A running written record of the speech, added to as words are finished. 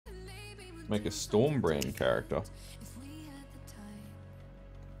Make a Storm Brand character.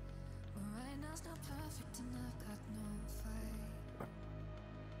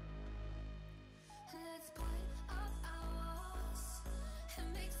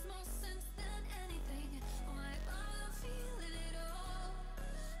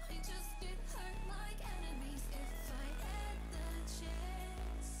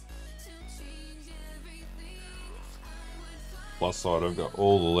 Plus side, I've got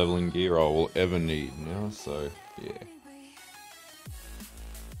all the leveling gear I will ever need now, so yeah.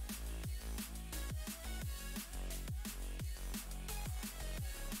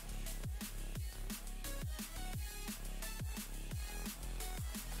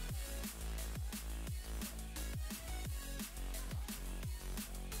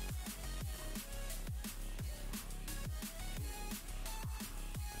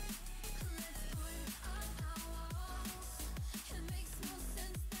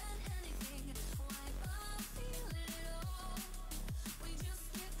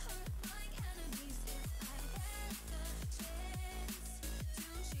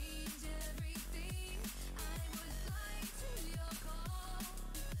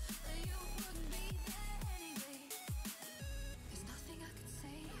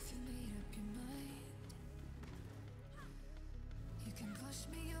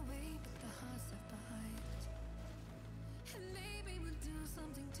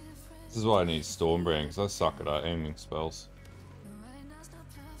 This is why I need Storm Brand, because I suck at aiming spells.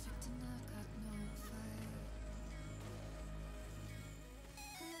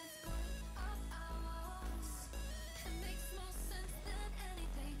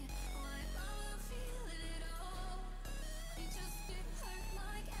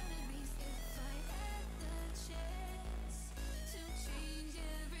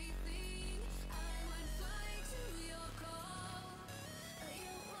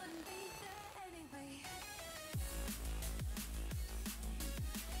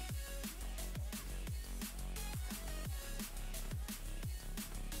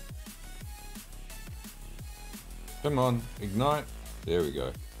 Come on, ignite. There we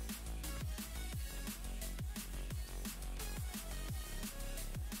go.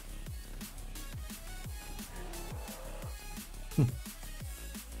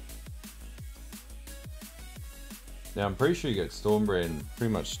 Now I'm pretty sure you get Storm Brand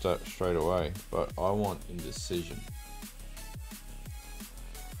pretty much straight away, but I want Indecision.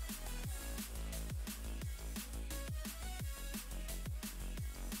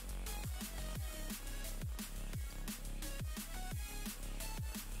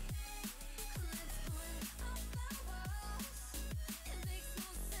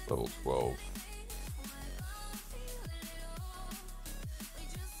 Level 12.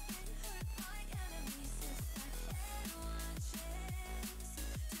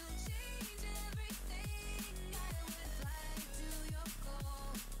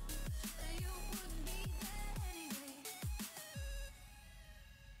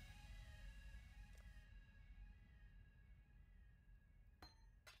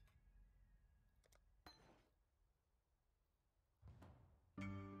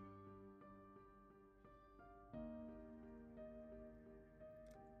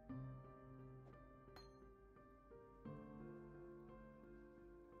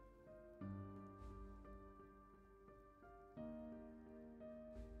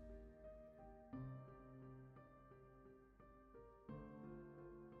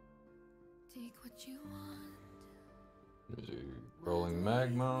 Take what you want. Do rolling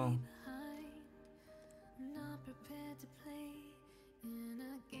magma. I'm not prepared to play in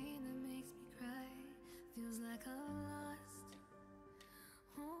a game that makes me cry. Feels like I'm lost.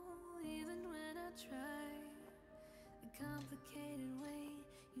 Oh, even when I try. The complicated way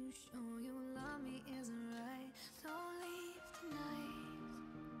you show you love me isn't right. Don't leave tonight.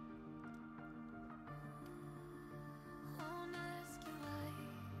 Won't ask you why.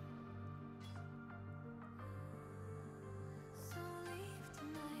 So leave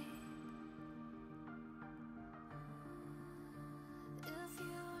tonight. If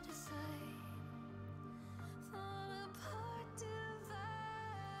you decide for a part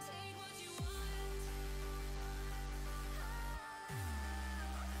divide, take what you want.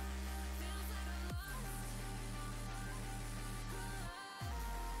 Feels like I'm lost.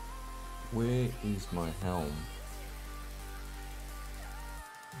 Where is my helm?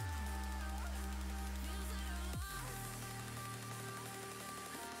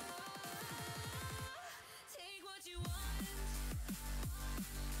 Take what you want.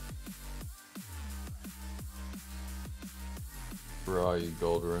 Where are you,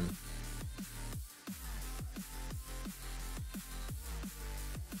 Goldrun?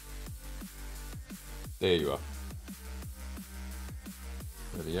 There you are.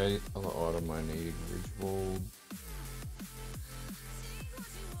 38, other item I need, ritual.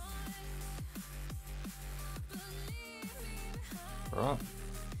 Alright,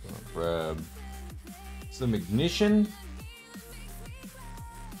 grab some ignition.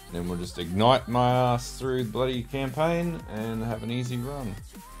 Then we'll just ignite my ass through the bloody campaign and have an easy run.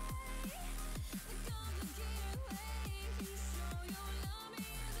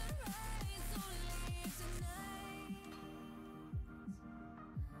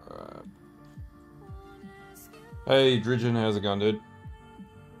 Alright. Hey Dridgen, how's it going, dude?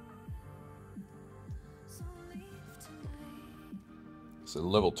 So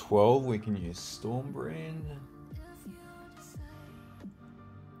level 12, we can use Storm Brand.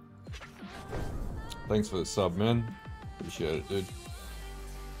 Thanks for the sub, man. Appreciate it,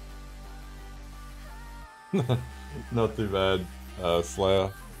 dude. Not too bad,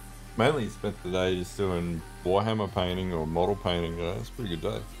 Slayer. Mainly spent the day just doing Warhammer painting or model painting today. It's a pretty good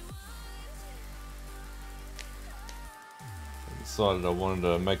day. I decided I wanted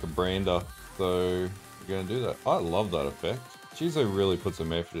to make a brander, so we're going to do that. I love that effect. Chizo really put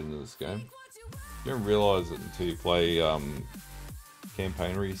some effort into this game. You don't realise it until you play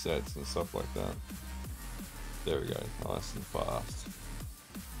campaign resets and stuff like that. There we go, nice and fast.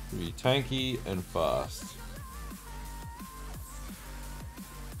 Be tanky and fast.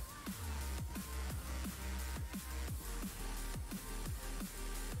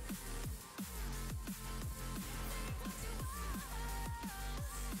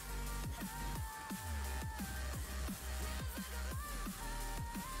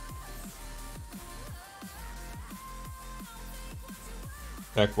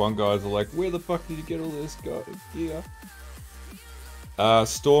 Act 1 guys are like, where the fuck did you get all this gear?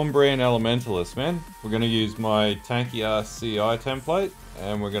 Storm Brand Elementalist, man. We're going to use my tanky ass CI template,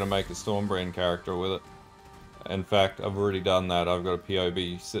 and we're going to make a Storm Brand character with it. In fact, I've already done that. I've got a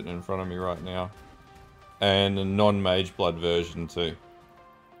POB sitting in front of me right now. And a non-mage blood version too.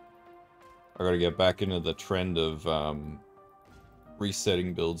 I got to get back into the trend of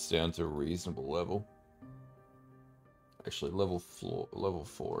resetting builds down to a reasonable level. Actually, level 4,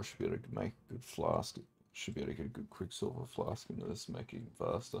 I should be able to make a good flask. Should be able to get a good quicksilver flask into this, make it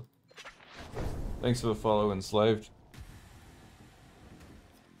faster. Thanks for the follow, Enslaved.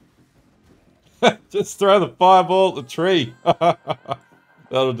 Just throw the fireball at the tree.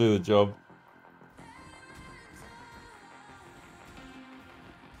 That'll do the job.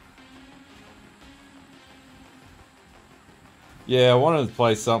 Yeah, I wanted to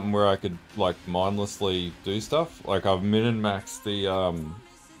play something where I could, like, mindlessly do stuff. Like, I've min-maxed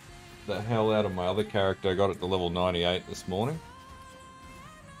the hell out of my other character. I got it to level 98 this morning.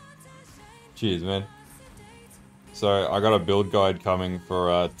 Cheers, man. So, I got a build guide coming for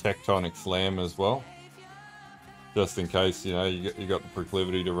Tectonic Slam as well. Just in case, you know, you got the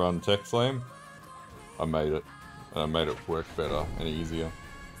proclivity to run Tech Slam. I made it. And I made it work better and easier.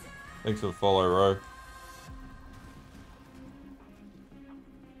 Thanks for the follow, Ro.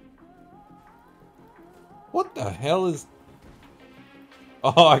 What the hell is...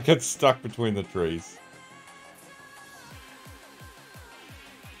 Oh, I got stuck between the trees.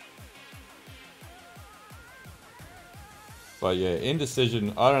 But yeah,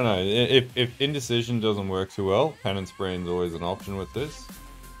 indecision, I don't know. If indecision doesn't work too well, Penance Brand's always an option with this.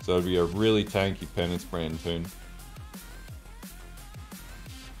 So it'd be a really tanky Penance Brand tune.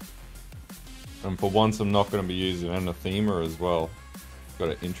 And for once, I'm not going to be using Anathema as well. Got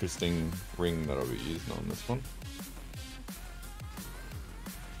an interesting ring that I'll be using on this one.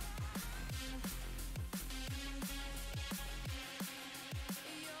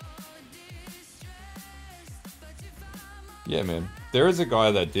 Yeah, man. There is a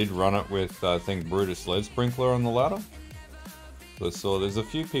guy that did run it with, I think, Brutus Lead Sprinkler on the ladder. So there's a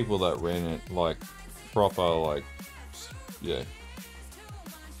few people that ran it, like, proper, like, yeah.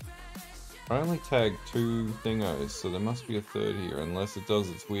 I only tagged 2 thingos, so there must be a third here, unless it does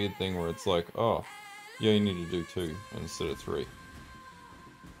its weird thing where it's like, oh, you only need to do 2 instead of 3.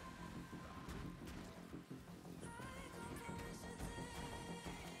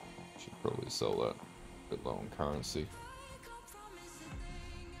 Should probably sell that a bit low on currency.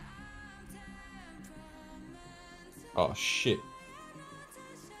 Oh shit.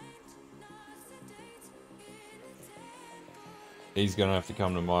 He's gonna have to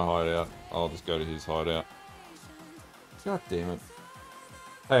come to my hideout. I'll just go to his hideout. God damn it.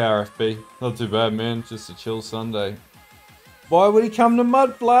 Hey RFB, not too bad, man. Just a chill Sunday. Why would he come to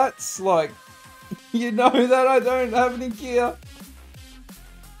Mudflats? Like, you know that I don't have any gear.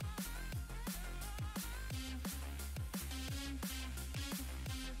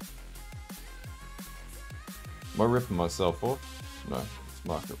 Am I ripping myself off? No, it's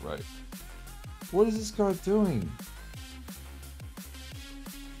market rate. What is this guy doing?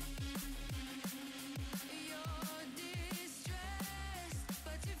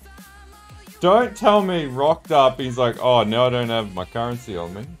 Don't tell me rocked up, he's like, oh, now I don't have my currency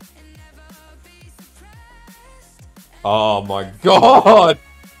on me. Oh my god!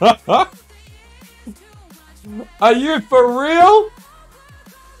 Are you for real?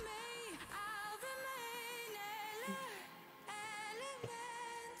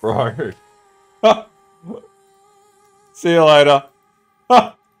 Bro. See you later.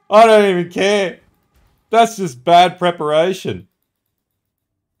 I don't even care. That's just bad preparation.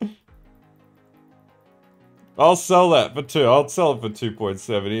 I'll sell that for 2. I'll sell it for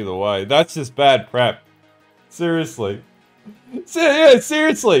 2.7 either way. That's just bad prep. Seriously. Yeah,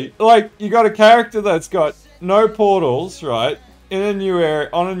 seriously. Like, you got a character that's got no portals, right? In a new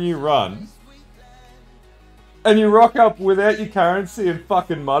area, on a new run. And you rock up without your currency and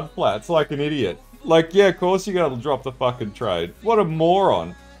fucking mud flats like an idiot. Like, yeah, of course you gotta drop the fucking trade. What a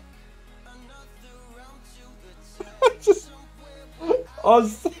moron. I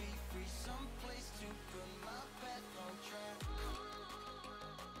was...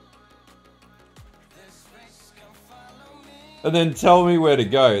 And then tell me where to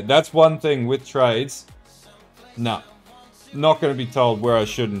go. That's one thing with trades. Nah. Not going to be told where I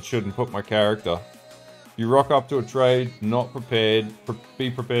should and shouldn't put my character. You rock up to a trade, not prepared.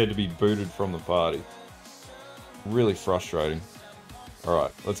 Be prepared to be booted from the party. Really frustrating.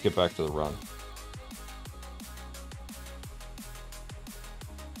 Alright, let's get back to the run.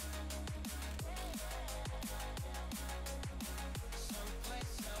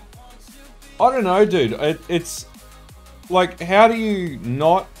 I don't know, dude. It's... Like, how do you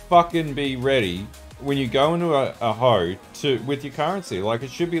not fucking be ready when you go into a hoe with your currency? Like,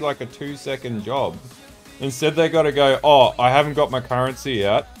 it should be like a 2-second job. Instead, they gotta go, oh, I haven't got my currency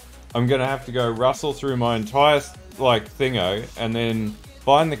out. I'm gonna have to go rustle through my entire, like, thingo, and then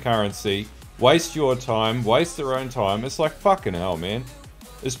find the currency, waste your time, waste their own time. It's like, fucking hell, man.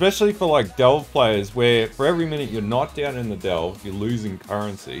 Especially for, like, delve players, where for every minute you're not down in the delve, you're losing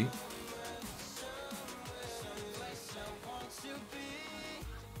currency.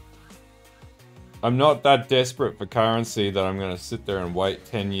 I'm not that desperate for currency that I'm going to sit there and wait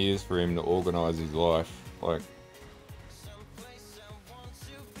 10 years for him to organise his life. Like...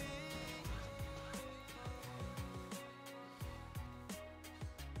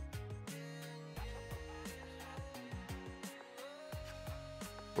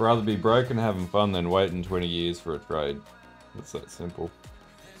 Rather be broke and having fun than waiting 20 years for a trade. It's that simple.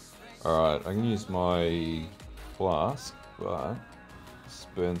 Alright, I can use my flask, but...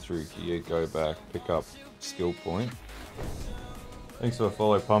 burn through here, go back, pick up skill point. Thanks for the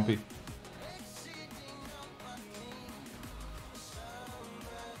follow, Pumpy.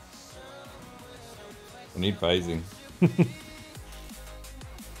 I need phasing.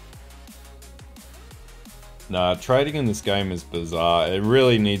 Nah, trading in this game is bizarre. It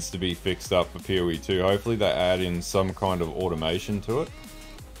really needs to be fixed up for PoE 2. Hopefully they add in some kind of automation to it,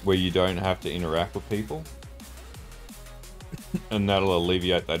 where you don't have to interact with people. And that'll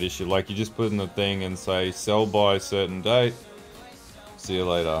alleviate that issue. Like, you just put in the thing and say, sell by a certain date. See you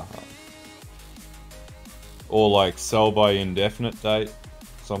later. Or like, sell by indefinite date.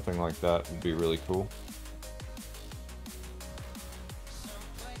 Something like that would be really cool.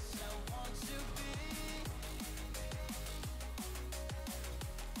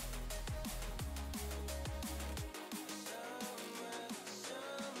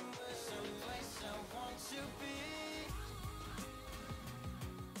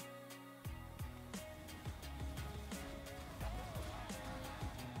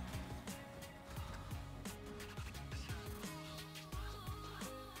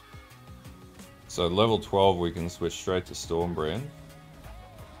 So level 12 we can switch straight to Storm Brand.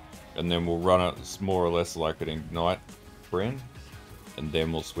 And then we'll run it more or less like an Ignite brand. And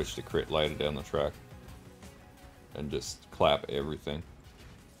then we'll switch to crit later down the track. And just clap everything.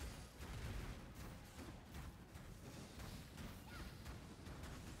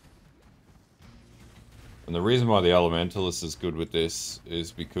 And the reason why the Elementalist is good with this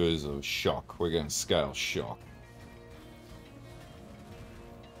is because of shock. We're going to scale shock.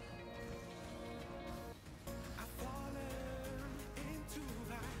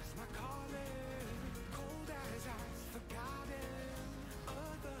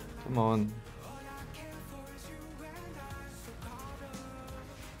 Come on.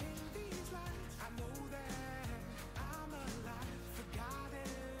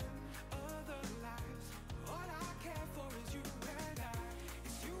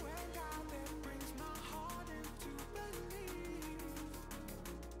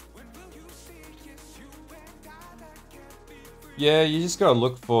 Yeah, you just gotta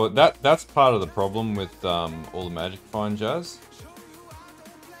look for that. That's part of the problem with all the magic find jazz.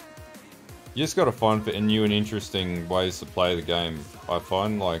 You just gotta find for new and interesting ways to play the game. I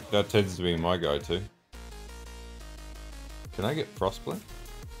find like that tends to be my go-to. Can I get Frostblink?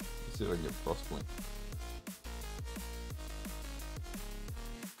 Let's see if I can get Frostblink.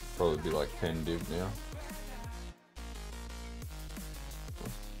 Probably be like 10 div now.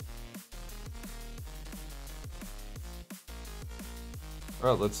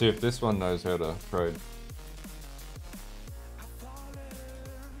 Alright, let's see if this one knows how to trade.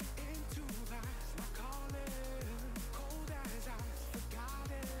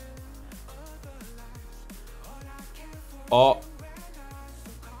 Oh!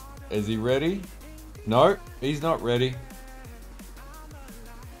 Is he ready? No, he's not ready.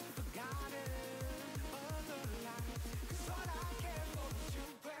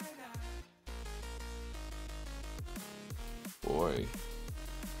 Boy.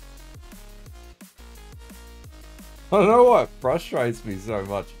 I don't know what frustrates me so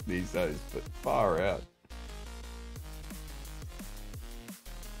much these days, but far out.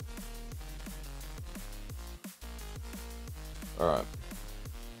 Alright.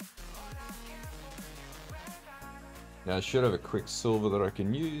 Now I should have a quick silver that I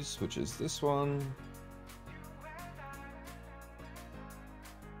can use, which is this one.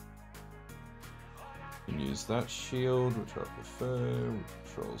 Can use that shield, which I prefer.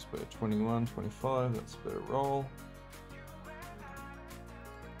 Controls better 21, 25, that's a better roll.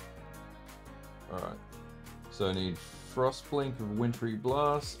 Alright. So I need Frostblink of Wintry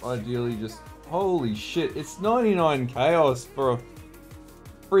Blast. Ideally just... Holy shit, it's 99 Chaos for a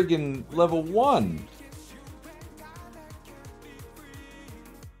friggin' level 1!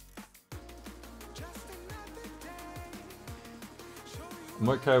 I'm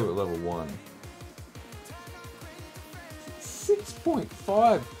okay with level 1.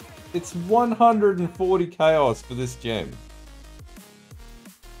 6.5! It's 140 Chaos for this gem.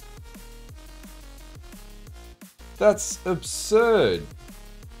 That's absurd.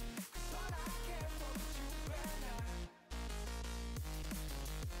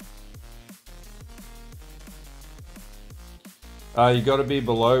 You gotta be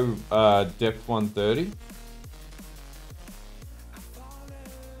below depth 130.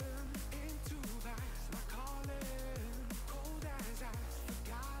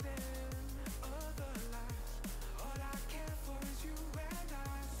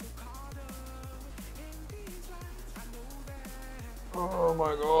 Oh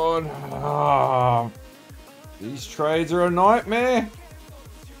my god. Oh, these trades are a nightmare.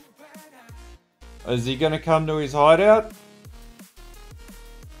 Is he gonna come to his hideout?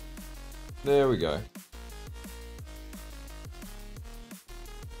 There we go.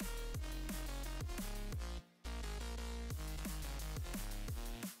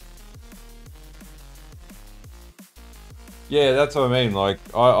 Yeah, that's what I mean. Like,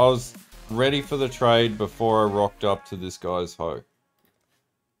 I was ready for the trade before I rocked up to this guy's hoe.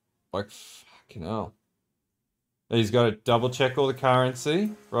 Like, fucking hell. He's got to double check all the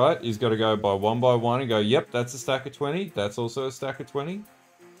currency, right? He's got to go by one and go, yep, that's a stack of 20. That's also a stack of 20.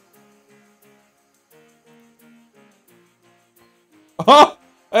 Oh,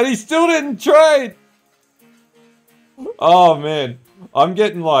 and he still didn't trade. Oh, man. I'm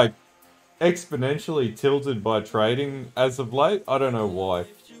getting, like, exponentially tilted by trading as of late. I don't know why.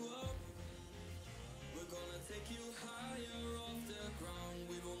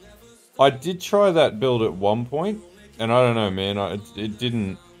 I did try that build at one point, and I don't know, man. It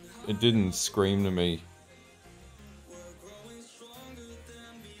didn't scream to me.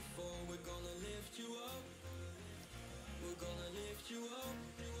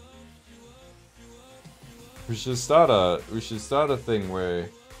 We should start a thing where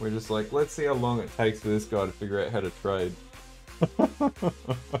we're just like, let's see how long it takes for this guy to figure out how to trade.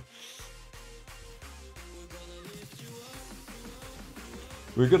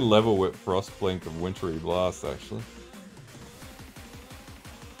 We could level whip Frostblink of Wintry Blast, actually.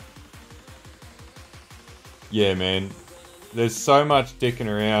 Yeah, man. There's so much dicking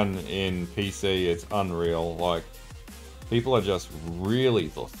around in PC, it's unreal. Like, people are just really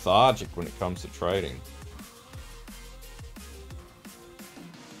lethargic when it comes to trading.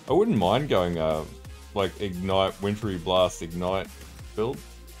 I wouldn't mind going, like, Ignite, Wintry Blast, Ignite build.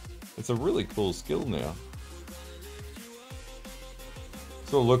 It's a really cool skill now.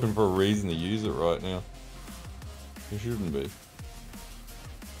 Still looking for a reason to use it right now. It shouldn't be. It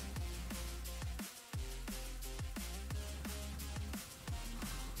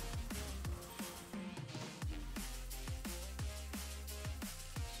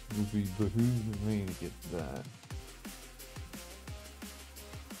would be behooving me to get that.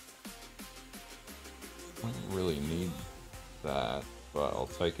 really need that, but I'll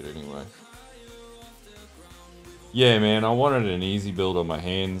take it anyway. Yeah, man, I wanted an easy build on my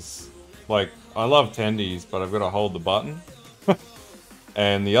hands. Like, I love tendies, but I've got to hold the button.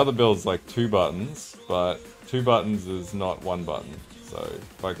 And the other build's like 2 buttons, but 2 buttons is not 1 button. So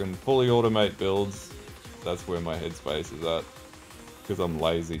if I can fully automate builds, that's where my headspace is at. Because I'm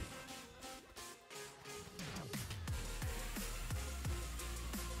lazy.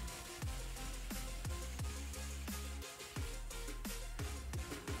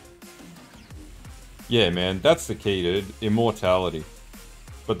 Yeah, man, that's the key, dude. Immortality.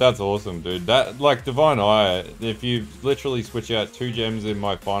 But that's awesome, dude. That, like, Divine Eye, if you literally switch out 2 gems in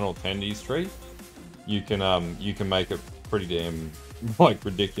my final tendies tree, you can make it pretty damn, like,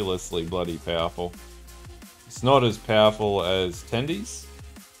 ridiculously bloody powerful. It's not as powerful as tendies,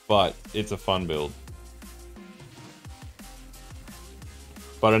 but it's a fun build.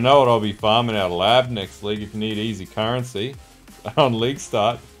 But I know what I'll be farming out of lab next league if you need easy currency on league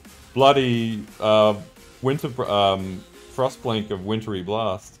start. Bloody winter Frostblink of Wintry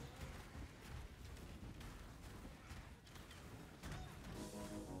Blast.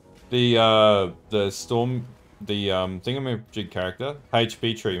 The Storm, the thingamajig character,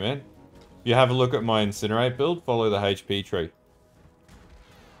 HP tree, man. If you have a look at my Incinerate build, follow the HP tree.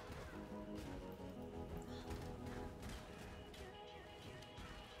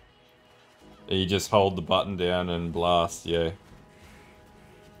 You just hold the button down and blast, yeah.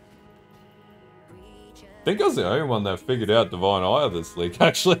 I think I was the only one that figured out Divine Eye of this league.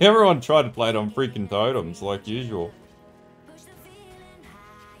 Actually, everyone tried to play it on freaking totems, like usual.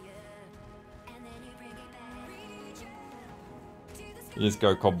 You just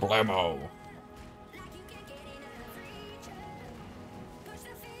go kablamo.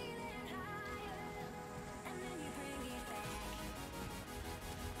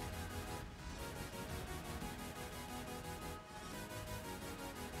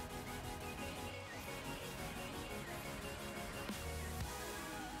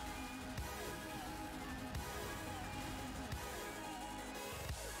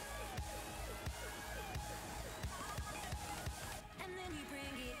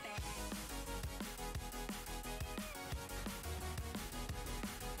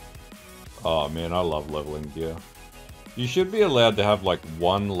 Oh man, I love leveling gear. You should be allowed to have like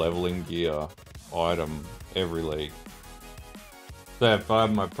 1 leveling gear item every league. So if I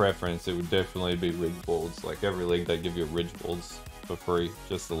had my preference, it would definitely be ridge boards. Like every league they give you ridge boards for free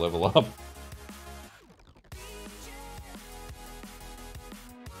just to level up.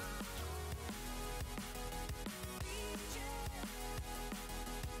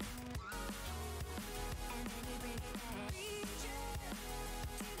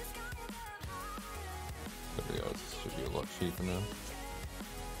 Cheaper now.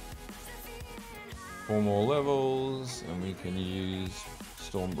 4 more levels, and we can use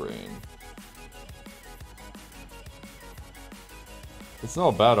Storm Brand. It's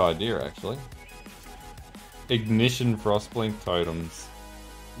not a bad idea, actually. Ignition Frostblink totems.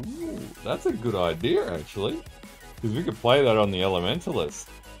 Ooh, that's a good idea, actually. Because we could play that on the Elementalist.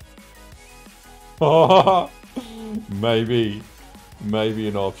 Maybe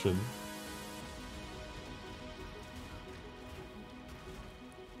an option.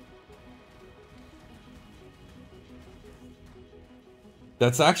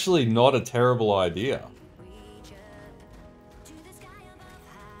 That's actually not a terrible idea.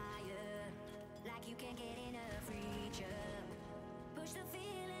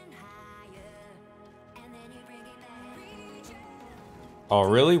 Oh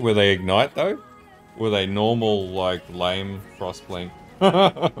really? Were they ignite though? Were they normal, like, lame Frostblink?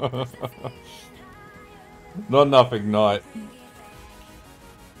 Not enough ignite.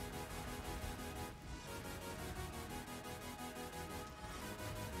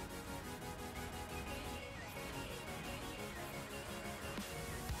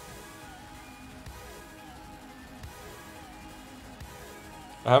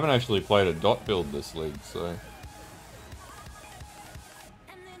 I haven't actually played a dot build this league, so...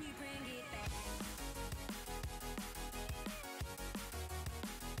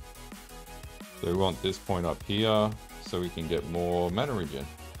 So we want this point up here, so we can get more mana regen.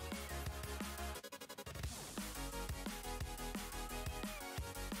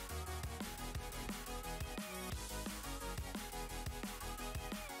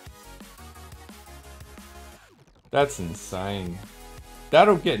 That's insane.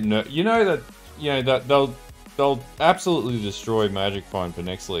 That'll get you know that they'll absolutely destroy Magic Find for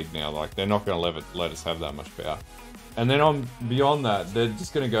next league now. Like they're not going to let us have that much power. And then on beyond that, they're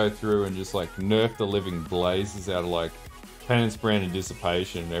just going to go through and just like nerf the living blazes out of like Penance Brand and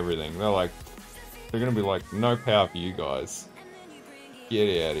Dissipation and everything. They're like, They're gonna be like, no power for you guys.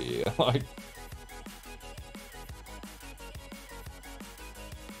 Get out of here. Like,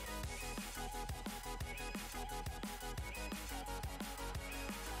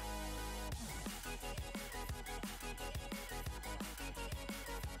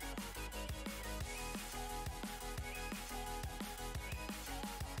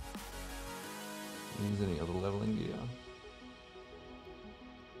 use any other leveling gear.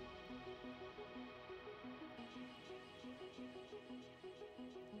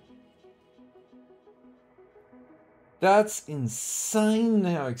 That's insane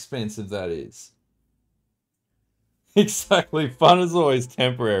how expensive that is. Exactly. Fun is always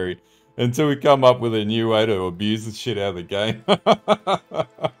temporary until we come up with a new way to abuse the shit out of the game.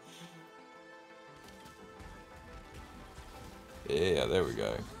 Yeah, there we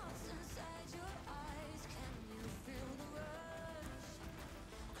go.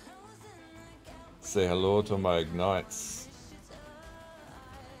 Say hello to my ignites.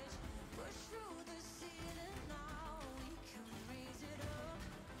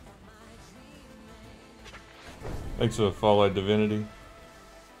 Thanks for the follow, Divinity.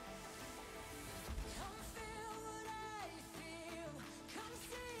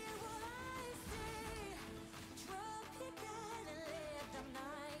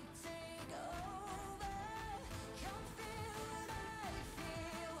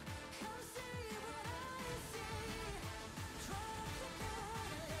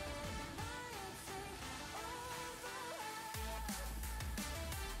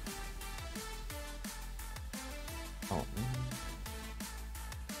 Oh,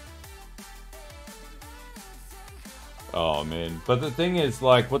 oh man, but the thing is,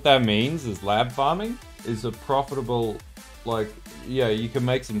 like, what that means is lab farming is a profitable, like, yeah, you can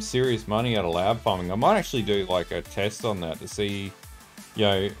make some serious money out of lab farming. I might actually do like a test on that to see, you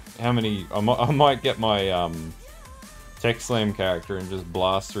know, how many. I might get my Tech Slam character and just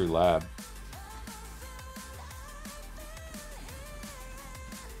blast through lab.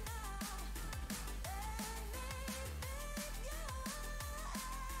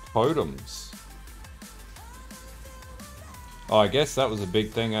 Totems. Oh, I guess that was a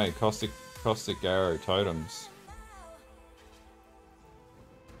big thing, eh? Caustic arrow totems.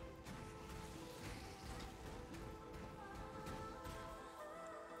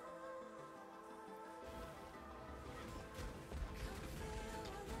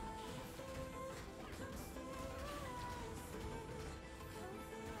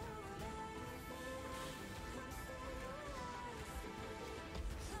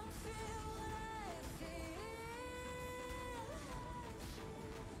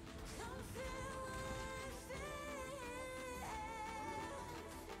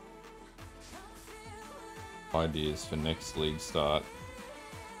 Ideas for next league start.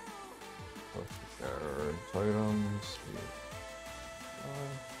 Totems.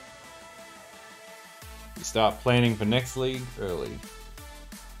 You start planning for next league early.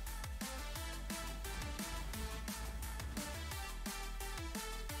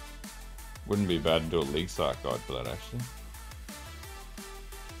 Wouldn't be bad to do a league start guide for that, actually.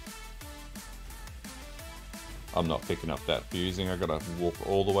 I'm not picking up that fusing. I gotta walk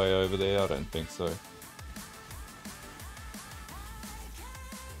all the way over there. I don't think so.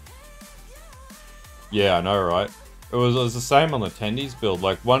 Yeah, I know, right? It was the same on the Tendies build.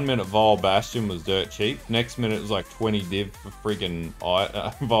 Like, 1 minute Vile Bastion was dirt cheap. Next minute it was like 20 div for friggin'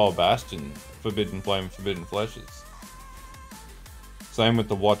 Vile Bastion, Forbidden Flame, Forbidden Fleshes. Same with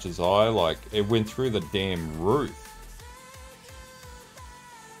the Watcher's Eye. Like, it went through the damn roof.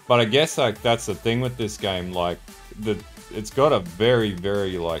 But I guess, like, that's the thing with this game. Like, it's got a very,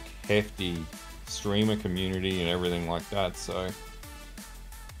 very, like, hefty streamer community and everything like that, so...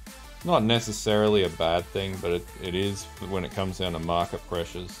 Not necessarily a bad thing, but it is when it comes down to market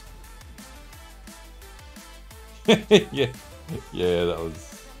pressures. yeah, that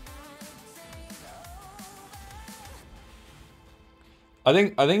was... I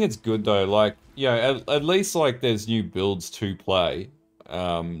think it's good though, like, yeah, at least like there's new builds to play.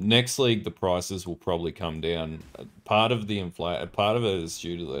 Next league the prices will probably come down. Part of it is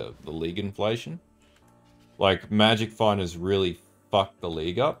due to the league inflation. Like, Magic Finders really fucked the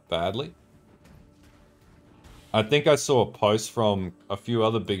league up badly. I think I saw a post from a few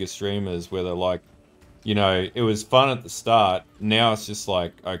other bigger streamers where they're like, you know, it was fun at the start. Now it's just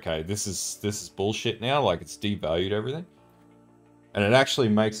like, okay, this is bullshit now. Like, it's devalued everything. And it actually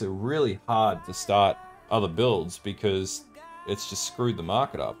makes it really hard to start other builds because it's just screwed the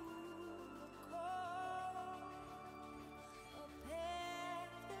market up.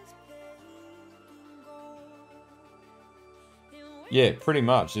 Yeah, pretty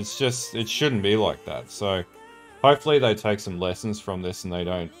much. It's just, it shouldn't be like that. So hopefully they take some lessons from this and they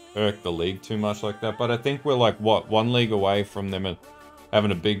don't irk the league too much like that. But I think we're like, what, 1 league away from them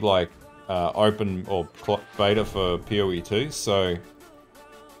having a big like open or beta for PoE 2. So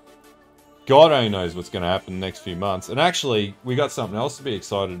God only knows what's going to happen in the next few months. And actually, we got something else to be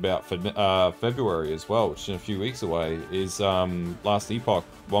excited about for February as well, which is in a few weeks away, is Last Epoch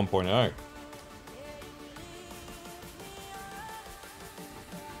 1.0.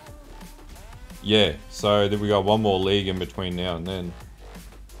 Yeah, so we got one more league in between now and then.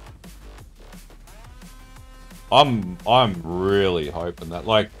 I'm really hoping that,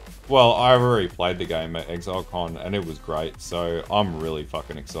 like, well, I've already played the game at ExileCon and it was great, so I'm really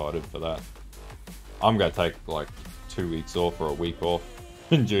fucking excited for that. I'm gonna take like 2 weeks off or a week off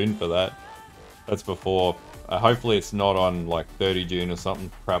in June for that. That's before, hopefully it's not on like 30 June or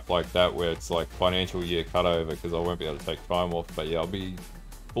something crap like that where it's like financial year cutover, because I won't be able to take time off. But yeah, I'll be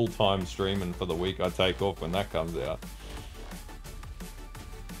full-time streaming for the week I take off when that comes out.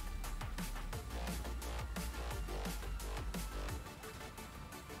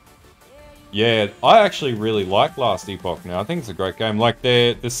 Yeah, I actually really like Last Epoch now. I think it's a great game. Like,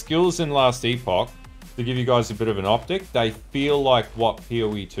 the skills in Last Epoch, to give you guys a bit of an optic, they feel like what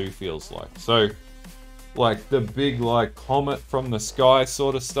PoE 2 feels like. So, like, the big, like, comet from the sky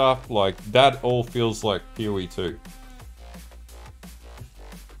sort of stuff, like, that all feels like PoE 2.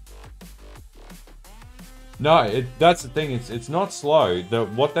 No, that's the thing, it's not slow.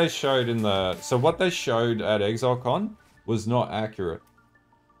 What they showed in the... So what they showed at ExileCon was not accurate.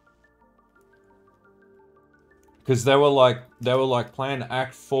 Because they were like playing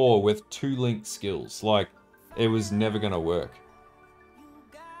Act 4 with 2 linked skills. Like, it was never gonna work.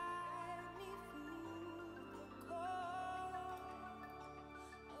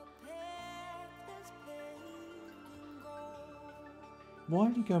 Why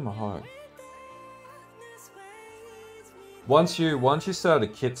did you go Mahog? Once you started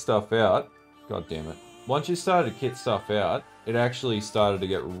to kit stuff out, god damn it. Once you started to kit stuff out, it actually started to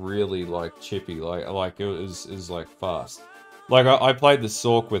get really like chippy, like it was like fast. Like I played the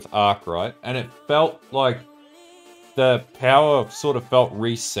Sork with Arc, right? And it felt like the power sort of felt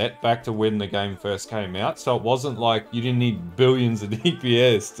reset back to when the game first came out. So it wasn't like you didn't need billions of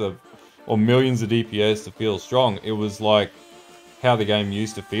DPS or millions of DPS to feel strong. It was like how the game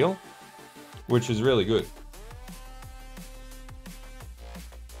used to feel, which is really good.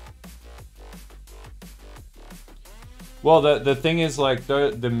 Well, the thing is, like,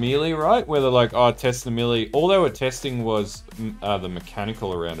 the melee, right? Where they're like, oh, test the melee. All they were testing was the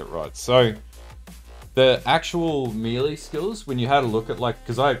mechanical around it, right? So, the actual melee skills, when you had a look at, like,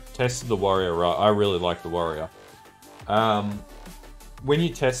 because I tested the warrior, right? I really like the warrior. When you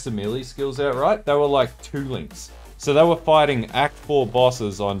test the melee skills out, right? They were like 2 links. So they were fighting Act 4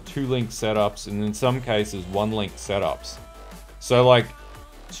 bosses on 2 link setups, and in some cases 1 link setups. So, like,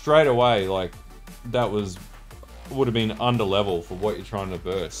 straight away, like, that would have been under level for what you're trying to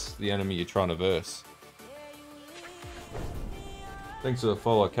verse, the enemy you're trying to verse. Thanks for the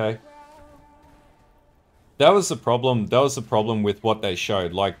follow, Kay. That was the problem. That was the problem with what they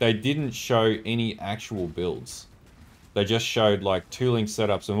showed. Like, they didn't show any actual builds. They just showed like 2 link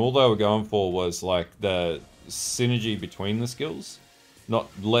setups, and all they were going for was like the synergy between the skills, not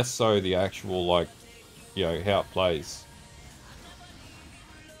less so the actual, like, you know, how it plays.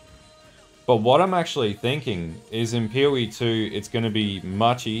 But what I'm actually thinking is in PoE 2, it's going to be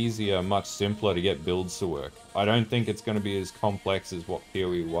much easier, much simpler to get builds to work. I don't think it's going to be as complex as what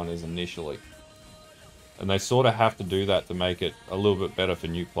PoE 1 is initially. And they sort of have to do that to make it a little bit better for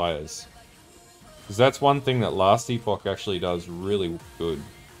new players. Because that's one thing that Last Epoch actually does really good.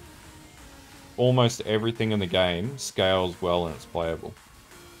 Almost everything in the game scales well and it's playable.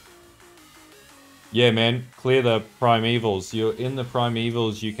 Yeah, man, clear the Primevals. You're in the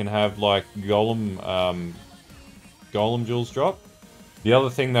Primevals, you can have like Golem jewels drop. The other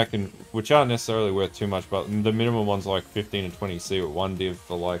thing that can, which aren't necessarily worth too much, but the minimum one's like 15 and 20 C with 1 div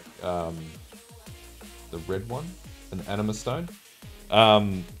for like the red one, an Anima Stone.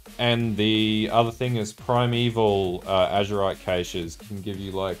 And the other thing is Primeval Azurite caches can give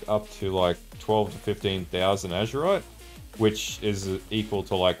you like up to like 12 to 15,000 Azurite, which is equal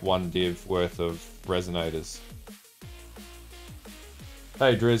to like 1 div worth of resonators.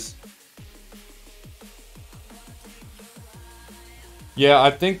 Hey Driz. Yeah,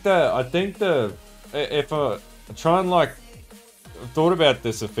 I think if I try and like, I've thought about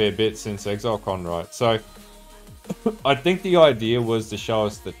this a fair bit since ExileCon, right? So I think the idea was to show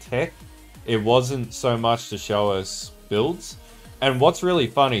us the tech. It wasn't so much to show us builds. And what's really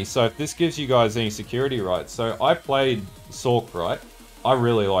funny, so if this gives you guys any security, right? So I played Sork, right? I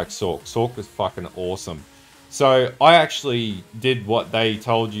really like Sork. Sork was fucking awesome. So I actually did what they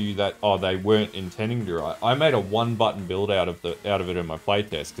told you that they weren't intending to, right? I made a one-button build out of it in my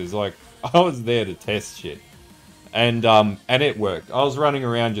playtest because like I was there to test shit, and it worked. I was running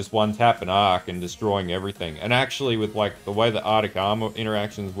around just one tap and arc and destroying everything. And actually, with like the way the Arctic armor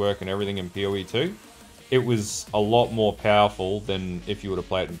interactions work and everything in PoE 2, it was a lot more powerful than if you were to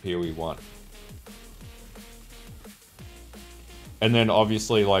play it in PoE 1. And then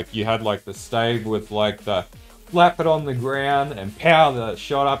obviously, like, you had like the stave with like the flap it on the ground and power the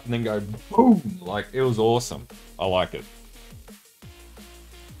shot up and then go boom. Like, it was awesome. I like it.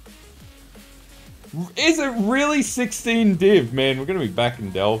 Is it really 16 div? Man, we're going to be back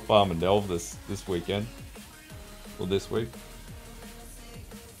in Delve, Farm and Delve this weekend. Or this week.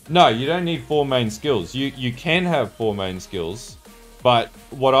 No, you don't need 4 main skills. You can have 4 main skills. But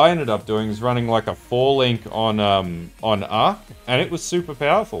what I ended up doing is running like a 4-link on Arc, and it was super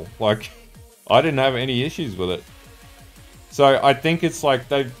powerful. Like, I didn't have any issues with it. So I think it's like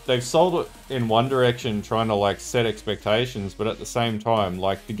they've sold it in one direction, trying to like set expectations, but at the same time,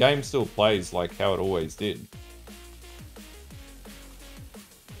 like the game still plays like how it always did.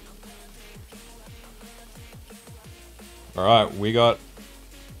 All right, we got.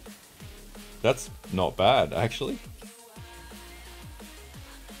 That's not bad, actually.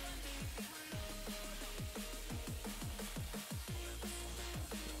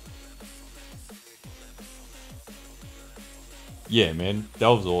 Yeah, man,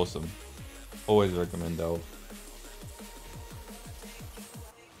 Delve's awesome. Always recommend Delve.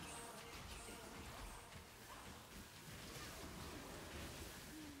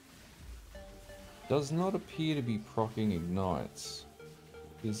 Does not appear to be proccing ignites,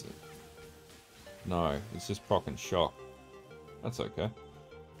 is it? No, it's just proccing shock. That's okay.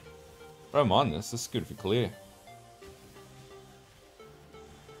 I don't mind this. This is good for clear.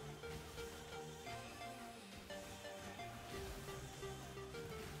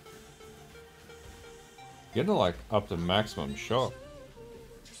 Getting like up to maximum shock.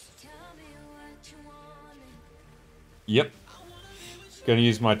 Yep. Gonna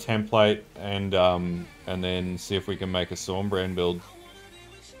use my template and then see if we can make a Storm Brand build.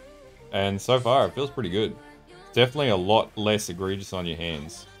 And so far it feels pretty good. Definitely a lot less egregious on your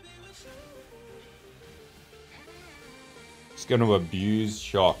hands. Just gonna abuse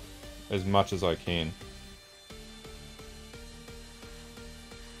shock as much as I can.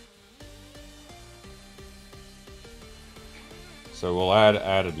 So we'll add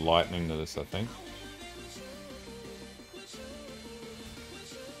added lightning to this, I think.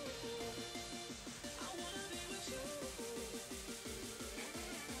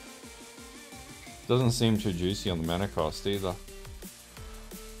 Doesn't seem too juicy on the mana cost either.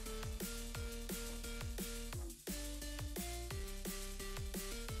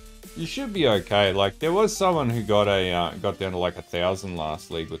 You should be okay. Like, there was someone who got got down to like 1,000 last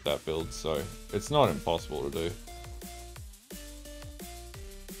league with that build, so it's not impossible to do.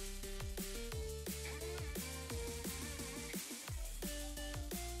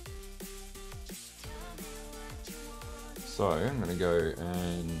 So I'm gonna go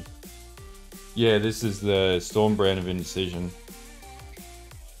and yeah, this is the Storm Brand of Indecision.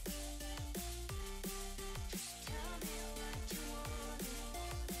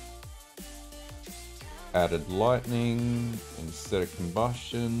 Added lightning instead of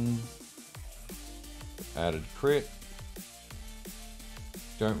combustion. Added crit.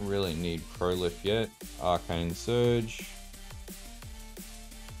 Don't really need prolift yet. Arcane Surge.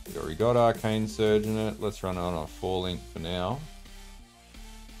 We already got Arcane Surge in it. Let's run it on a 4-link for now,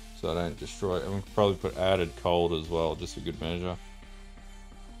 so I don't destroy it. And we can probably put added cold as well, just for good measure.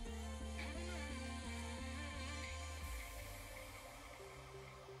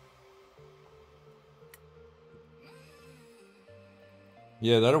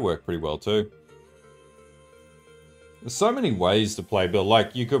 Yeah, that'll work pretty well too. There's so many ways to play build.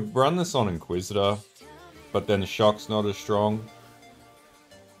 Like, you could run this on Inquisitor, but then the shock's not as strong.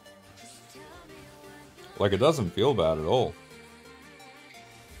 Like, it doesn't feel bad at all.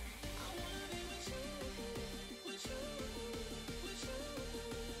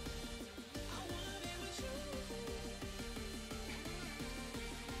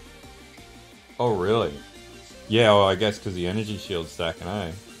 Oh, really? Yeah, well, I guess because the energy shield's stacking,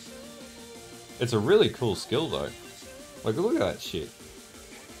 eh? It's a really cool skill, though. Like, look at that shit.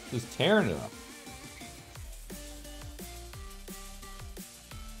 Just tearing it up.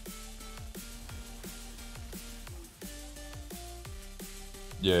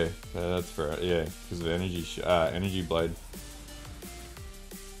 Yeah, that's fair. Yeah, because of energy blade.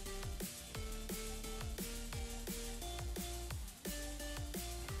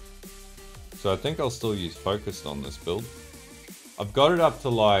 So I think I'll still use Focused on this build. I've got it up to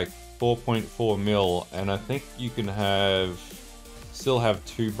like 4.4 mil, and I think you can still have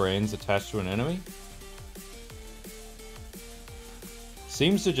 2 brands attached to an enemy.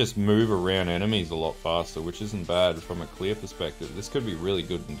 Seems to just move around enemies a lot faster, which isn't bad from a clear perspective. This could be really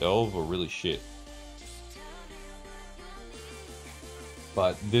good in Delve or really shit.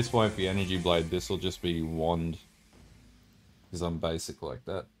 But this won't be Energy Blade, this will just be Wand. Because I'm basic like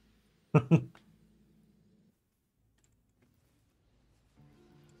that.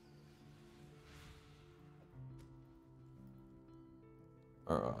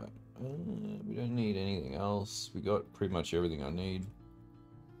 Alright. We don't need anything else. We got pretty much everything I need.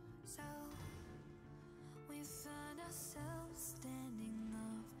 So we find ourselves standing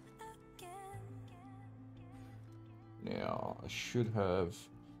up again. Now, I should have...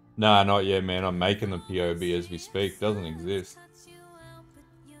 Nah, not yet, man. I'm making the POB as we speak. Doesn't exist.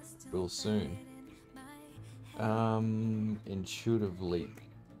 Will soon. Intuitive Leap.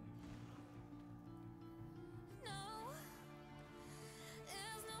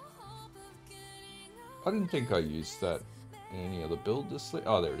 I didn't think I used that in any other build this league.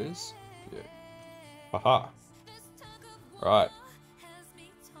 Oh, there it is. Yeah. Haha. Right.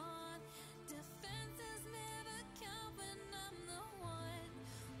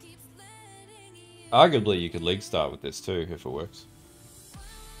 Arguably, you could league start with this too, if it works.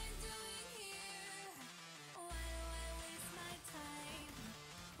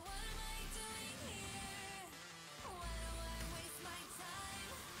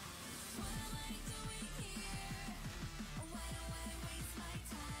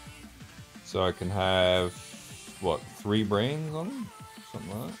 So I can have, what, 3 brains on him?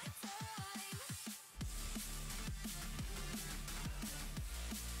 Something like that.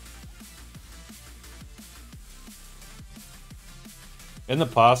 In the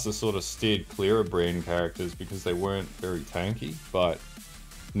past, I sort of steered clear of brand characters because they weren't very tanky, but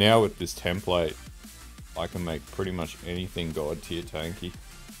now with this template, I can make pretty much anything god tier tanky.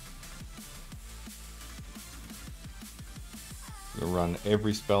 I'm gonna run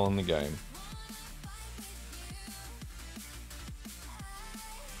every spell in the game.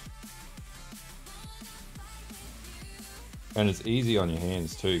 And it's easy on your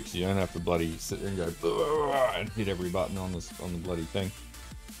hands too, because you don't have to bloody sit there and go and hit every button on the bloody thing.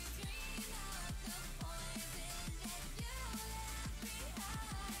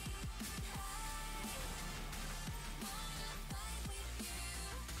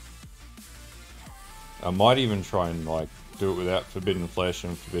 I might even try and like do it without Forbidden Flesh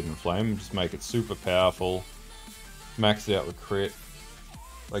and Forbidden Flame, just make it super powerful, max it out with crit,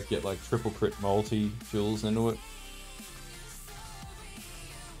 like get like triple crit multi jewels into it.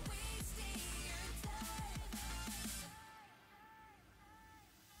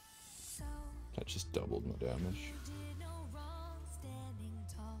 That just doubled my damage.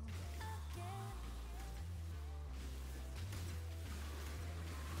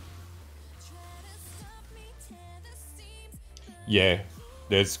 Yeah,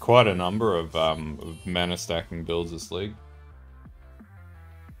 there's quite a number of mana stacking builds this league.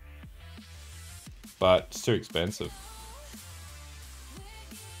 But it's too expensive.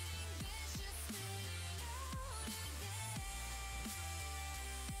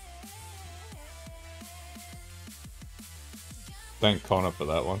 Thank Connor for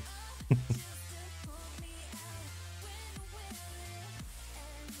that one.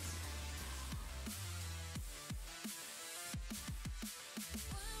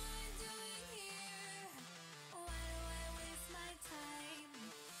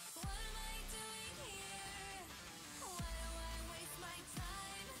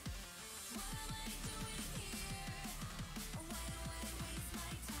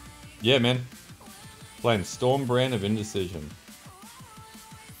 Yeah, man. Playing Storm Brand of Indecision.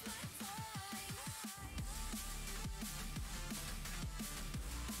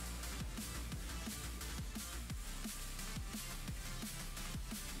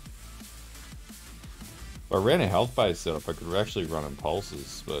 If I ran a health base setup, I could actually run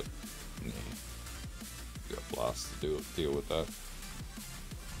impulses, but nah. Got a blast to deal with that.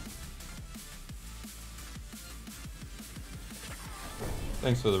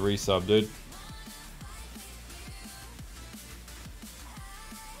 Thanks for the resub, dude.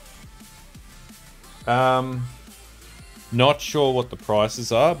 Not sure what the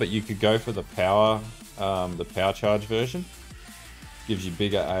prices are, but you could go for the power charge version. Gives you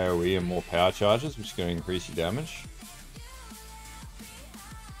bigger AoE and more power charges, which is going to increase your damage.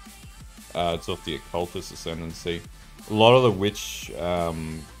 It's off the Occultist Ascendancy. A lot of the Witch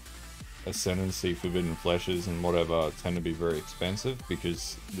Ascendancy, Forbidden Fleshes, and whatever tend to be very expensive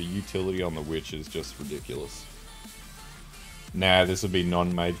because the utility on the Witch is just ridiculous. Nah, this will be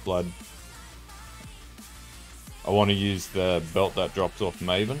non-Mage Blood. I want to use the belt that drops off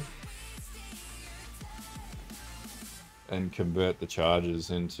Maven and convert the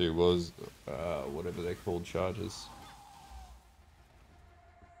charges into whatever they're called, charges.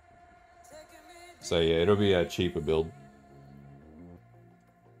 So yeah, it'll be a cheaper build.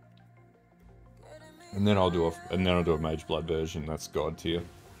 And then I'll do a Mage Blood version that's God tier.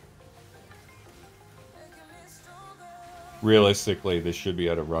 Realistically, this should be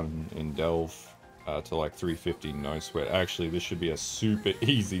able to run in Delve to like 350 no sweat. Actually, this should be a super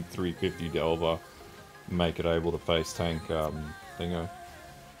easy 350 Delver. Make it able to face tank thingo.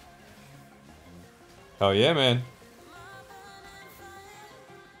 Hell yeah, man.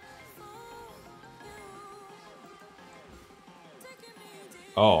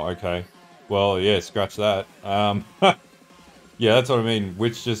 Oh, okay. Well, yeah, scratch that. Yeah, that's what I mean.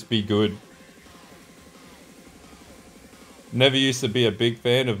 Witch just be good. Never used to be a big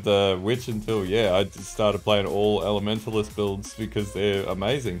fan of the Witch until, yeah, I just started playing all Elementalist builds because they're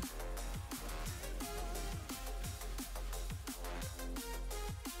amazing.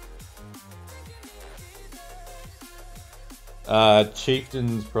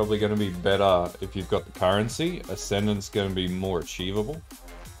 Chieftain's probably going to be better if you've got the currency. Ascendant's going to be more achievable.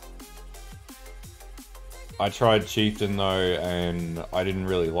 I tried Chieftain though, and I didn't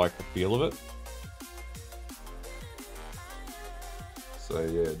really like the feel of it. So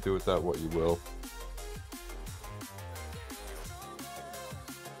yeah, do with that what you will.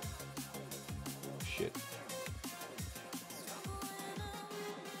 Shit.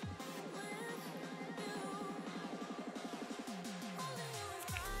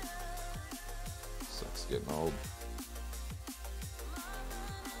 Sucks getting old.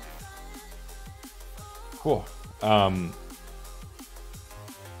 Cool.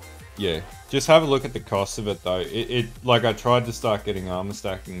 Yeah, just have a look at the cost of it though. Like I tried to start getting armor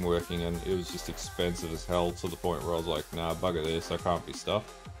stacking working and it was just expensive as hell to the point where I was like, nah, bugger this, I can't be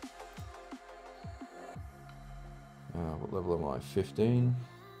stuffed. What level am I? 15?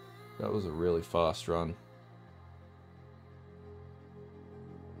 That was a really fast run.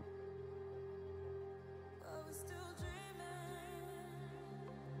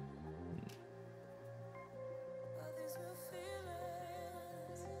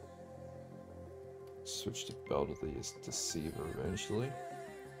 Switch to Belt of the Deceiver eventually.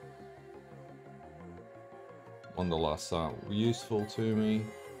 Wanderlust aren't useful to me.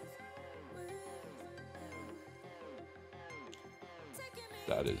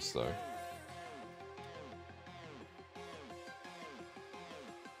 That is though.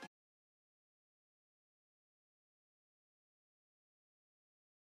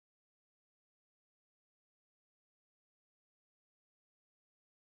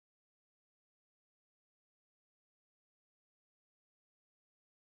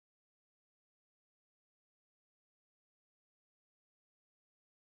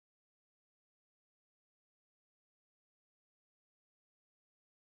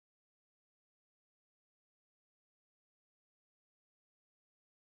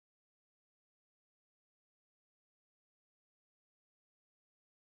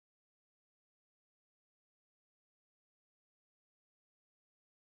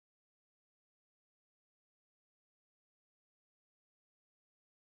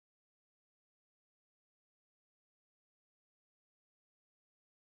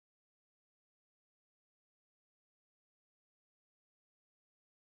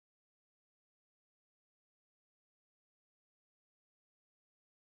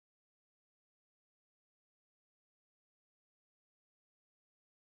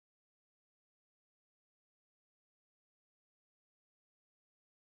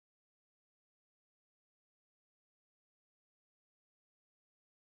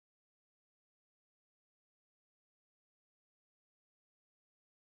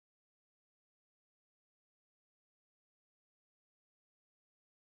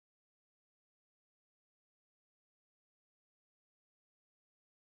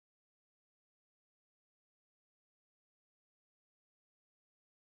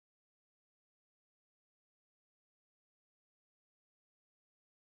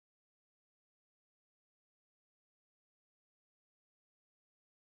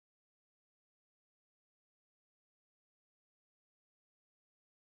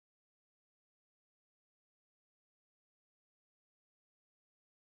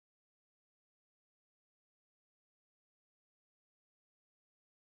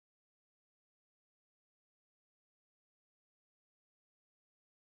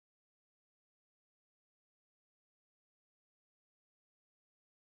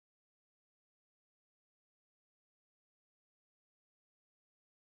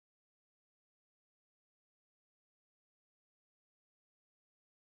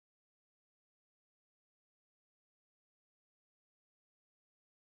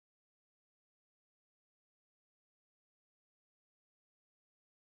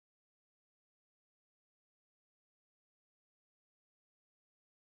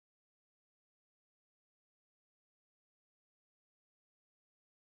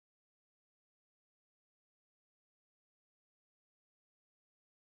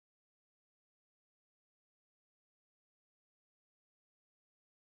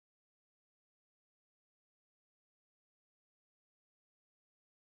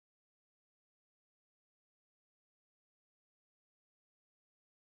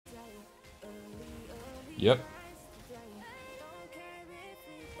 Yep.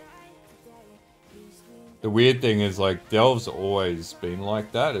 The weird thing is, like, Delve's always been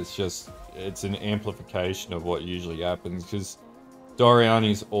like that. It's just, it's an amplification of what usually happens, because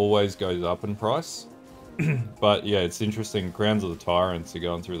Doriani's always goes up in price. But yeah, it's interesting. Crowns of the Tyrants are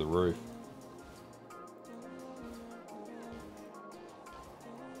going through the roof.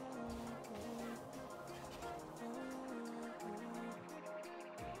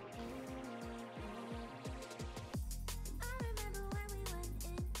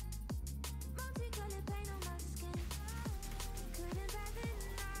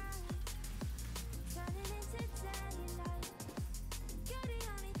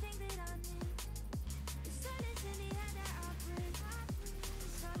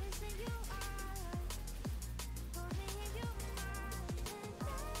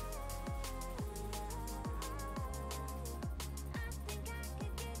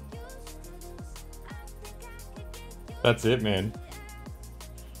 That's it, man.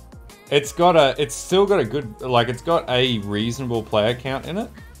 It's still got a good, like, it's got a reasonable player count in it,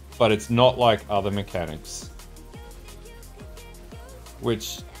 but it's not like other mechanics,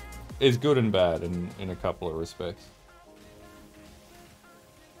 which is good and bad in a couple of respects.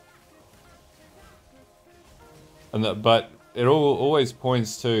 But it always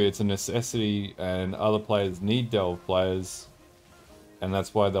points to it's a necessity, and other players need Delve players, and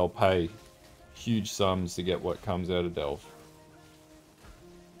that's why they'll pay huge sums to get what comes out of Delve.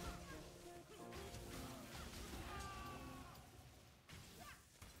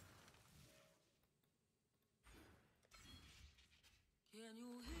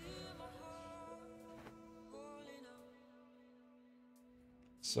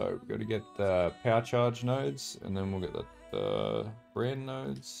 So we've got to get the power charge nodes, and then we'll get the brand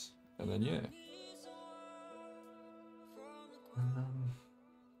nodes, and then yeah.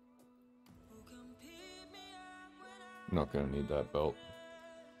 Not going to need that belt.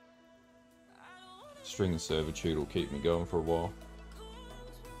 String of Servitude will keep me going for a while.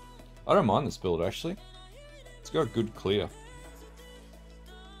 I don't mind this build, actually. It's got good clear.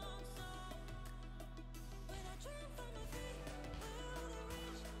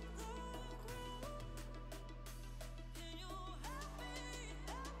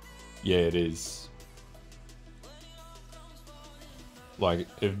 Yeah, it is. Like,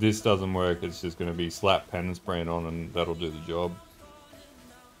 if this doesn't work, it's just going to be slap Penance Brand on and that'll do the job.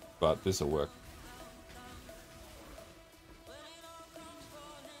 But this'll work.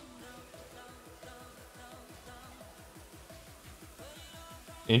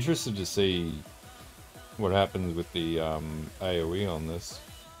 Interested to see what happens with the AoE on this,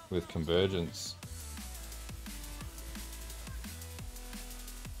 with Convergence.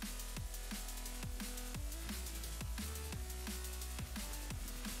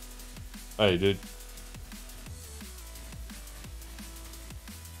 Hey, dude.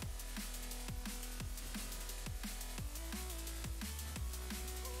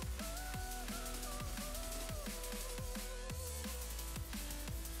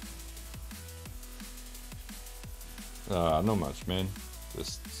 Not much, man.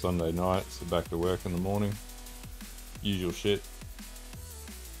 Just Sunday night, so back to work in the morning. Usual shit.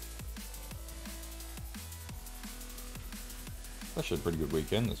 Actually a pretty good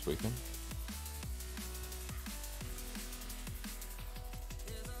weekend this weekend.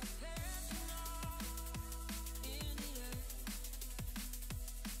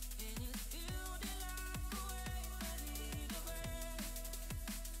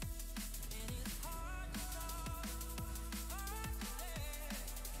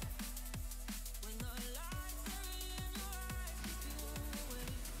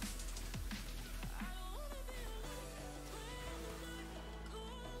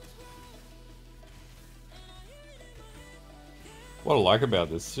 What I like about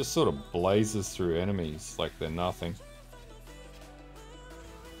this, just sort of blazes through enemies like they're nothing.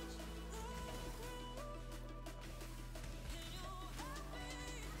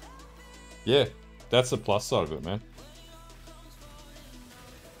 Yeah, that's the plus side of it, man.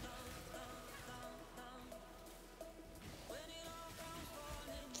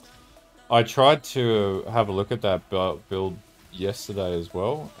 I tried to have a look at that build yesterday as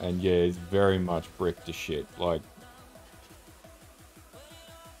well, and yeah, it's very much brick to shit. Like,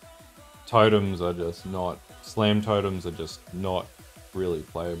 totems are just not, slam totems are just not really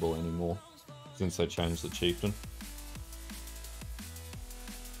playable anymore since they changed the chieftain.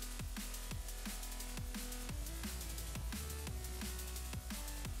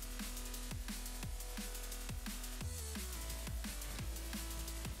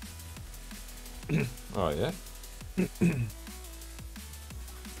 Oh yeah.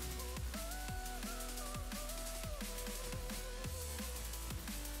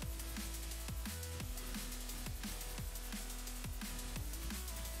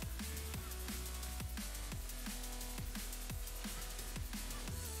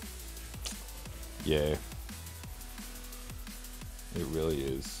 Yeah. It really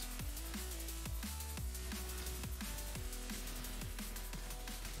is.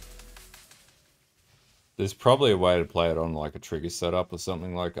 There's probably a way to play it on like a trigger setup or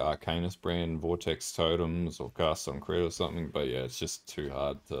something like Arcanus brand Vortex Totems or Cast on Crit or something, but yeah, it's just too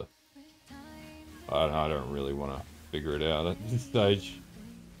hard to... I don't really want to figure it out at this stage.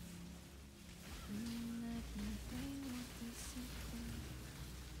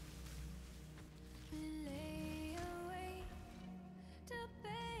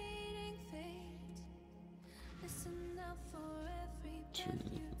 Two,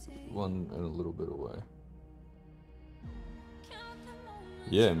 one and a little bit away.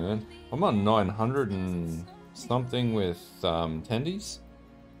 Yeah, man. I'm on 900 and something with tendies.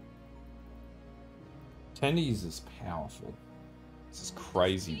 Tendies is powerful. This is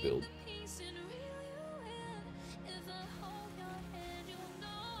crazy build.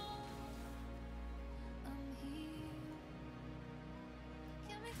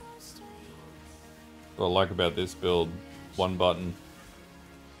 What I like about this build, one button.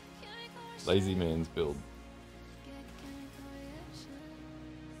 Lazy man's build.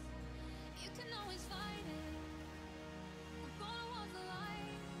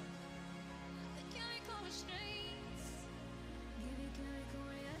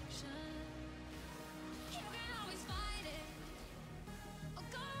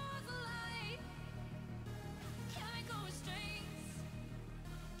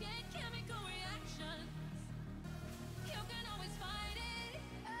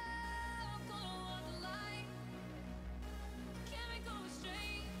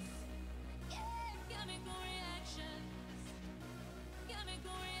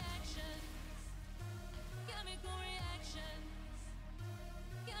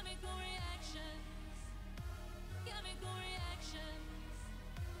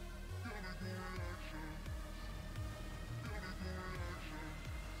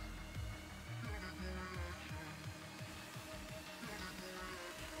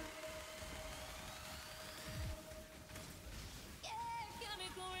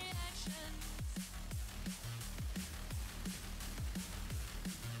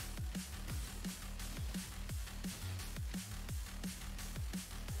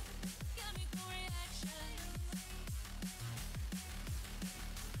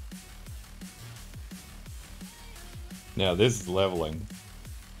 Now this is leveling.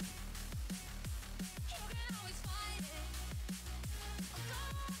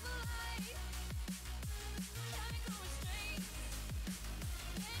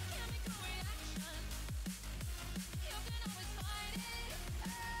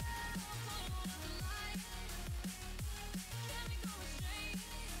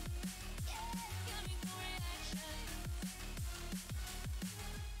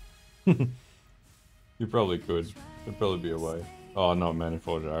 You probably could. There'd probably be a way. Oh, not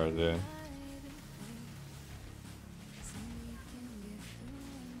manifold arrow there.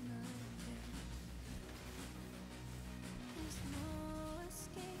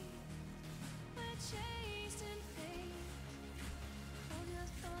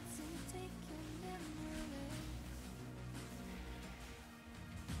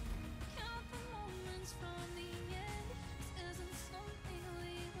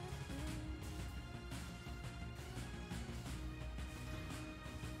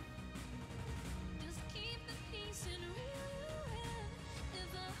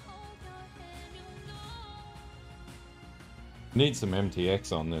 Need some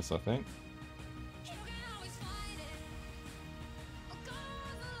MTX on this, I think.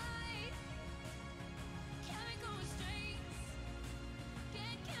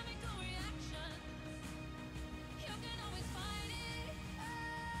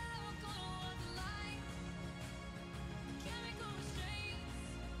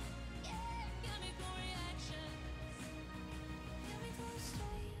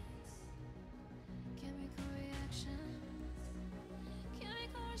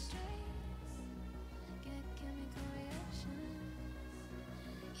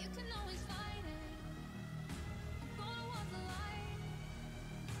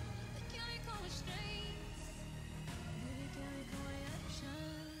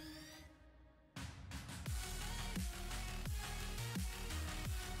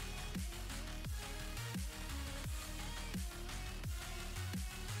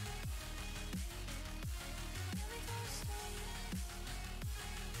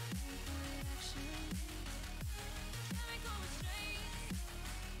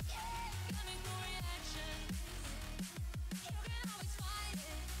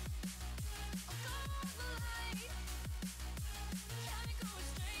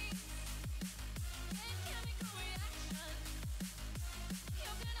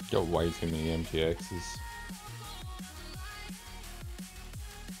 Got way too many MTXs.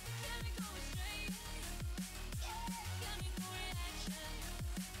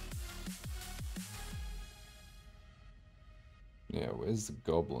 Yeah, where's the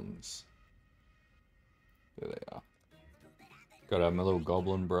goblins? There they are. Gotta have my little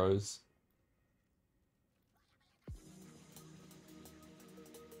goblin bros.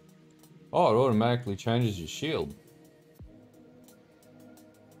 Oh, it automatically changes your shield.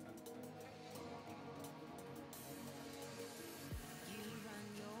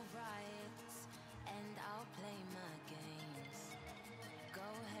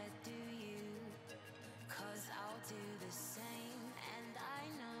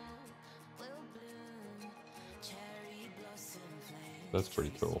 That's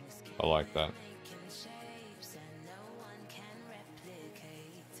pretty cool. I like that.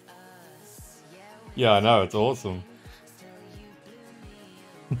 Yeah, I know, it's awesome.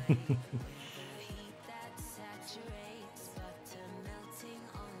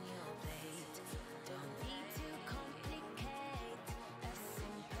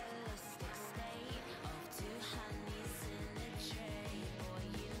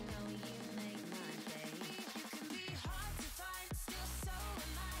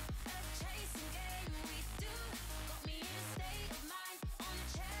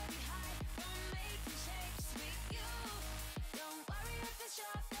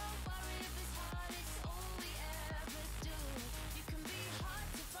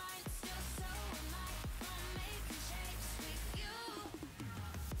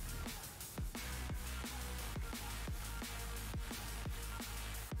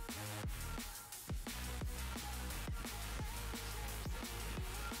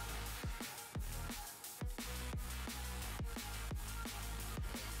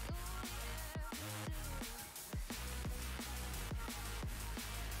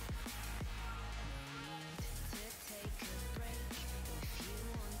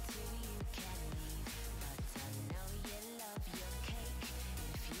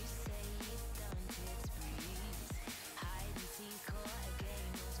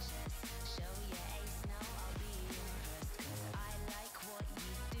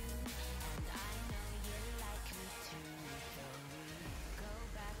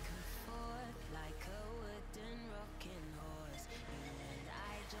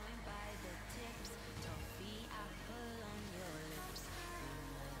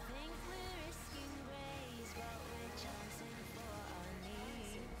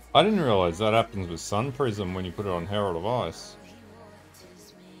 I didn't realize that happens with Sun Prism when you put it on Herald of Ice.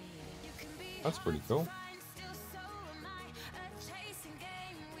 That's pretty cool.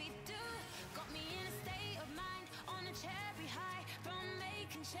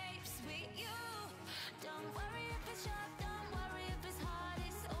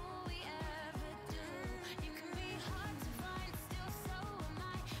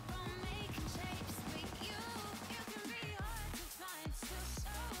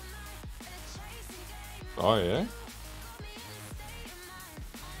 Oh yeah?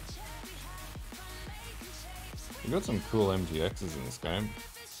 You got some cool MTXs in this game.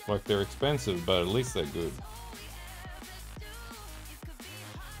 Like, they're expensive, but at least they're good.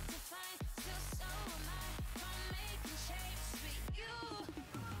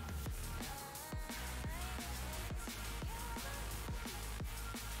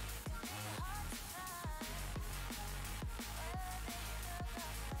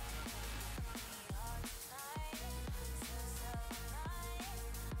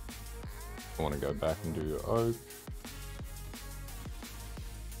 I want to go back and do oak.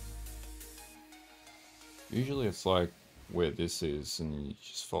 Usually it's like where this is and you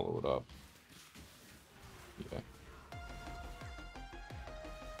just follow it up. Yeah.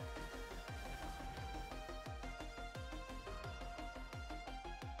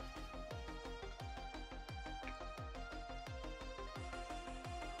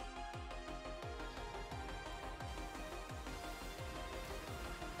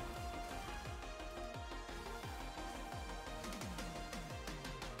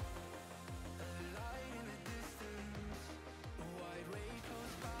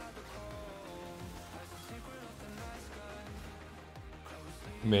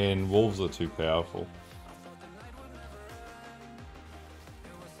 Man, wolves are too powerful.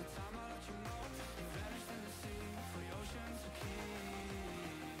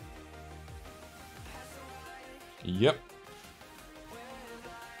 Yep.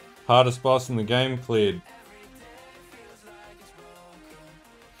 Hardest boss in the game cleared.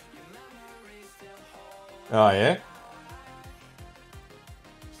 Oh yeah?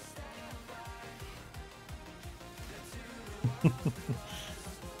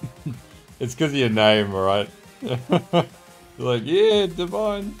 It's because of your name, alright? You're like, yeah,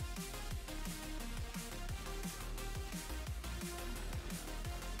 divine.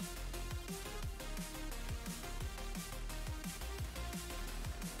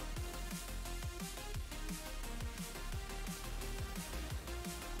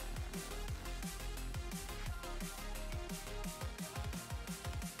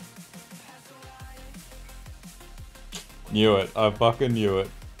 Knew it. I fucking knew it.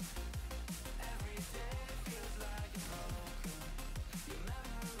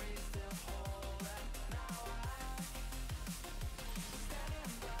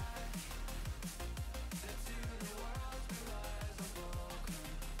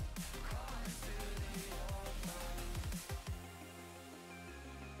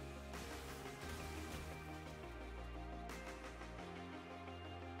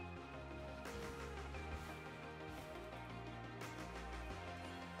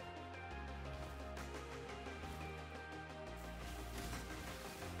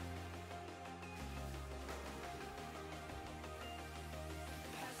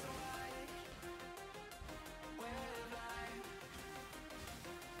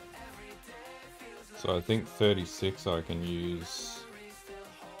 So I think 36 I can use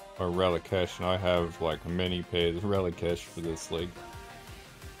a Relicash, and I have like many pairs of Relicash for this league.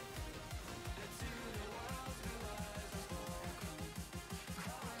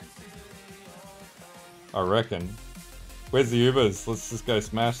 I reckon. Where's the Ubers? Let's just go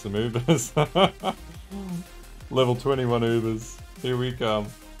smash some Ubers. Level 21 Ubers. Here we come.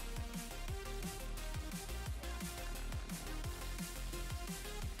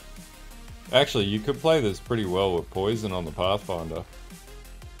 Actually, you could play this pretty well with Poison on the Pathfinder.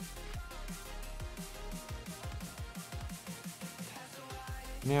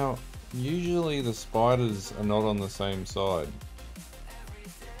 Now, usually the spiders are not on the same side.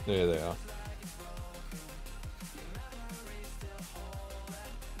 There they are.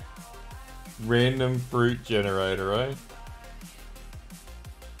 Random fruit generator, eh?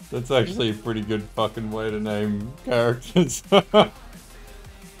 That's actually a pretty good fucking way to name characters.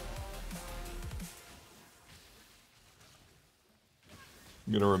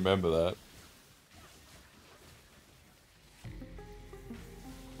 I'm gonna remember that.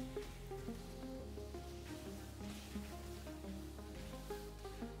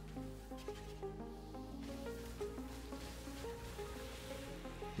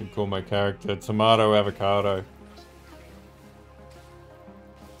 You call my character Tomato Avocado.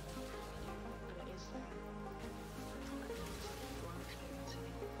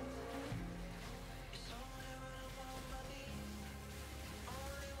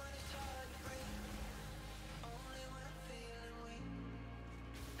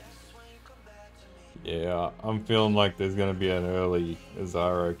 Yeah, I'm feeling like there's gonna be an early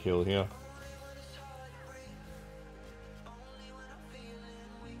Azaro kill here.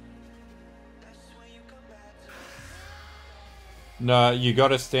 No, you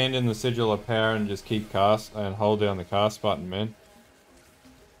gotta stand in the Sigil of Power and just keep cast and hold down the cast button, man.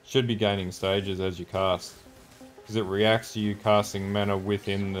 Should be gaining stages as you cast. Because it reacts to you casting mana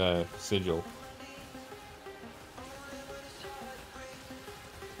within the Sigil.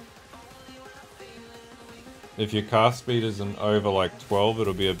 If your cast speed isn't over like 12,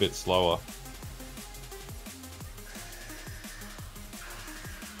 it'll be a bit slower.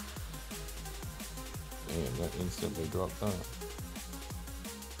 Damn, that instantly dropped that.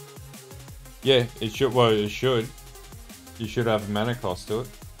 Yeah, it should, well, it should. You should have a mana cost to it.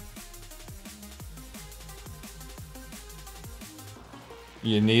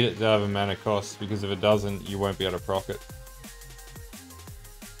 You need it to have a mana cost, because if it doesn't, you won't be able to proc it.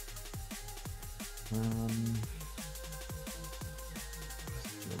 Gem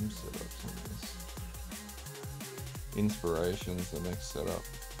setups on this. Inspiration's the next setup.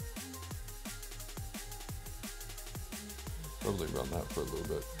 Probably run that for a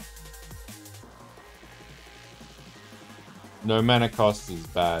little bit. No mana cost is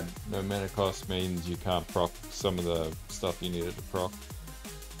bad. No mana cost means you can't proc some of the stuff you needed to proc.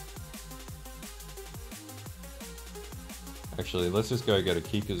 Actually, let's just go get a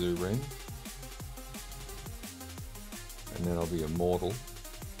Kikazu ring. And then I'll be immortal.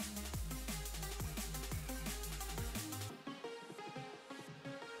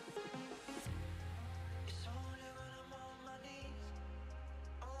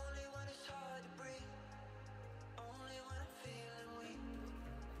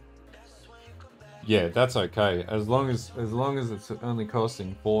 Yeah, that's okay. As long as it's only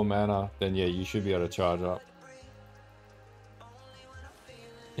costing 4 mana, then yeah, you should be able to charge up.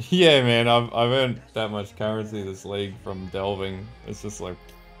 Yeah, man, I've earned that much currency this league from delving. It's just like,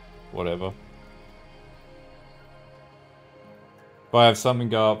 whatever. If I have something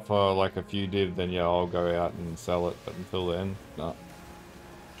go up for like a few div, then yeah, I'll go out and sell it. But until then, nah.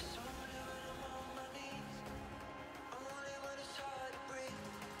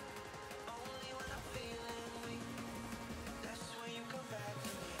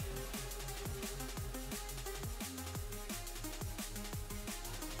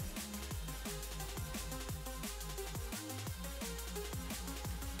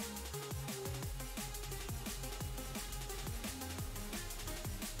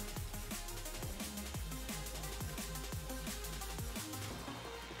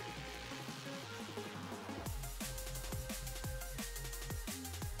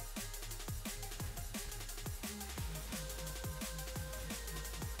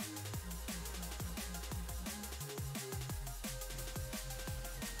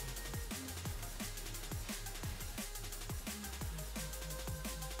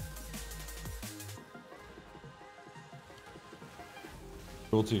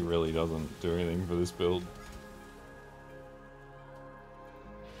 Cruelty really doesn't do anything for this build.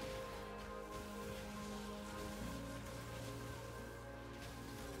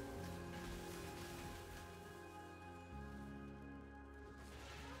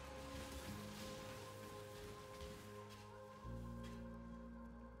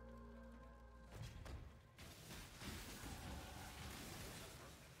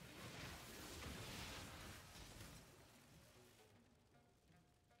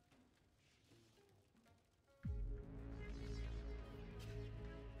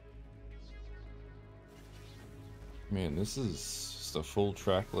 Man, this is just a full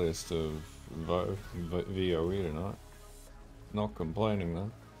track list of VOE tonight. Not complaining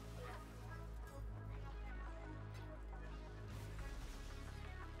though.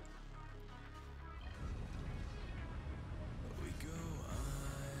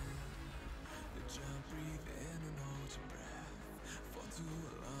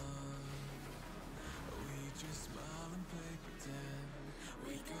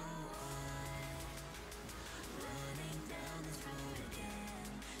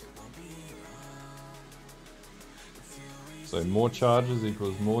 So more charges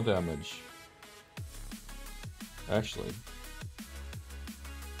equals more damage. Actually.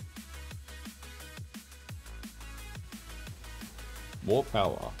 More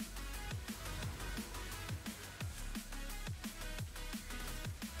power.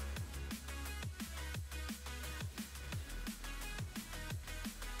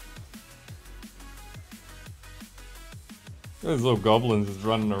 Those little goblins is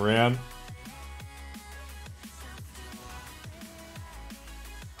running around.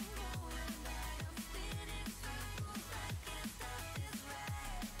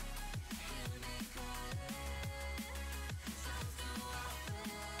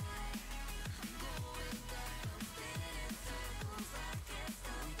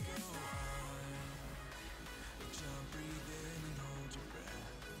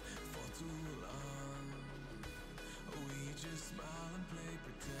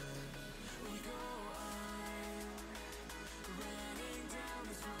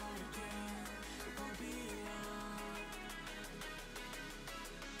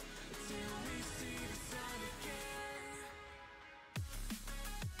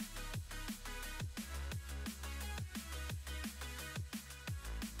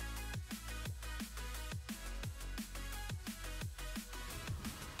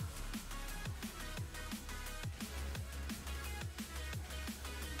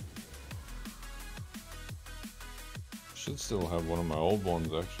 Should still have one of my old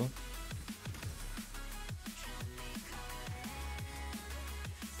ones actually.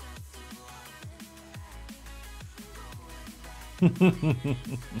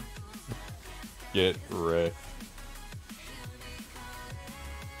 Get wrecked.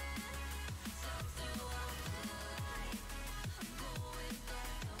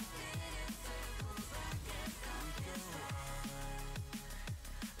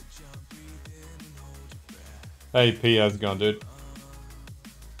 Hey P, how's it going, dude?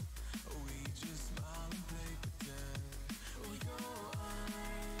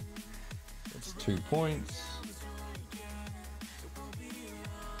 That's 2 points.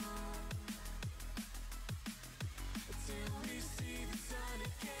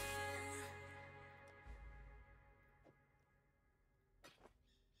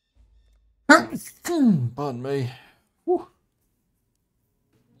 Pardon me. Whew.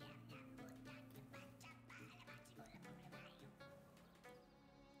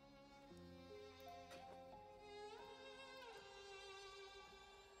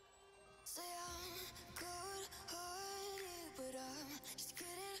 Say I'm good-hearted, but I'm just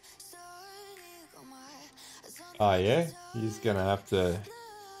getting Oh yeah, he's gonna have to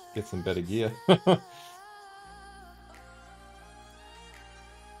get some better gear. Alright,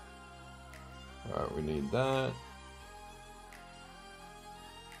 we need that.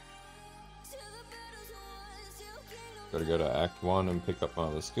 Gotta go to Act 1 and pick up my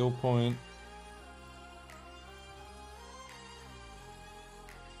other skill point.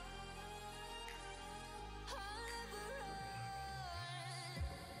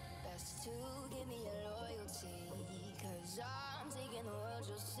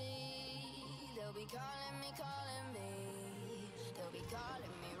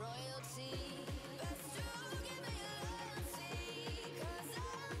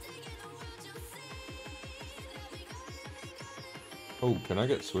 Oh, can I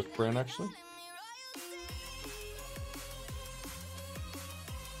get Swift Brand actually?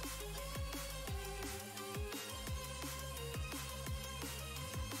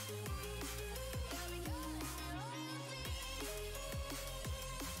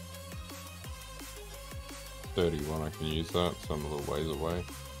 I can use that, so I'm a little ways away.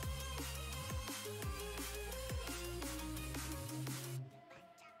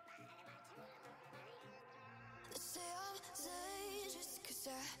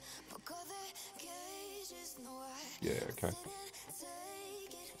 Yeah, okay.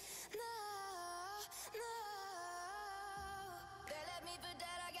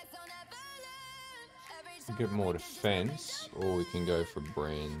 We get more defense, or we can go for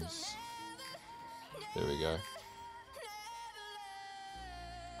brands. There we go.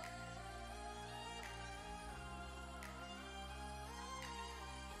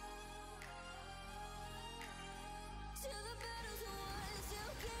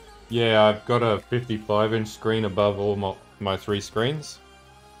 Yeah, I've got a 55-inch screen above all my 3 screens.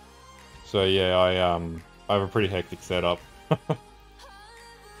 So yeah, I have a pretty hectic setup.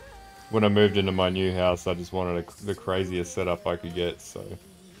 When I moved into my new house, I just wanted the craziest setup I could get, so.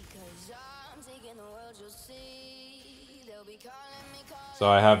 So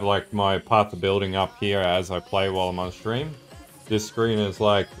I have like my path of building up here as I play while I'm on stream. This screen is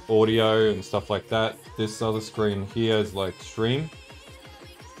like audio and stuff like that. This other screen here is like stream.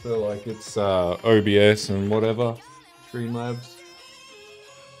 So like it's OBS and whatever, Streamlabs.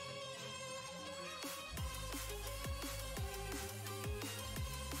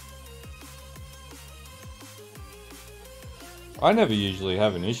 I never usually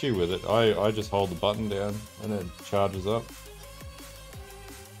have an issue with it. I just hold the button down and it charges up.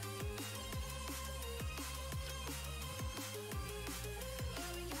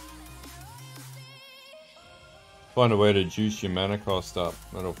 Find a way to juice your mana cost up,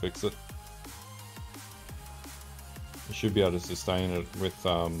 that'll fix it. You should be able to sustain it with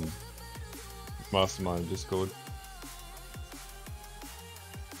Mastermind Discord.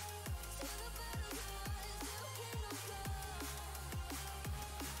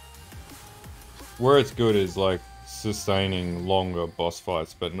 Where it's good is like sustaining longer boss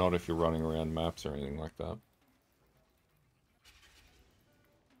fights, but not if you're running around maps or anything like that.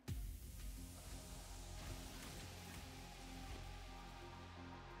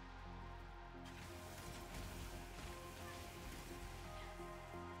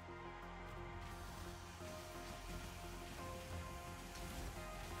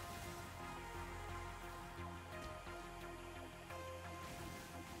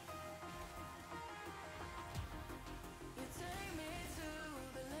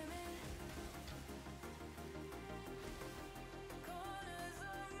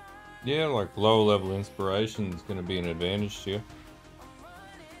 Yeah, like lower level inspiration is going to be an advantage to you.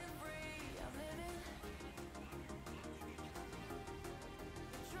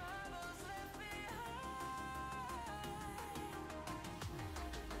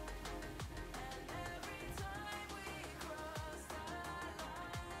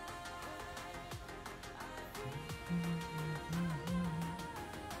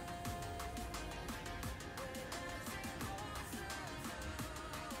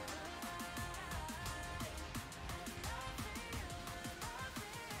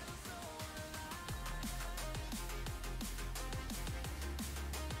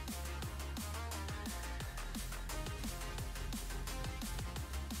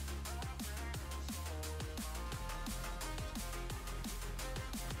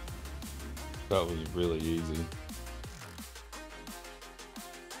 That was really easy.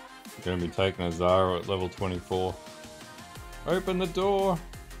 Gonna be taking a Zara at level 24. Open the door!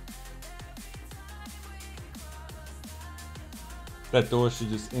 That door should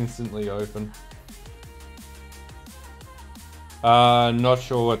just instantly open. Not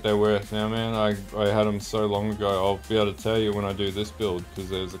sure what they're worth now, man. I had them so long ago. I'll be able to tell you when I do this build, because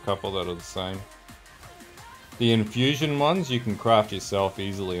there's a couple that are the same. The infusion ones you can craft yourself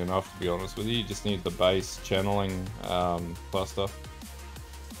easily enough, to be honest with you. You just need the base channeling cluster.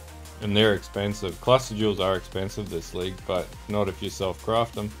 And they're expensive. Cluster jewels are expensive this league, but not if you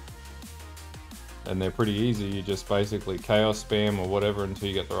self-craft them. And they're pretty easy. You just basically chaos spam or whatever until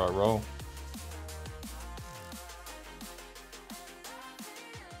you get the right roll.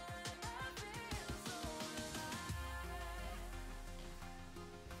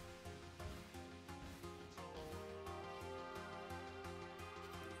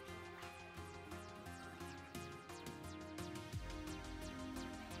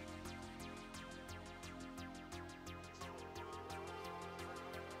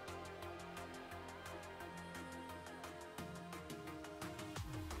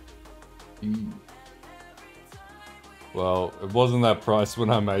 Well, it wasn't that price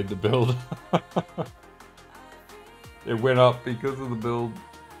when I made the build. It went up because of the build.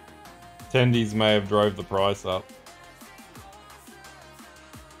 Tendies may have drove the price up.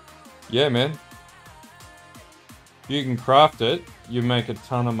 Yeah, man. If you can craft it, you make a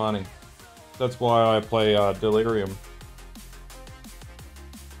ton of money. That's why I play Delirium.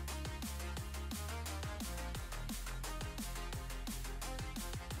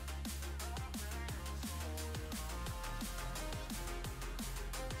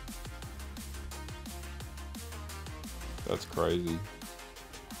 That's crazy.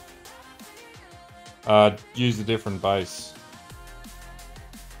 Use a different base.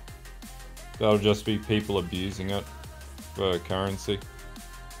 That'll just be people abusing it for currency.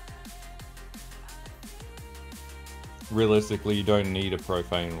 Realistically, you don't need a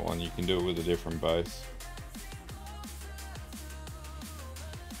profane one. You can do it with a different base.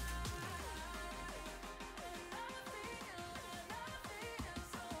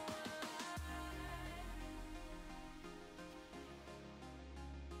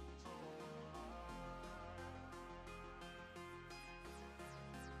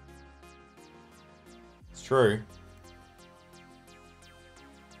 True.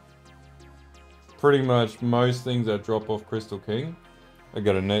 Pretty much most things that drop off Crystal King, I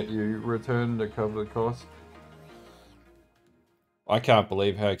got a net you return to cover the cost. I can't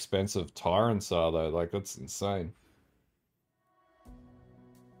believe how expensive Tyrants are though, like that's insane.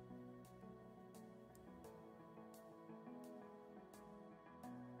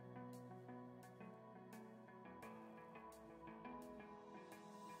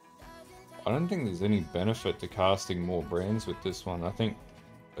 I don't think there's any benefit to casting more brands with this one. I think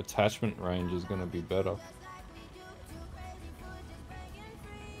attachment range is going to be better.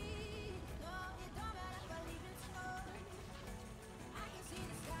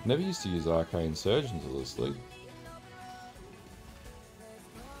 Never used to use Arcane Surge until this league.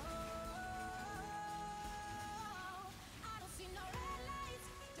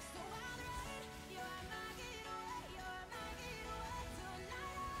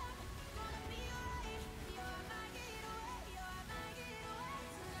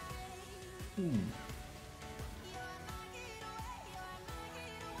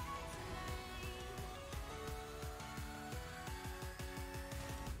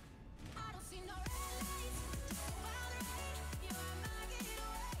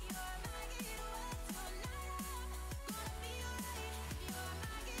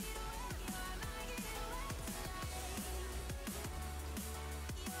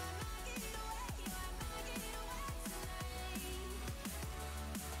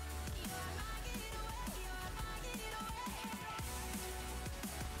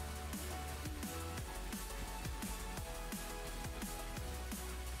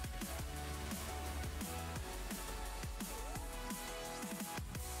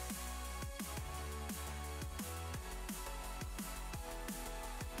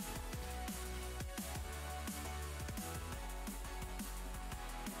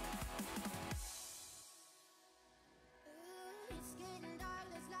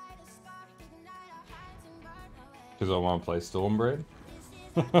 Because I want to play Storm Brand.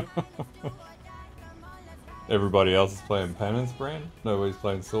 Everybody else is playing Penance Brand. Nobody's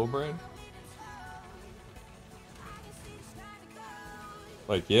playing Storm Brand.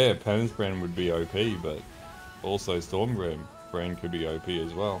 Like, yeah, Penance Brand would be OP, but also Storm Brand could be OP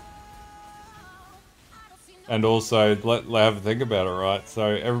as well. And also, have a think about it, right? So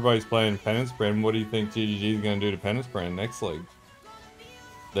everybody's playing Penance Brand. What do you think GGG is going to do to Penance Brand next league?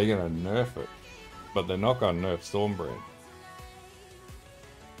 They're going to nerf it. But they're not going to nerf Storm Brand.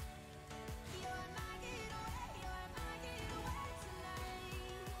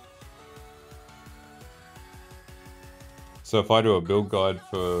 So if I do a build guide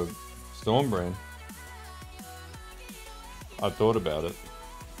for Storm Brand, I thought about it.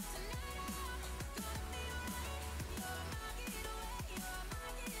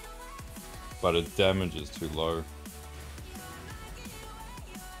 but its damage is too low.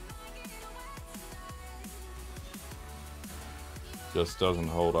 Just doesn't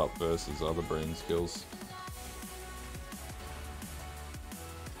hold up versus other brand skills.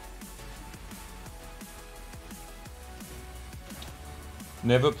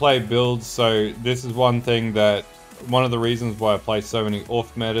 Never play builds, so this is one thing that, one of the reasons why I play so many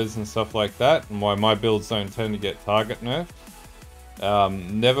off metas and stuff like that, and why my builds don't tend to get target nerfed.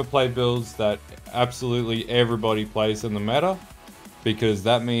 Never play builds that absolutely everybody plays in the meta, because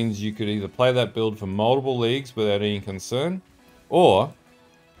that means you could either play that build for multiple leagues without any concern, or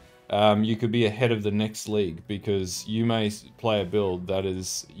you could be ahead of the next league, because you may play a build that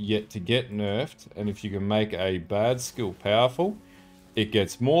is yet to get nerfed, and if you can make a bad skill powerful, it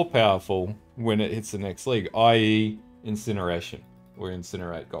gets more powerful when it hits the next league, i.e. Incineration, where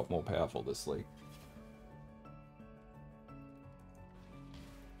Incinerate got more powerful this league.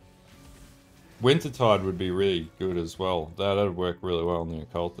 Wintertide would be really good as well. That'd work really well on the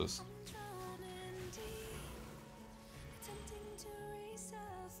Occultist.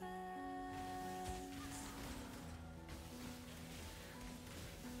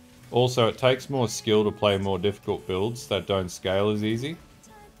 Also, it takes more skill to play more difficult builds that don't scale as easy.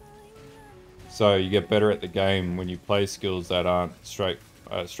 So you get better at the game when you play skills that aren't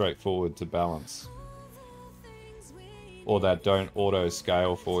straightforward to balance, or that don't auto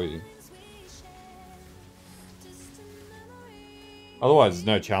scale for you. Otherwise, there's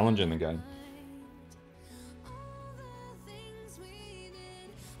no challenge in the game.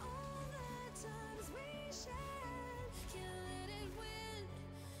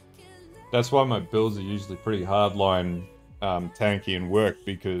 That's why my builds are usually pretty hardline, tanky and work,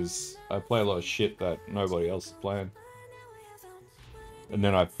 because I play a lot of shit that nobody else is playing. And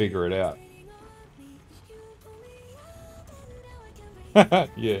then I figure it out.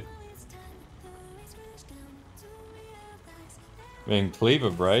 Yeah. I mean, Cleave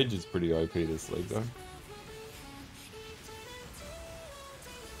of Rage is pretty OP this league, though.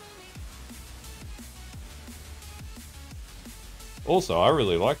 Also, I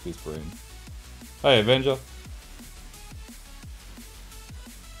really like this brand. Hey, Avenger.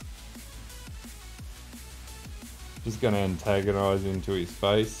 Just gonna antagonize into his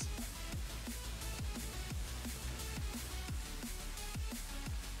face.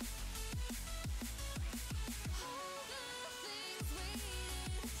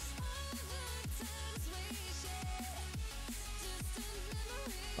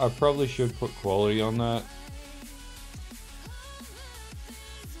 I probably should put quality on that.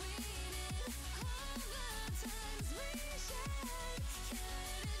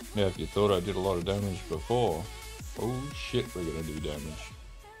 Yeah, if you thought I did a lot of damage before. Oh shit, we're gonna do damage.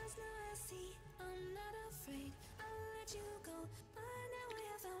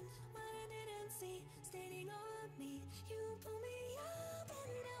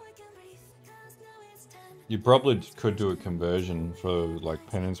 You probably could do a conversion for like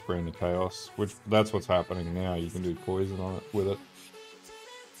Penance Brand to Chaos, which that's what's happening now. You can do poison on it with it.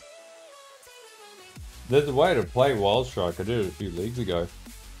 There's a way to play Wild Strike. I did it a few leagues ago.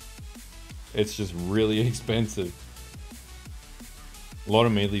 It's just really expensive. A lot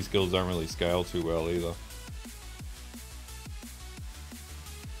of melee skills don't really scale too well either.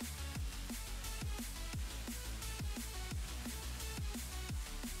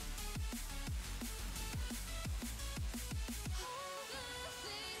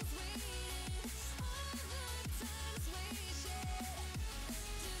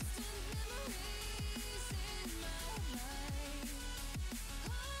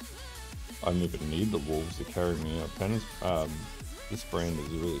 I don't even need the wolves to carry me out. Penance, this brand is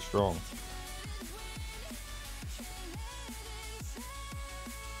really strong.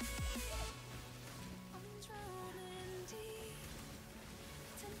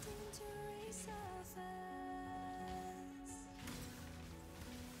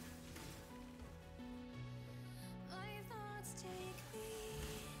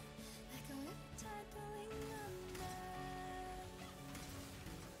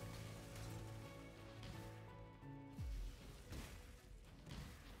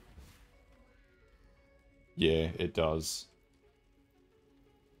 Yeah, it does.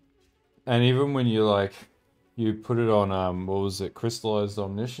 And even when you like, you put it on, what was it, Crystallized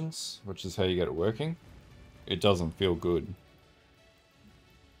Omniscience, which is how you get it working, it doesn't feel good.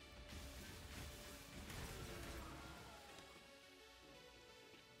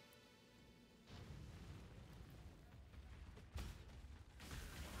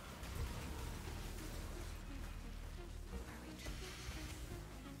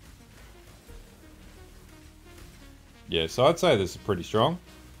 Yeah, so I'd say this is pretty strong.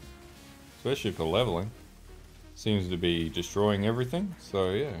 especially for leveling. Seems to be destroying everything,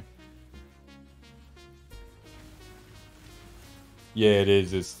 so yeah. Yeah, it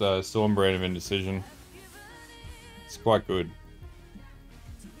is. It's the Storm Brand of Indecision. It's quite good.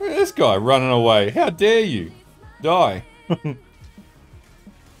 Look at this guy running away. How dare you? Die.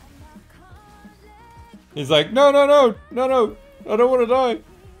 He's like, no, no, no, no, no. I don't want to die.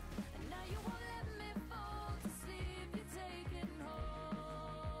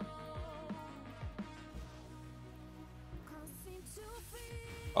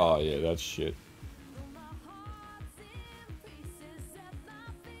 Oh yeah, that's shit.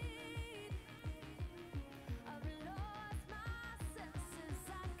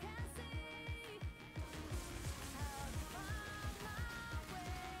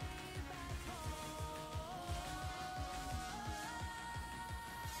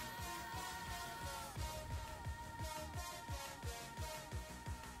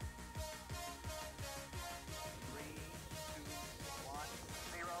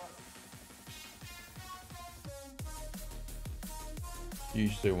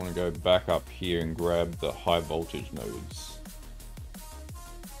 Usually want to go back up here and grab the high voltage nodes.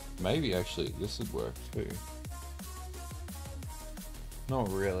 Maybe actually this would work too. Not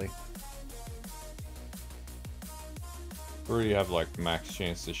really. Already have like max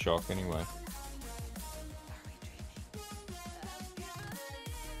chance to shock anyway.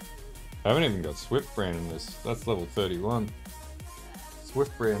 I haven't even got Swift Brand in this. That's level 31.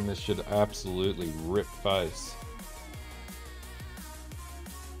 Swift Brand this should absolutely rip face.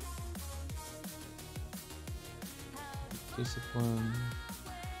 Discipline.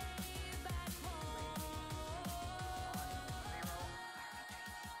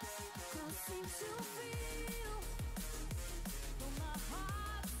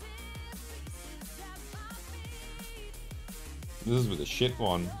 This is with a shit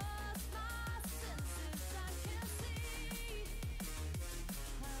one.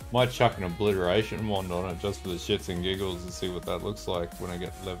 Might chuck an obliteration wand on it just for the shits and giggles to see what that looks like when I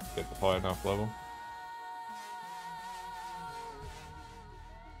get the high enough level.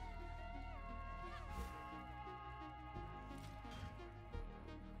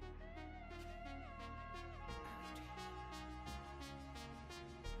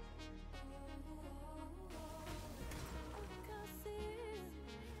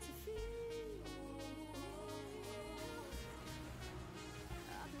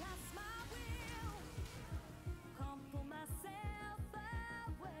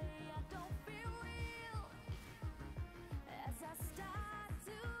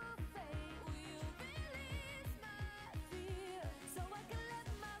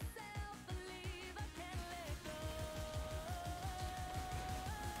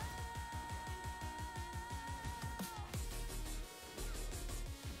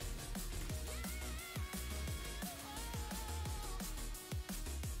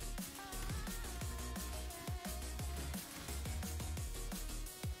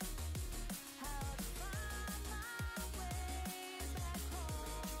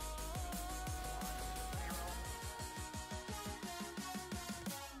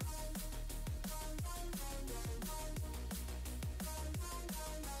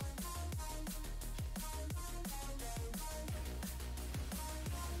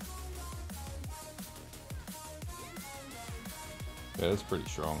 Yeah, that's pretty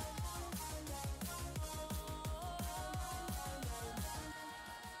strong.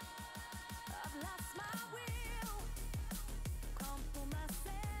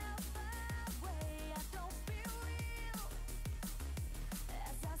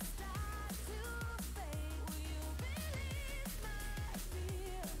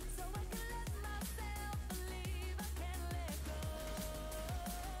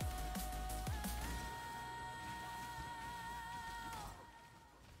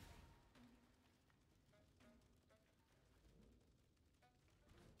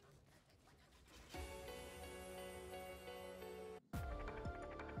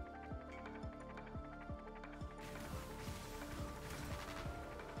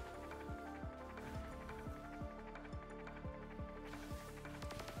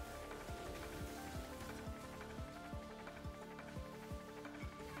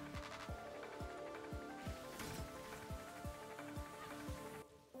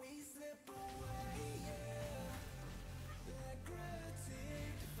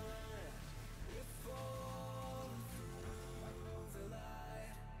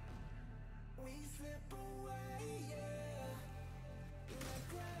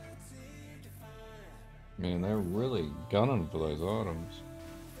 Man, they're really gunning for those items.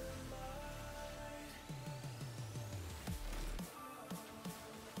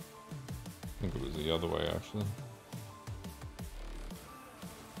 actually.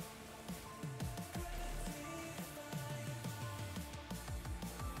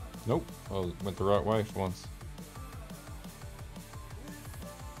 Nope, I went the right way for once.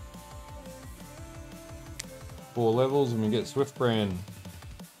 Four levels and we get Swift Brand.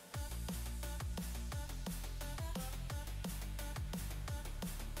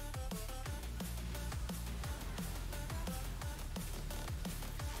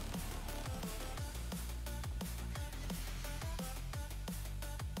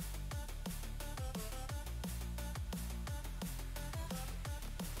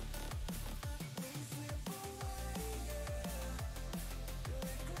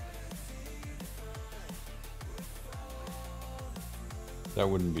 That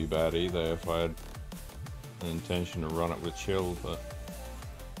wouldn't be bad either if I had an intention to run it with chill, but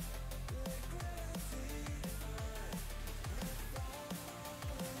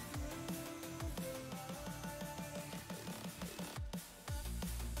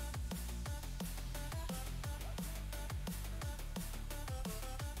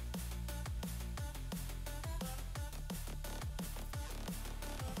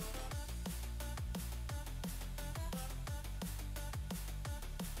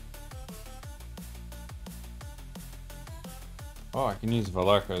oh, I can use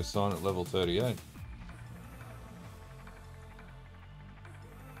Valako's sign at level 38.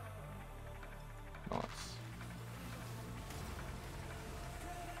 Nice.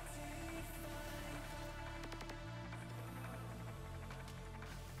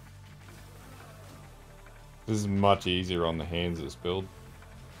 This is much easier on the hands, this build.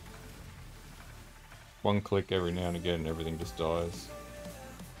 One click every now and again and everything just dies.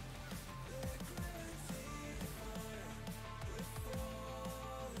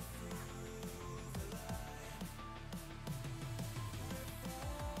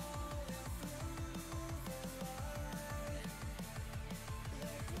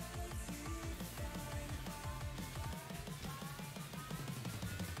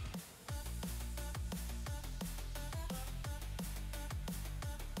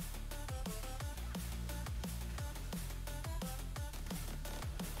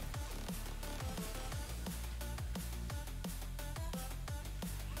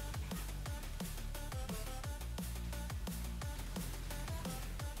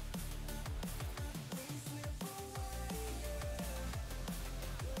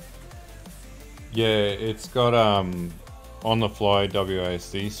 Yeah, it's got on the fly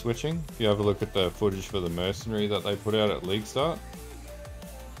WASD switching. If you have a look at the footage for the mercenary that they put out at League Start.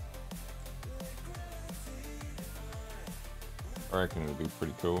 I reckon it'll be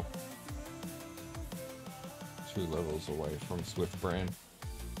pretty cool. 2 levels away from Swift Brand.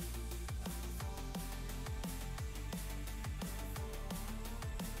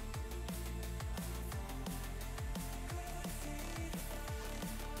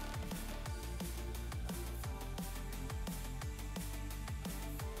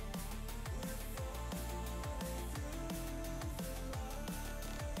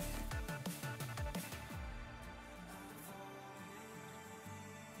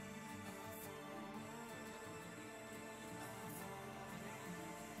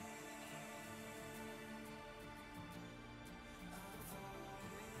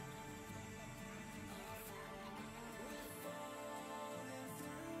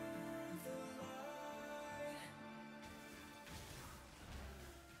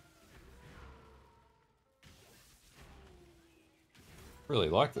 Really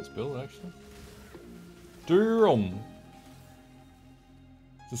like this build, actually. Durham.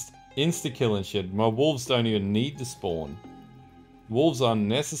 Just insta-kill and shit. My wolves don't even need to spawn. Wolves are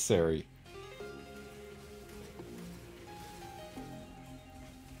necessary.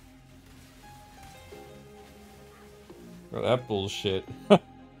 Got that bullshit.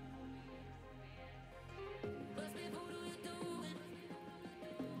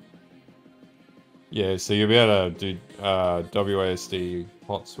 Yeah, so you'll be able to do WASD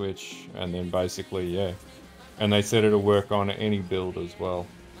hot switch, and then basically, yeah. And they said it'll work on any build as well.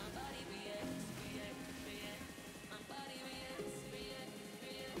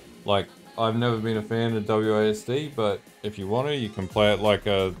 Like, I've never been a fan of WASD, but if you want to, you can play it like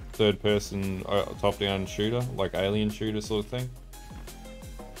a third-person top-down shooter, like alien shooter sort of thing.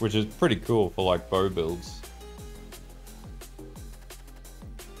 Which is pretty cool for like bow builds.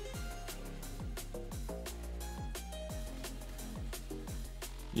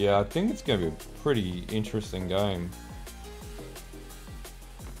 Yeah, I think it's going to be a pretty interesting game.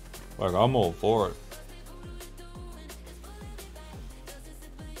 Like, I'm all for it.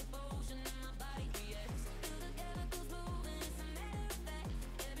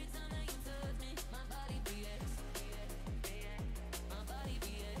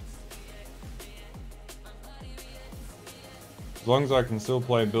 As long as I can still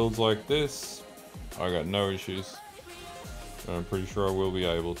play builds like this, I got no issues. And I'm pretty sure I will be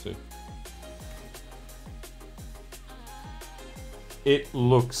able to. It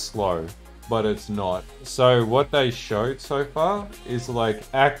looks slow, but it's not. So what they showed so far is like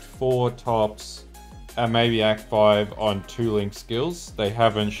Act 4 tops and maybe Act 5 on 2 link skills. They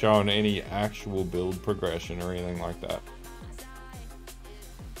haven't shown any actual build progression or anything like that.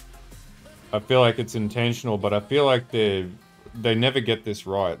 I feel like it's intentional, but I feel like they never get this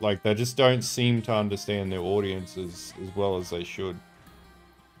right. Like, they just don't seem to understand their audience as well as they should.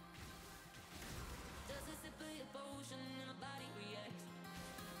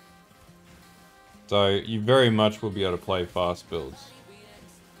 So you very much will be able to play fast builds.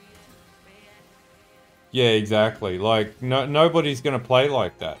 Yeah, exactly. Like, nobody's going to play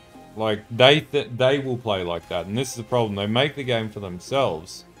like that. Like, they will play like that. And this is the problem. They make the game for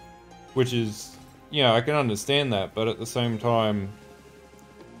themselves. Which is, you know, I can understand that. But at the same time,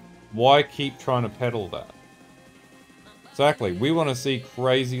 why keep trying to peddle that? Exactly. We want to see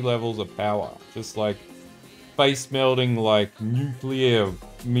crazy levels of power. Just like face melting, like nuclear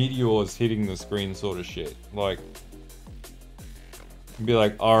meteors hitting the screen sort of shit. Like, be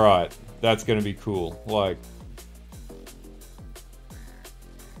like, alright, that's gonna be cool. Like,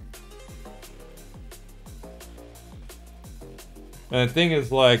 and the thing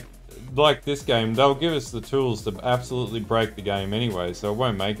is, like this game, they'll give us the tools to absolutely break the game anyway, so it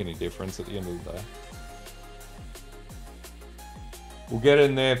won't make any difference at the end of the day. We'll get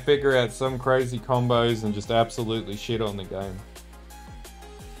in there, figure out some crazy combos, and just absolutely shit on the game.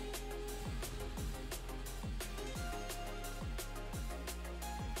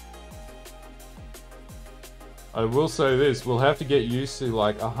 I will say this, we'll have to get used to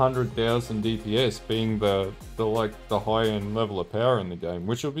like 100,000 DPS being the high end level of power in the game,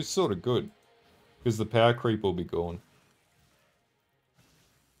 which will be sort of good, because the power creep will be gone.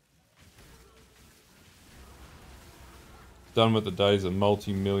 Done with the days of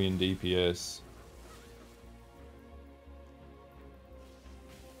multi-million DPS.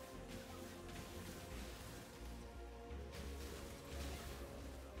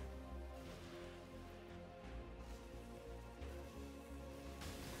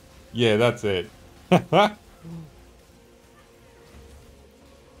 Yeah, that's it.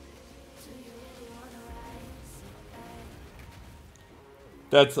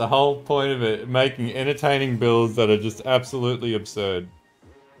 That's the whole point of it, making entertaining builds that are just absolutely absurd.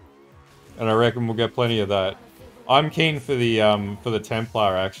 And I reckon we'll get plenty of that. I'm keen for the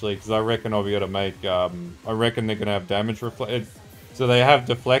Templar actually, because I reckon I'll be able to make I reckon they're gonna have damage so they have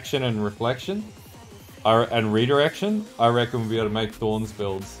deflection and reflection. And redirection. I reckon we'll be able to make Thorns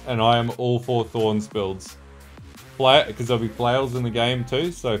builds. And I am all for Thorns builds. Because there'll be flails in the game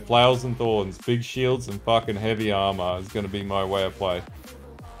too, so flails and Thorns, big shields and fucking heavy armor is gonna be my way of play.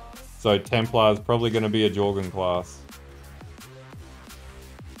 So Templar is probably going to be a Jorgen class.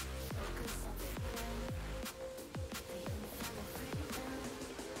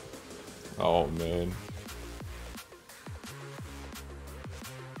 Oh man.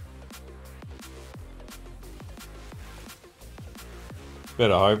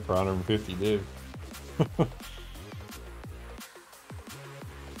 Better hope for 150 div.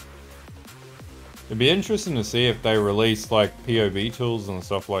 It'd be interesting to see if they release like POV tools and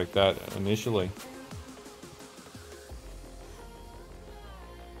stuff like that initially.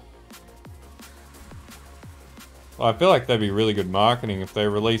 I feel like that'd be really good marketing if they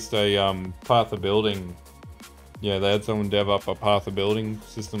released a path of building. Yeah, they had someone dev up a path of building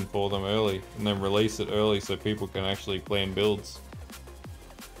system for them early, and then release it early so people can actually plan builds.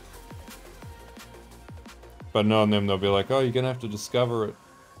 But knowing them, they'll be like, oh, you're gonna have to discover it.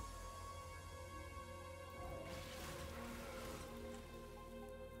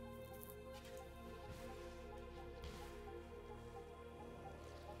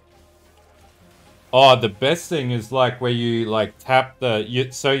 Oh, the best thing is like where you like tap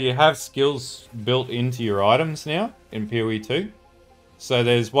so you have skills built into your items now in PoE 2. So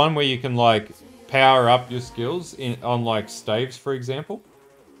there's one where you can like power up your skills on like staves, for example.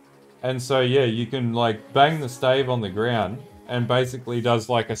 And so yeah, you can like bang the stave on the ground and basically does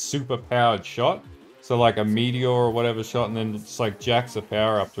like a super powered shot. So like a meteor or whatever shot, and then it's like jacks the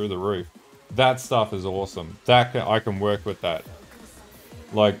power up through the roof. That stuff is awesome. I can work with that.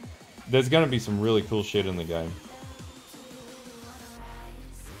 Like, there's going to be some really cool shit in the game.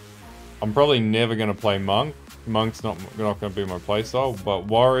 I'm probably never going to play Monk. Monk's not going to be my playstyle, but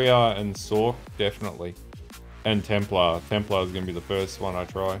Warrior and Sork, definitely. And Templar. Templar is going to be the first one I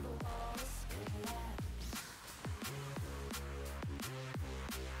try.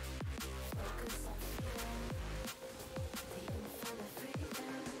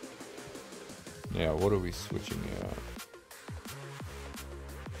 Now, what are we switching out?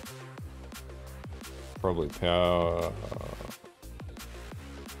 Probably power.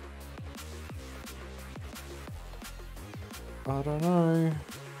 I don't know.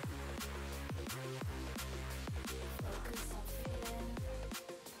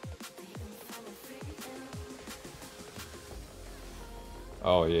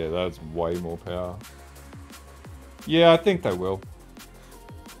 Oh yeah, that's way more power. Yeah, I think they will.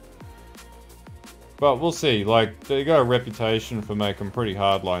 But we'll see. Like, they got a reputation for making pretty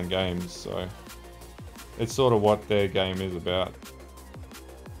hardline games, so it's sort of what their game is about.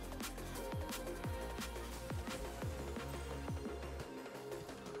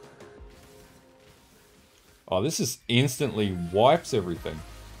 Oh, this just instantly wipes everything.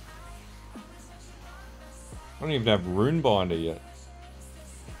 I don't even have Rune Binder yet.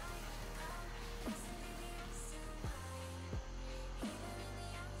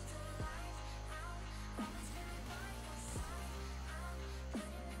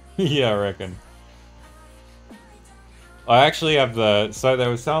 Yeah, I reckon. I actually have the... So they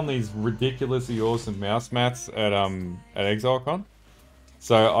were selling these ridiculously awesome mouse mats at ExileCon.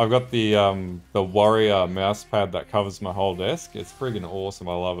 So I've got the Warrior mouse pad that covers my whole desk. It's friggin' awesome.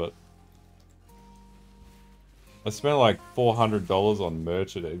 I love it. I spent like $400 on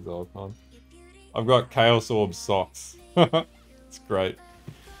merch at ExileCon. I've got Chaos Orb socks. It's great.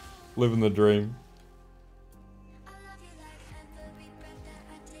 Living the dream.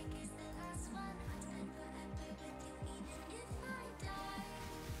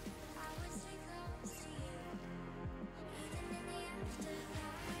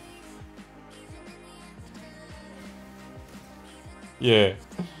 Yeah.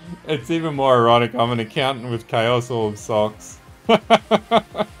 It's even more ironic. I'm an accountant with Chaos Orb socks. I'm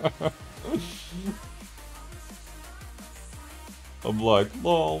like,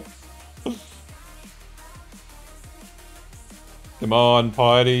 lol. Come on,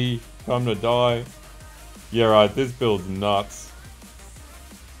 Piety. Time to die. Yeah, right. This build's nuts.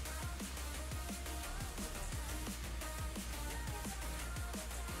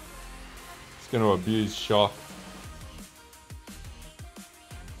 It's going to abuse shock.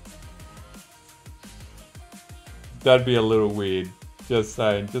 That'd be a little weird. Just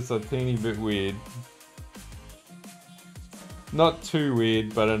saying. Just a teeny bit weird. Not too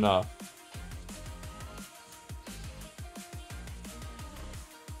weird, but enough.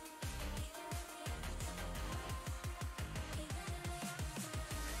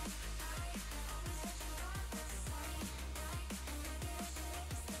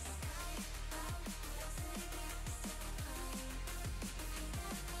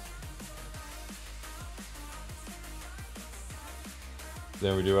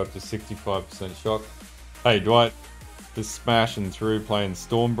 Then we do up to 65% shock. Hey, Dwight. Just smashing through playing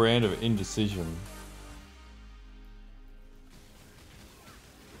Storm Brand of Indecision.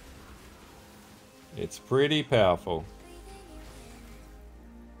 It's pretty powerful.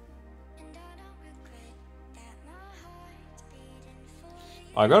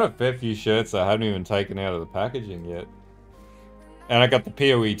 I got a fair few shirts I haven't even taken out of the packaging yet. And I got the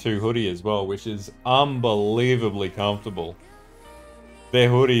PoE 2 hoodie as well, which is unbelievably comfortable. Their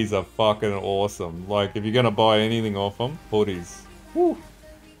hoodies are fucking awesome. Like, if you're gonna buy anything off them, hoodies. Woo.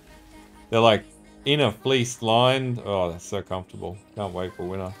 They're like inner fleece lined. Oh, that's so comfortable. Can't wait for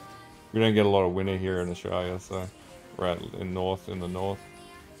winter. We don't get a lot of winter here in Australia, so we're in the north.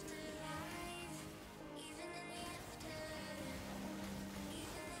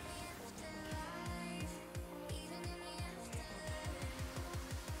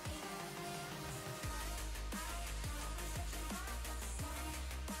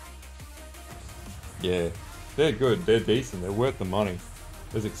 Yeah, they're good. They're decent. They're worth the money.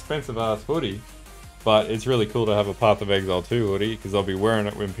 It's expensive ass hoodie, but it's really cool to have a Path of Exile 2 hoodie because I'll be wearing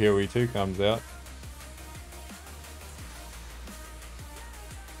it when PoE 2 comes out.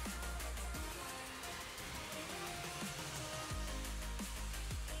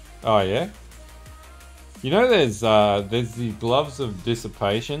 Oh yeah. You know, there's the gloves of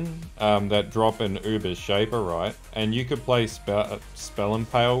dissipation that drop in Uber's Shaper, right? And you could play Spell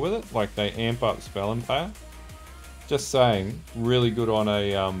Impale with it, like they amp up Spell Impale. Just saying, really good on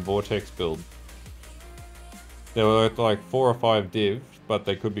a Vortex build. They were worth like 4 or 5 div, but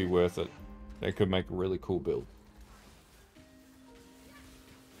they could be worth it. They could make a really cool build.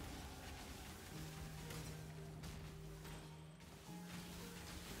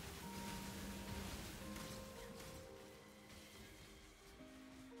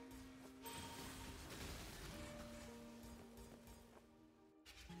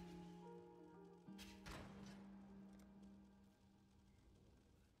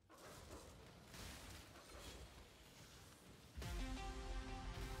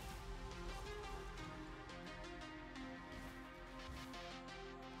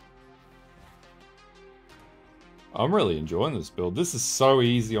 I'm really enjoying this build. This is so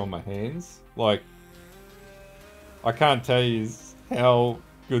easy on my hands. Like, I can't tell you how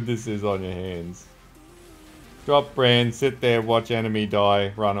good this is on your hands. Drop brand, sit there, watch enemy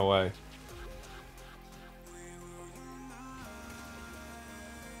die, run away.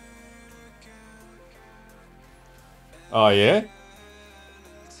 Oh yeah?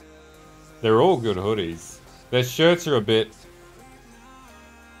 They're all good hoodies. Their shirts are a bit...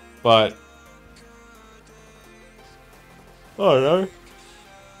 But... I don't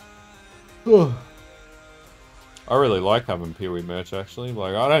know. I really like having PoE merch, actually.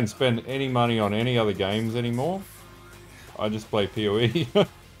 Like, I don't spend any money on any other games anymore. I just play PoE. That's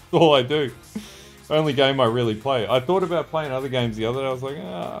all I do. Only game I really play. I thought about playing other games the other day. I was like,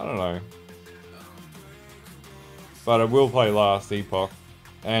 I don't know. But I will play Last Epoch.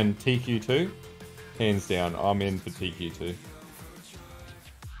 And TQ2. Hands down, I'm in for TQ2.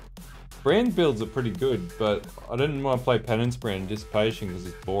 Brand builds are pretty good, but I didn't want to play Penance Brand Dissipation because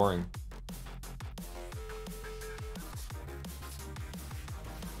it's boring.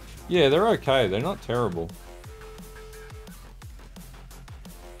 Yeah, they're okay. They're not terrible.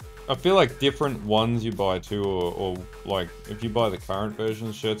 I feel like different ones you buy too, or like if you buy the current version,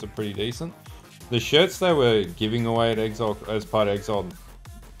 the shirts are pretty decent. The shirts they were giving away at Exile as part of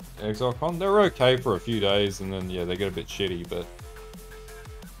ExileCon, they were okay for a few days, and then yeah, they get a bit shitty. But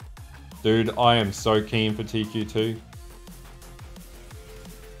dude, I am so keen for TQ2.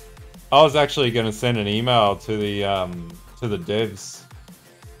 I was actually going to send an email to the devs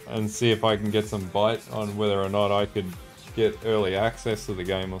and see if I can get some bite on whether or not I could get early access to the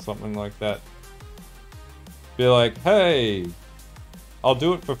game or something like that. Be like, hey, I'll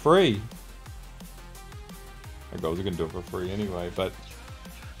do it for free. I was gonna do it for free anyway, but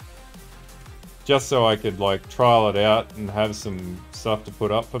just so I could like trial it out and have some stuff to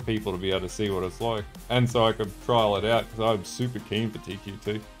put up for people to be able to see what it's like, and so I could trial it out because I'm super keen for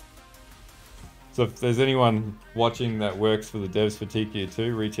TQ2. So if there's anyone watching that works for the devs for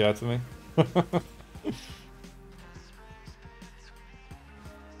TQ2, reach out to me.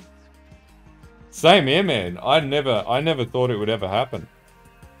 Same here, man. I never thought it would ever happen.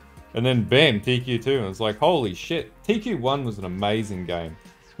 And then bam, TQ2, and it's like, holy shit. TQ1 was an amazing game.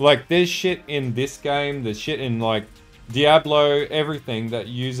 Like, there's shit in this game, there's shit in like Diablo, everything that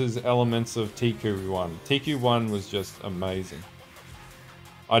uses elements of TQ1. TQ1 was just amazing.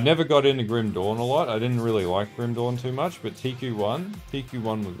 I never got into Grim Dawn a lot. I didn't really like Grim Dawn too much, but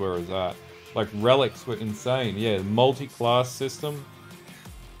TQ1 was where I was at. Like, relics were insane. Yeah, multi-class system.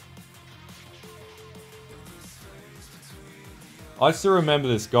 I still remember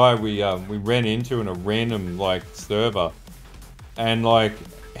this guy we ran into in a random, like, server. And, like,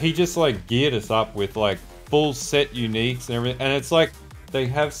 he just, like, geared us up with, like, full set uniques and everything. And it's like, they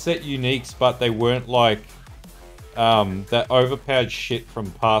have set uniques, but they weren't, like... that overpowered shit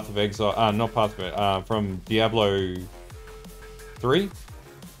from Path of Exile, not Path of from Diablo 3.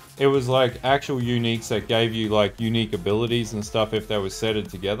 It was like actual uniques that gave you like unique abilities and stuff if they were setted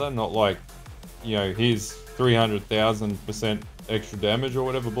together, not like, you know, here's 300,000% extra damage or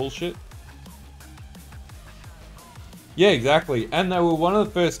whatever bullshit. Yeah, exactly. And they were one of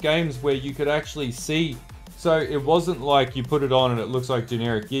the first games where you could actually see. So it wasn't like you put it on and it looks like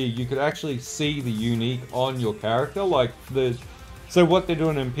generic gear. You could actually see the unique on your character. Like so what they're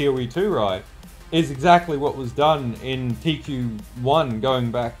doing in PoE 2, right, is exactly what was done in TQ1 going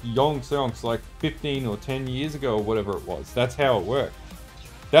back yonks, like 15 or 10 years ago or whatever it was. That's how it worked.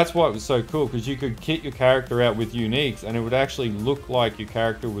 That's why it was so cool, because you could kit your character out with uniques and it would actually look like your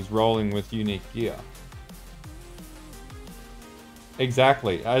character was rolling with unique gear.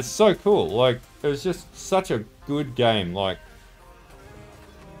 Exactly. It's so cool. Like, it was just such a good game. Like,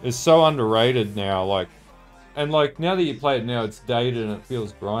 it's so underrated now. Like, and like, now that you play it now, it's dated and it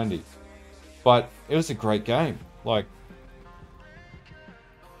feels grindy. But it was a great game. Like,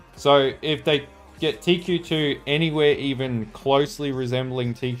 so if they get TQ2 anywhere even closely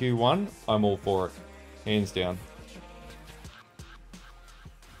resembling TQ1, I'm all for it. Hands down.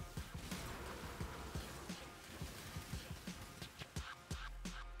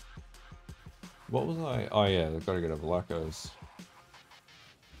 What was I? Oh yeah, they've got to get a Blackos.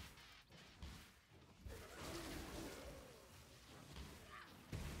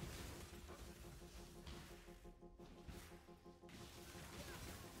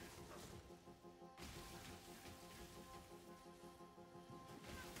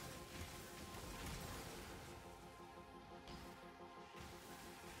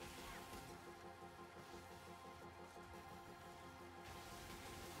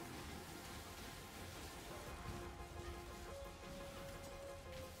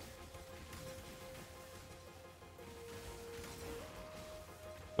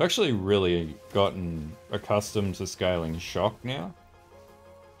 I've actually really gotten accustomed to scaling shock now.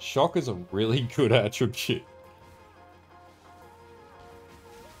 Shock is a really good attribute.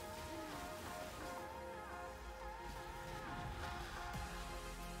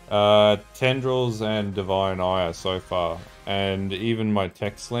 Tendrils and Divine Ire so far. And even my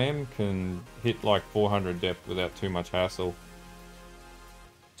Tech Slam can hit like 400 depth without too much hassle.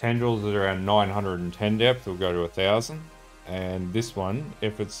 Tendrils at around 910 depth will go to 1000. And this one,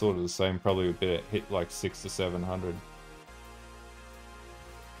 if it's sort of the same, probably would hit like 600 to 700.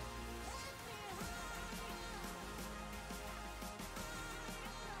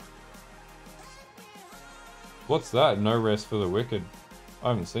 What's that? No Rest for the Wicked. I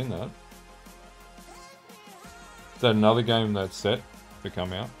haven't seen that. Is that another game that's set to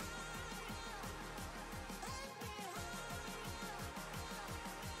come out?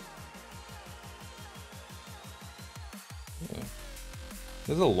 Yeah.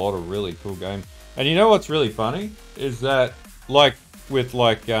 There's a lot of really cool games. And you know what's really funny? Is that, like, with,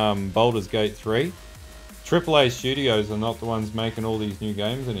 like, Baldur's Gate 3, AAA studios are not the ones making all these new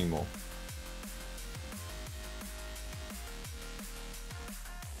games anymore.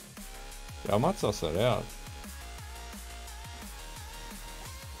 I might suss that out.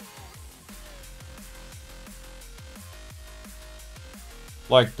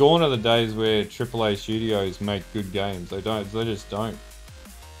 Like, gone are the days where AAA studios make good games. They just don't.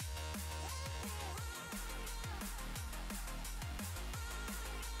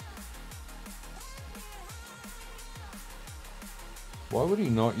 Why would he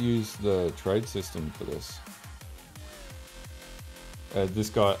not use the trade system for this? This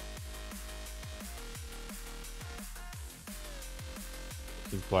guy...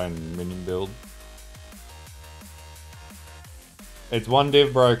 He's playing minion build. It's one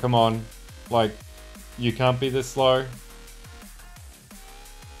div, bro, come on. Like, you can't be this slow.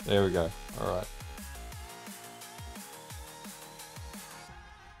 There we go, alright.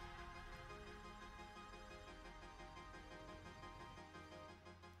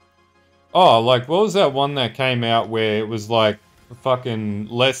 Oh, like, what was that one that came out where it was like fucking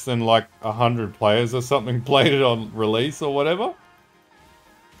less than like 100 players or something played it on release or whatever?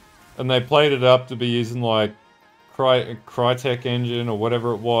 And they played it up to be using like Crytek engine or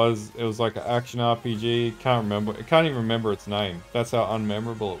whatever it was. It was like an action RPG. Can't remember. I can't even remember its name. That's how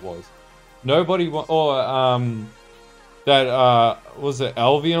unmemorable it was. Nobody that was it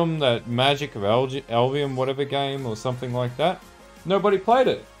Alvium, that Magic of Alvium whatever game or something like that. Nobody played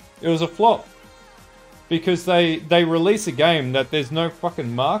it. It was a flop. Because they release a game that there's no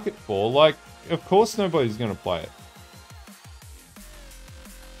fucking market for. Like, of course nobody's gonna play it.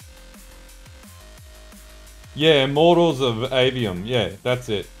 Yeah, Immortals of Avium. Yeah, that's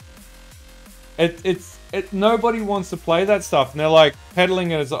it. Nobody wants to play that stuff, and they're like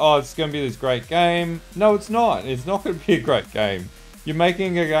peddling it as, oh, it's going to be this great game. No, it's not. It's not going to be a great game. You're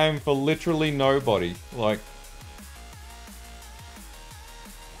making a game for literally nobody. Like,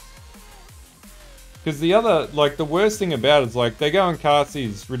 because the other, like, the worst thing about it is, like, they go and cast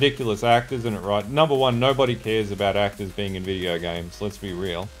these ridiculous actors in it, right? Number one, nobody cares about actors being in video games. Let's be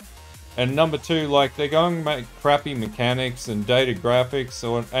real. And number two, like, they go and make crappy mechanics and dated graphics,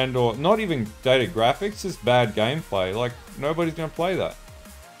 or not even dated graphics, just bad gameplay. Like, nobody's gonna play that.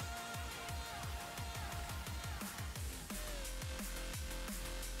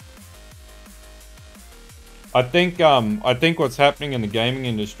 I think what's happening in the gaming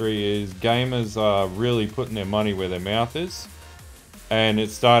industry is gamers are really putting their money where their mouth is. And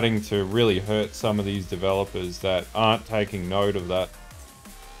it's starting to really hurt some of these developers that aren't taking note of that.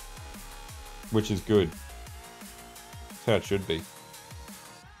 Which is good. That's how it should be.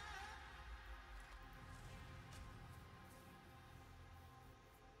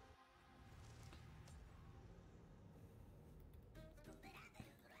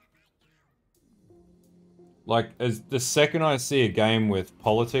 Like, as the second I see a game with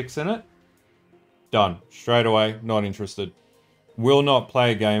politics in it, done. Straight away, not interested. Will not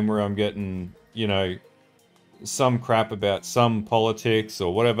play a game where I'm getting, you know, some crap about some politics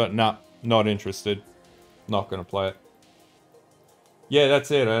or whatever. Nah. Not interested. Not going to play it. Yeah, that's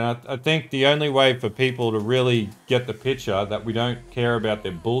it. And I think the only way for people to really get the picture that we don't care about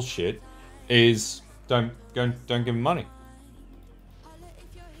their bullshit is don't give them money.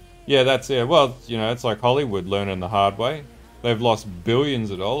 Yeah, that's it. Well, you know, it's like Hollywood learning the hard way. They've lost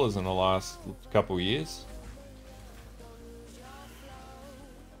billions of dollars in the last couple of years.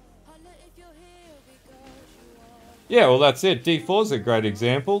 Yeah, well, that's it. D4's a great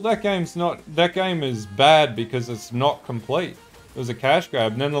example. That game is bad because it's not complete. It was a cash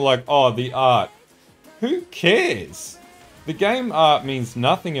grab, and then they're like, oh, the art. Who cares? the game art means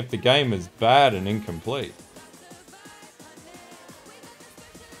nothing if the game is bad and incomplete.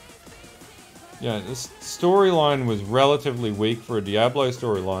 Yeah, this storyline was relatively weak for a Diablo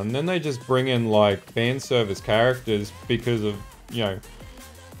storyline. And then they just bring in, like, fan service characters because of, you know,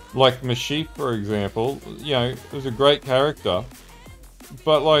 like Mashif, for example. You know, it was a great character.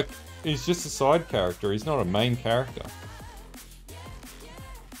 But, like, he's just a side character. He's not a main character.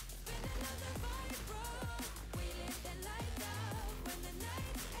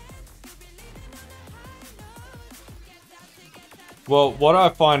 Well, what I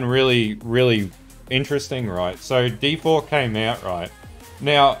find really, really interesting, right? So D4 came out, right?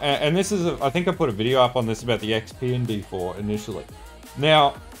 Now, and this is, I think I put a video up on this about the XP in D4 initially.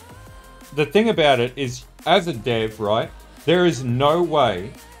 Now, the thing about it is, as a dev, right, there is no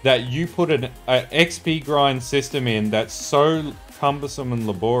way that you put an XP grind system in that's so cumbersome and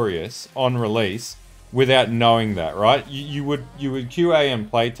laborious on release without knowing that, right? You would QA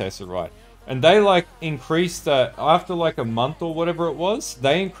and playtest it, right? And they, like, increased, after, like, a month or whatever it was,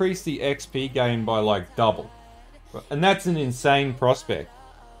 they increased the XP gain by, like, double. And that's an insane prospect.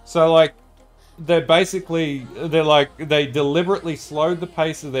 So, like, they deliberately slowed the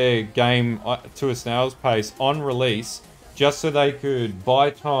pace of their game to a snail's pace on release, just so they could buy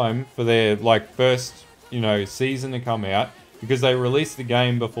time for their, like, first, you know, season to come out, because they released the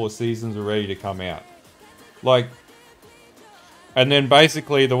game before seasons were ready to come out. Like, and then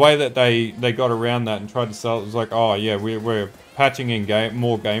basically the way that they got around that and tried to sell it was like, oh yeah, we're patching in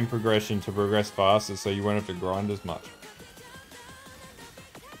more game progression to progress faster, so you won't have to grind as much.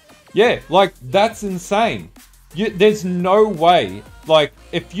 Yeah, like, that's insane. There's no way, like,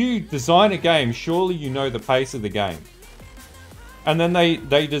 if you design a game, surely you know the pace of the game. And then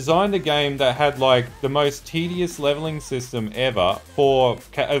they designed a game that had, like, the most tedious leveling system ever for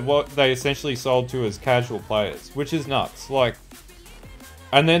what they essentially sold to as casual players, which is nuts. Like,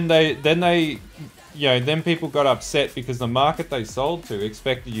 and then they, you know, then people got upset because the market they sold to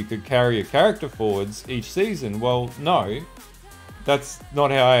expected you could carry a character forwards each season. Well, no, that's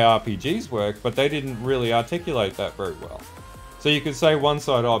not how ARPGs work, but they didn't really articulate that very well. So you could say one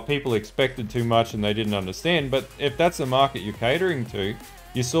side, oh, people expected too much and they didn't understand, but if that's the market you're catering to,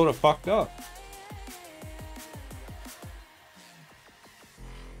 you're sort of fucked up.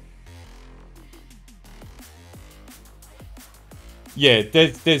 Yeah,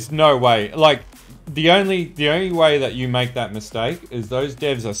 there's no way. Like, the only way that you make that mistake is those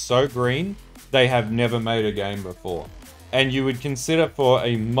devs are so green, they have never made a game before. And you would consider for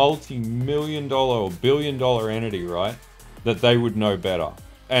a multi-million-dollar or billion-dollar entity, right, that they would know better.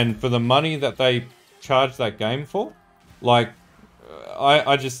 And for the money that they charge that game for, like,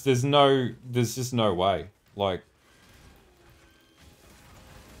 I just, there's just no way. Like,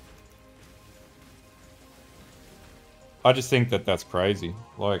 I just think that that's crazy.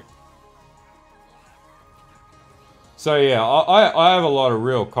 Like, so yeah, I have a lot of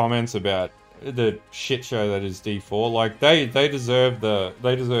real comments about the shit show that is D4. Like, they deserve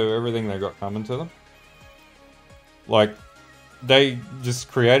everything they got coming to them. Like, they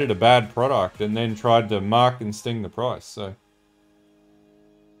just created a bad product and then tried to mark and sting the price. So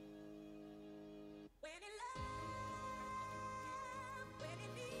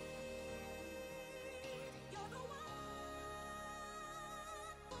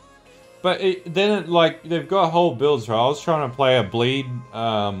but then, like, they've got whole builds, right? I was trying to play a Bleed,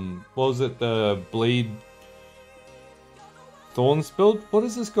 what was it, the Bleed Thorns build? What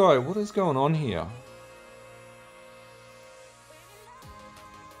is this guy? What is going on here?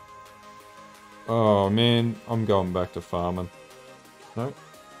 Oh man, I'm going back to farming. Nope.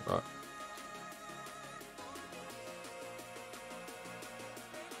 Right.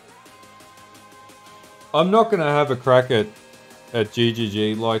 I'm not gonna have a crack at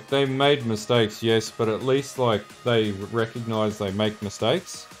GGG. Like, they made mistakes, yes, but at least, like, they recognize they make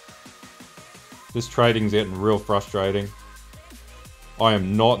mistakes. This trading's getting real frustrating. I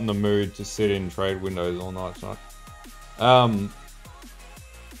am not in the mood to sit in trade windows all night tonight.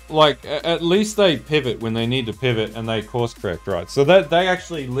 Like, at least they pivot when they need to pivot and they course correct, right? So that they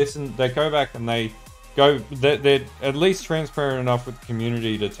actually listen, they go back and they're at least transparent enough with the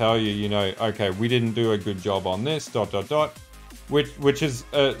community to tell you, you know, okay, we didn't do a good job on this, ... Which is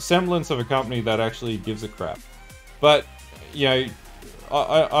a semblance of a company that actually gives a crap. But, you know,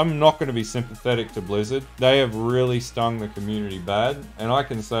 I'm not going to be sympathetic to Blizzard. They have really stung the community bad, and I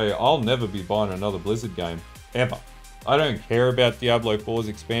can say I'll never be buying another Blizzard game, ever. I don't care about Diablo 4's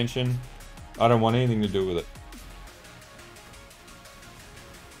expansion. I don't want anything to do with it.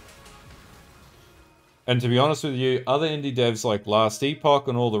 And to be honest with you, other indie devs like Last Epoch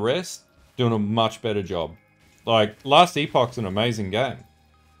and all the rest, doing a much better job. Like, Last Epoch's an amazing game.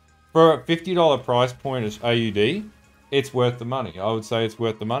 For a $50 price point as AUD, it's worth the money. I would say it's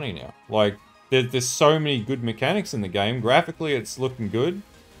worth the money now. Like, there's so many good mechanics in the game. Graphically, it's looking good.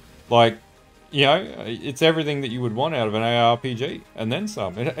 Like, you know, it's everything that you would want out of an ARPG, and then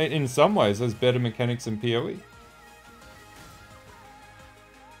some. In some ways, there's better mechanics than PoE.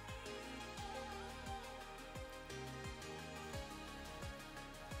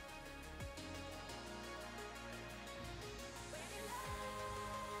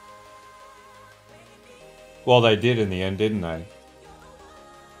 Well, they did in the end, didn't they?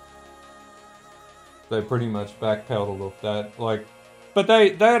 They pretty much backpedaled off that. Like, but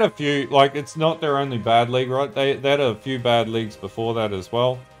they had a few, like, it's not their only bad league, right? They had a few bad leagues before that as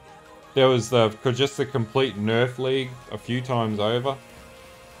well. There was just the complete nerf league a few times over.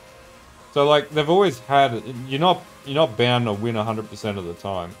 So, like, they've always had, you're not bound to win 100% of the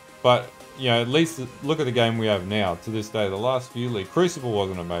time. But, you know, at least look at the game we have now to this day. The last few leagues, Crucible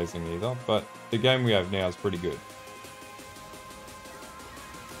wasn't amazing either, but the game we have now is pretty good.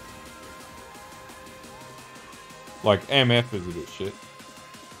 Like, MF is a bit shit.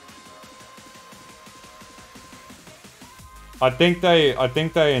 I think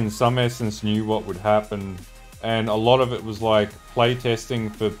they in some essence knew what would happen, and a lot of it was like play testing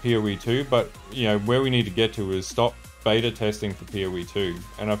for PoE 2, but you know, where we need to get to is stop beta testing for PoE 2.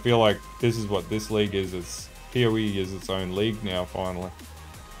 And I feel like this is what this league is. It's PoE is its own league now, finally.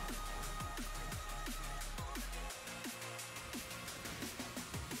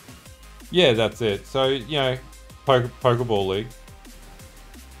 Yeah, that's it. So, you know, Pokeball League.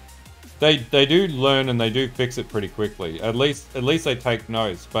 They do learn and they do fix it pretty quickly. At least they take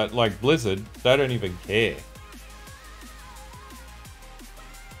notes. But like Blizzard, they don't even care.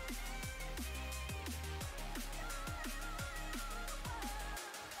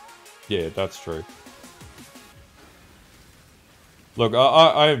 Yeah, that's true. Look,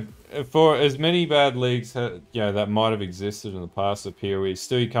 I for as many bad leagues, you know, that might have existed in the past of PoE,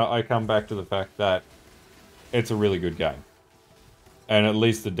 still I come back to the fact that it's a really good game, and at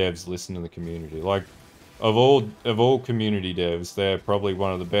least the devs listen to the community. Like, of all community devs, they're probably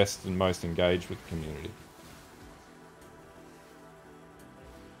one of the best and most engaged with the community.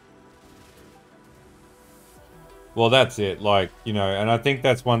 Well, that's it. Like, you know, and I think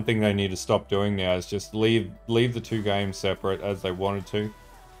that's one thing they need to stop doing now is just leave the two games separate as they wanted to,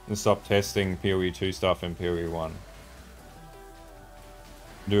 and stop testing PoE 2 stuff in PoE 1.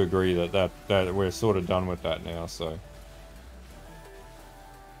 I do agree that we're sort of done with that now, so.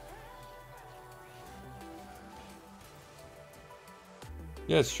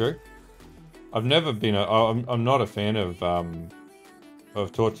 Yeah, it's true. I've never been I'm not a fan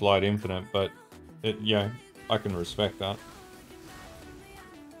of Torchlight Infinite, but you know, I can respect that.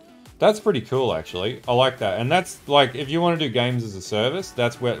 That's pretty cool, actually. I like that. And that's, like, if you want to do games as a service,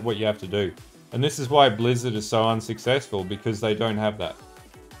 that's what you have to do. And this is why Blizzard is so unsuccessful, because they don't have that.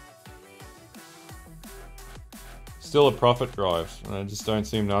 Still a profit drive, and I just don't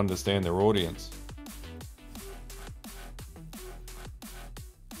seem to understand their audience.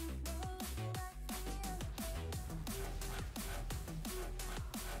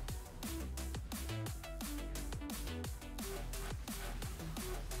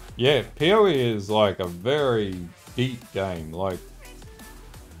 Yeah, PoE is like a very deep game, like,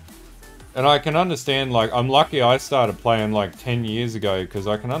 and I can understand, like, I'm lucky I started playing like 10 years ago, because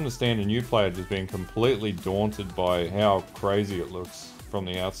I can understand a new player just being completely daunted by how crazy it looks from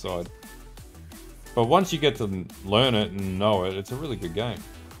the outside. But once you get to learn it and know it, it's a really good game.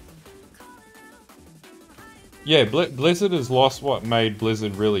 Yeah, Blizzard has lost what made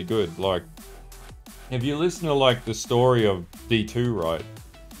Blizzard really good. Like, if you listen to like the story of D2, right?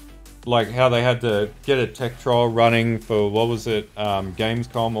 Like how they had to get a tech trial running for, what was it,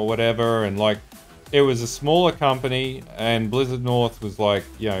 Gamescom or whatever, and like it was a smaller company, and Blizzard North was like,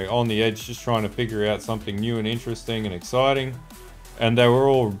 you know, on the edge, just trying to figure out something new and interesting and exciting, and they were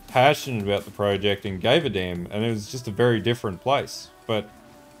all passionate about the project and gave a damn, and it was just a very different place. But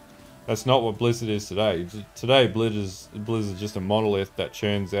that's not what Blizzard is today. Today Blizzard's just a monolith that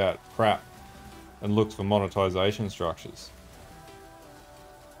churns out crap and looks for monetization structures.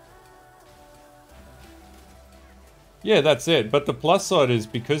 Yeah, that's it. But the plus side is,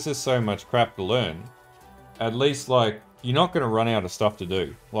 because there's so much crap to learn, at least, like, you're not going to run out of stuff to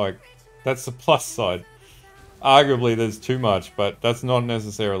do. Like, that's the plus side. Arguably, there's too much, but that's not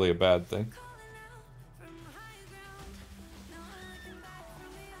necessarily a bad thing.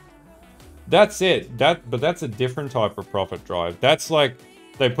 That's it. But that's a different type of profit drive. That's like,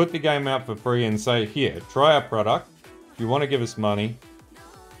 they put the game out for free and say, here, try our product. If you want to give us money,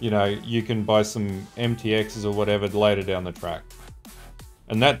 you know, you can buy some MTXs or whatever later down the track.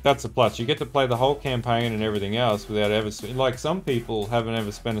 And that's a plus. You get to play the whole campaign and everything else without ever... Like, some people haven't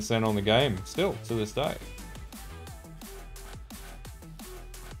ever spent a cent on the game, still, to this day.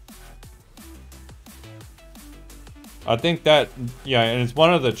 I think that, yeah, and it's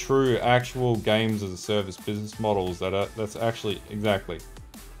one of the true actual games as a service business models that's actually, exactly.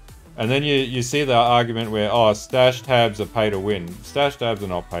 And then you see the argument where, oh, stash tabs are pay to win. Stash tabs are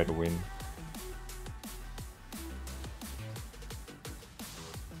not pay to win.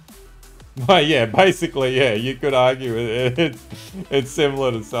 But yeah, basically, yeah, you could argue it's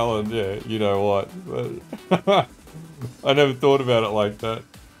similar to selling, yeah, you know what. But I never thought about it like that.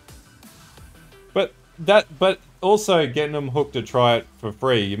 But also getting them hooked to try it for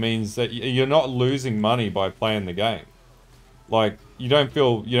free means that you're not losing money by playing the game. Like, you don't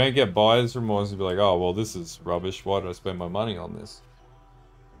get buyer's remorse and be like, oh, well, this is rubbish. Why did I spend my money on this?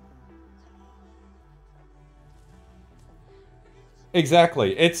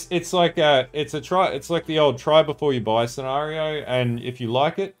 Exactly. It's like it's like the old try before you buy scenario, and if you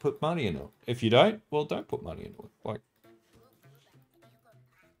like it, put money in it. If you don't, well, don't put money into it. Like,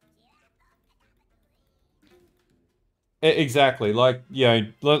 exactly. Like, you know,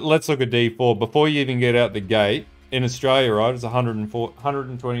 let's look at D4 before you even get out the gate in Australia, right? It's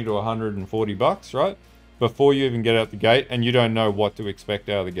 120 to 140 bucks, right? Before you even get out the gate, and you don't know what to expect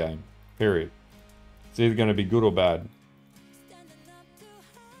out of the game. Period. It's either going to be good or bad.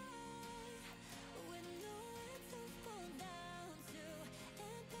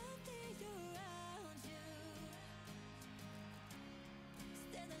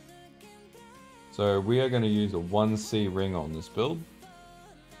 So we are going to use a 1C ring on this build.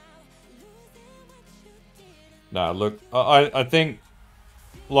 Nah, look, I think,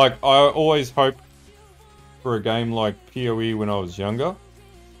 like, I always hoped for a game like PoE when I was younger.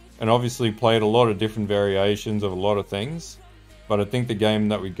 And obviously played a lot of different variations of a lot of things. But I think the game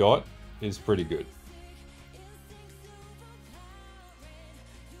that we got is pretty good.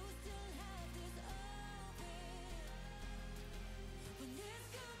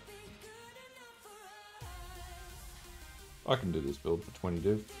 I can do this build for 20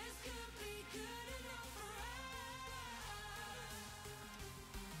 div.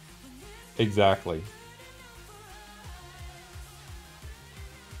 Exactly.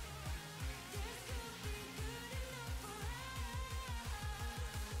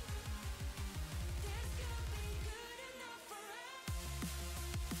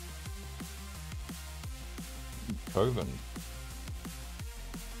 Coven.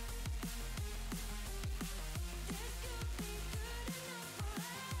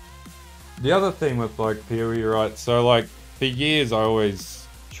 The other thing with like PoE, right? So like for years I always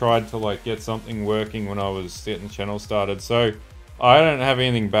tried to like get something working when I was getting the channel started. So I don't have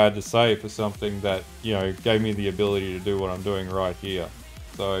anything bad to say for something that, you know, gave me the ability to do what I'm doing right here.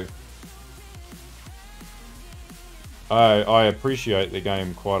 So I appreciate the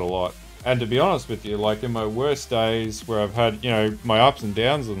game quite a lot. And to be honest with you, like in my worst days where I've had, you know, my ups and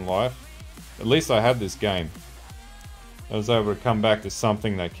downs in life, at least I had this game. I was able to come back to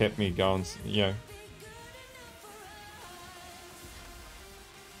something that kept me going, you know.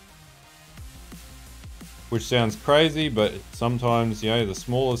 Which sounds crazy, but sometimes, you know, the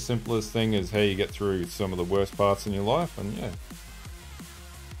smallest, simplest thing is how you get through some of the worst parts in your life, and yeah.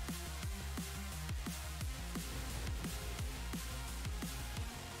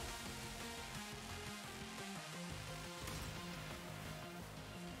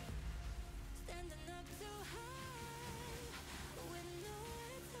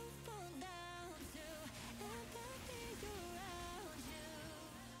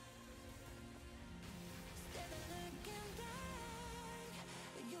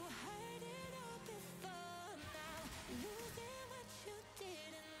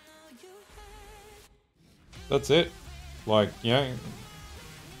 That's it. Like, you know,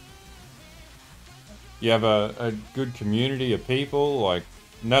 you have a good community of people. Like,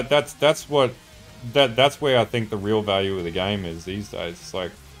 that's what that's where I think the real value of the game is these days. It's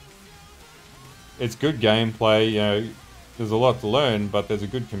like, it's good gameplay. You know, there's a lot to learn, but there's a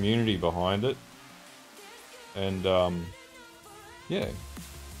good community behind it. And yeah,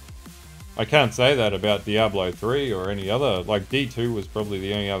 I can't say that about Diablo 3 or any other. Like, D2 was probably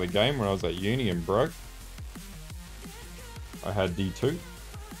the only other game when I was at uni and broke. I had D2.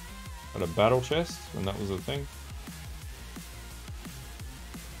 Had a battle chest, and that was a thing.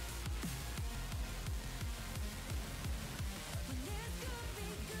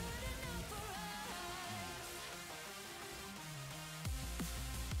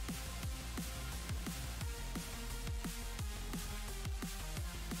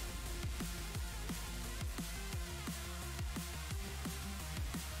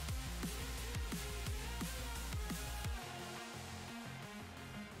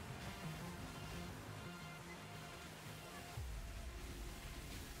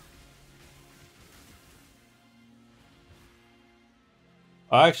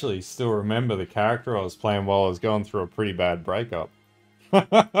 I actually still remember the character I was playing while I was going through a pretty bad breakup.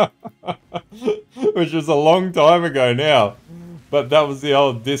 Which was a long time ago now. But that was the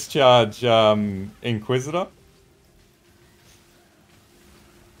old Discharge Inquisitor.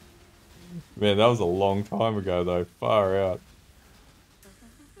 Man, that was a long time ago though. Far out.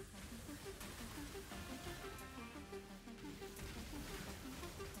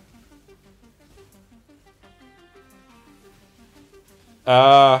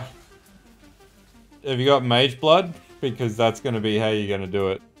 Have you got Mage Blood? Because that's going to be how you're going to do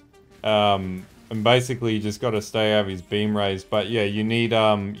it. And basically you just got to stay out of his beam rays. But yeah, you need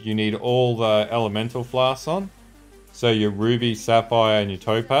all the elemental flasks on. So your ruby, sapphire, and your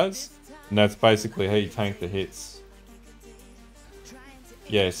topaz, and that's basically how you tank the hits.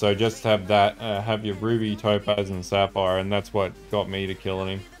 Yeah, so just have that, have your ruby, topaz, and sapphire, and that's what got me to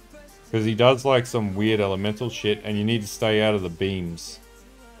killing him. Because he does like some weird elemental shit, and you need to stay out of the beams.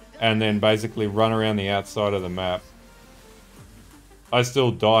 And then basically run around the outside of the map. I still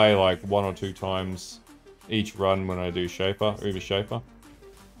die like 1 or 2 times each run when I do Shaper, Uber Shaper.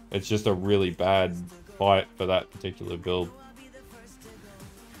 It's just a really bad fight for that particular build.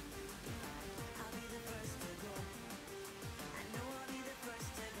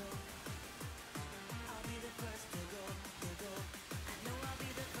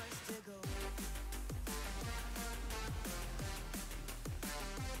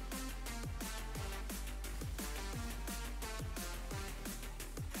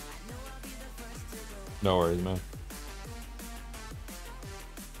 No worries, man.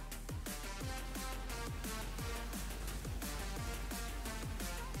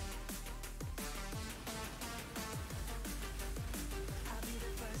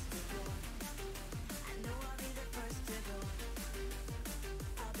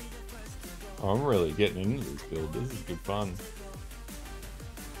 I'm really getting into this build. This is good fun.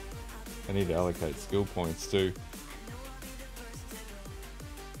 I need to allocate skill points too.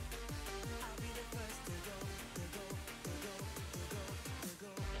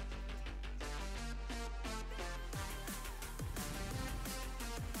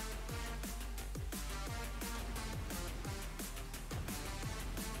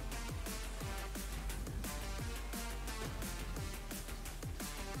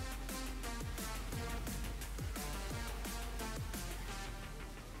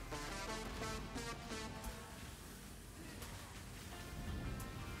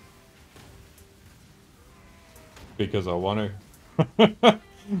 Because I want to.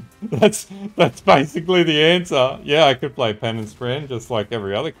 that's basically the answer. Yeah, I could play Penance Friend just like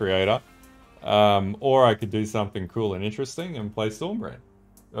every other creator. Or I could do something cool and interesting and play Storm Brand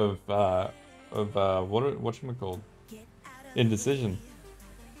whatchamacallit? Indecision.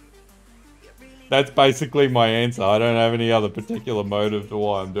 That's basically my answer. I don't have any other particular motive to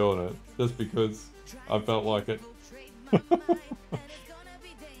why I'm doing it. Just because I felt like it.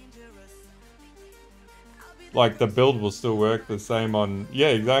 Like, the build will still work the same on... Yeah,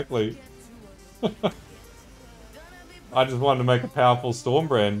 exactly. I just wanted to make a powerful Storm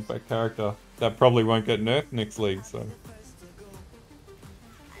Brand character that probably won't get nerfed next league, so...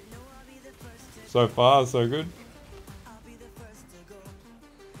 So far, so good.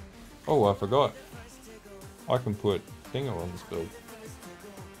 Oh, I forgot. I can put Dinger on this build.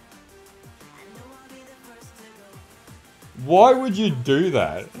 Why would you do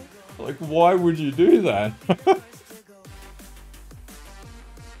that? Like, why would you do that?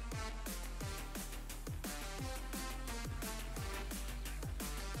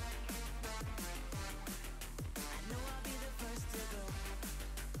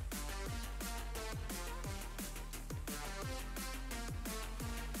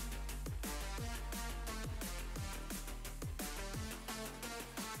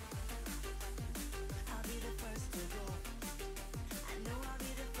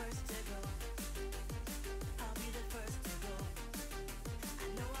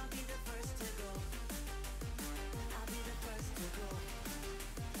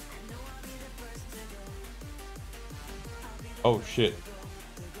 Oh shit.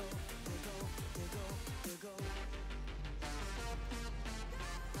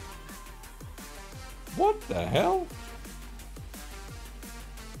 What the hell?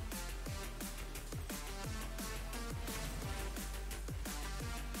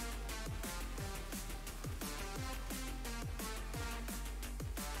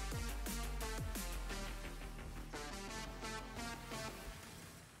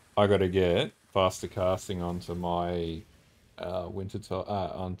 I gotta get faster casting onto my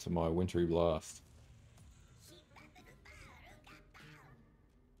onto my Wintry Blast.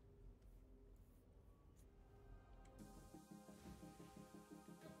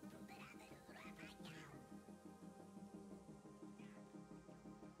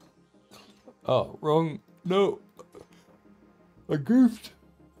 Oh, wrong. No. I goofed.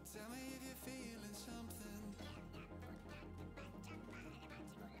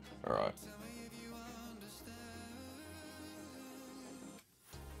 Alright.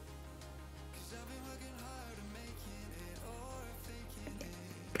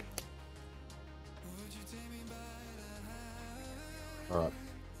 Alright.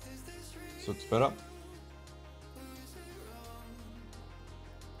 So it's better.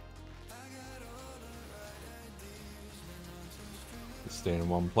 Just stay in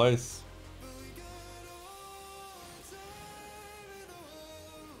one place.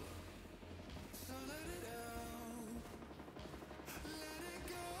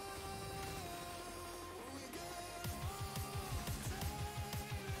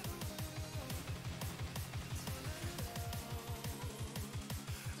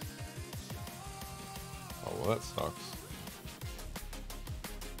 Oh, well, that sucks.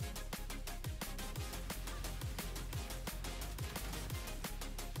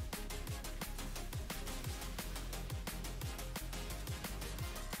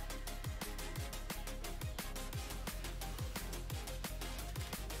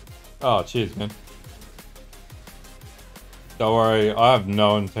 Oh, cheers, man. Don't worry, I have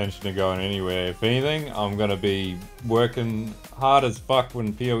no intention of going anywhere. If anything, I'm gonna be working hard as fuck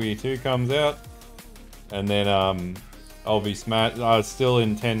when PoE 2 comes out. And then I'll be I still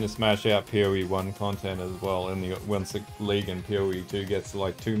intend to smash out PoE 1 content as well. Once the league and PoE 2 gets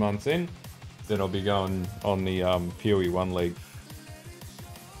like 2 months in, then I'll be going on the PoE 1 league.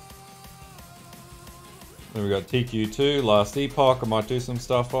 Then we got TQ2, Last Epoch. I might do some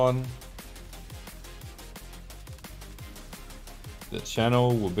stuff on. The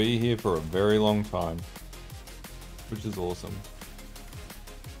channel will be here for a very long time, which is awesome.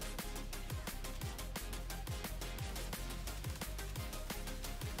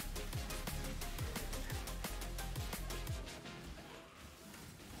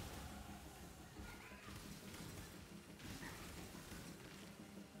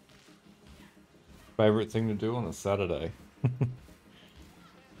 Favorite thing to do on a Saturday?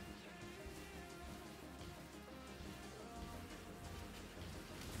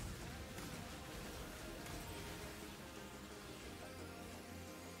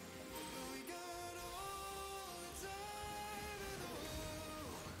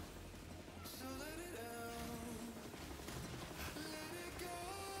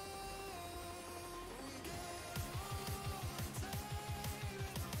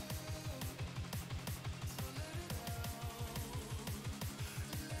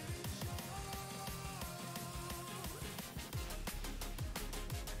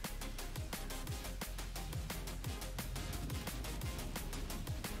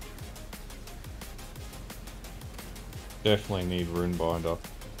 Definitely need Rune Binder.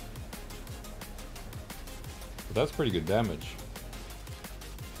 But that's pretty good damage.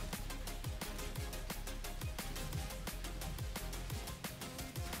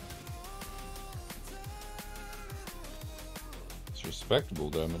 It's respectable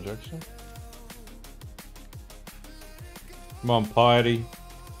damage, actually. Come on, Piety.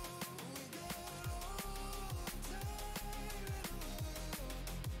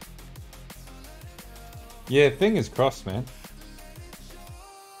 Yeah, fingers crossed, man.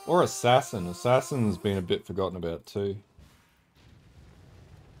 Or Assassin. Assassin's been a bit forgotten about too.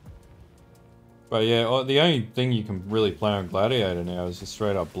 But yeah, the only thing you can really play on Gladiator now is just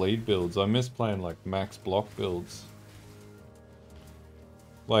straight up bleed builds. I miss playing like max block builds.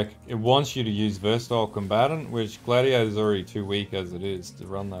 Like, it wants you to use Versatile Combatant, which Gladiator's already too weak as it is to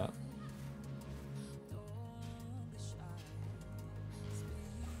run that.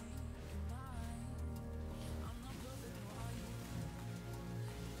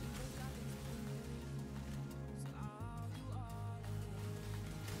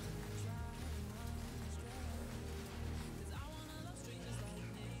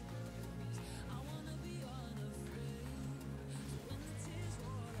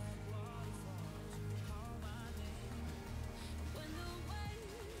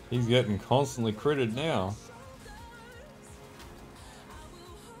 He's getting constantly critted now.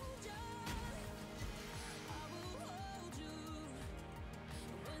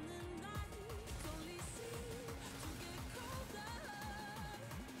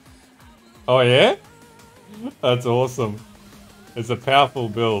 Oh yeah? That's awesome. It's a powerful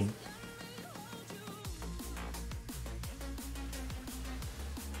build.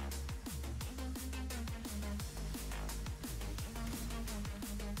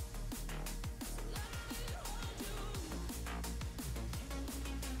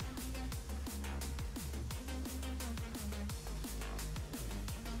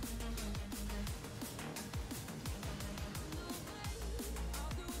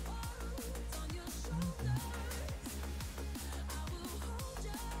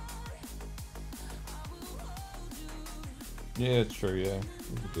 Yeah, it's true, yeah.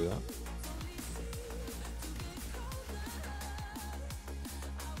 We could do that.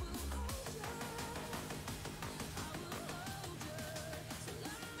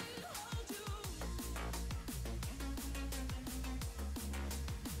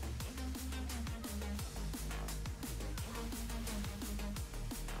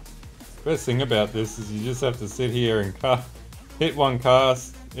 Best thing about this is you just have to sit here and hit one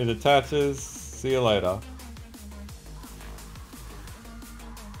cast, it attaches, see you later.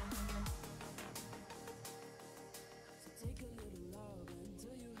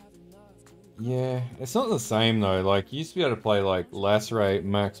 Yeah, it's not the same though. Like, you used to be able to play like Lacerate,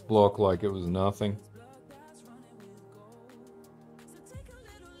 Max Block like it was nothing.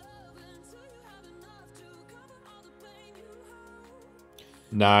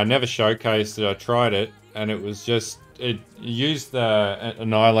 Nah, I never showcased it. I tried it and it was just, it used the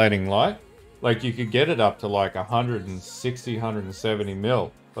annihilating light. Like, you could get it up to like 160, 170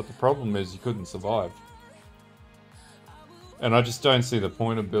 mil, but the problem is you couldn't survive. And I just don't see the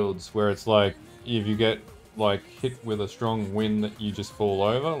point of builds where it's like, if you get like hit with a strong wind that you just fall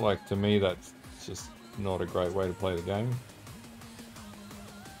over, like, to me that's just not a great way to play the game.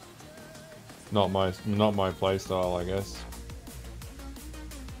 Not my play style, I guess.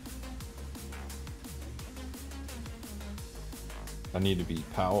 I need to be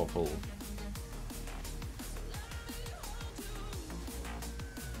powerful.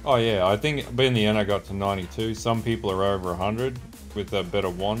 Oh yeah, I think in the end I got to 92. Some people are over 100 with a better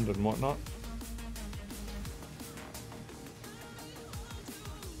wand and whatnot.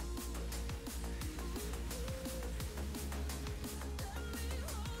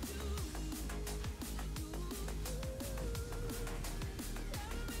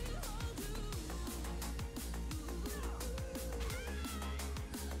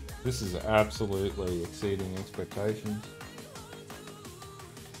 This is absolutely exceeding expectations.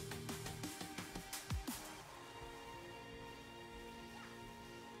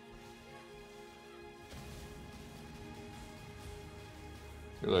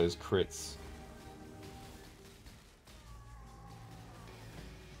 Look at those crits.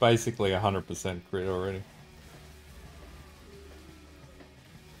 Basically 100% crit already.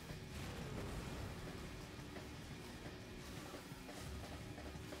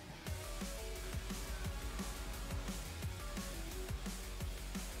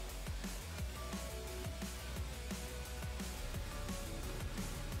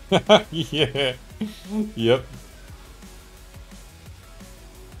 Yeah. Yep.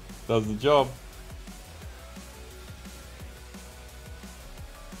 Does the job.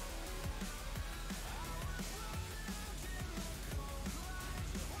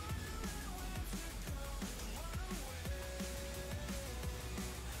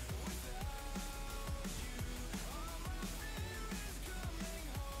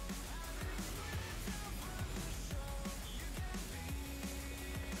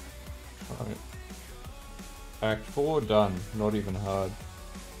 Right. Act 4 done. Not even hard.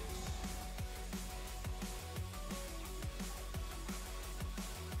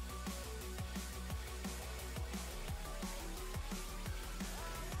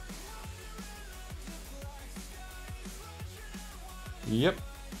 Yep.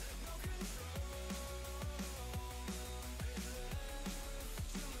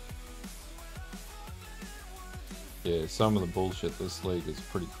 Yeah, some of the bullshit this league is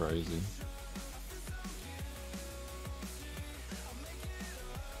pretty crazy.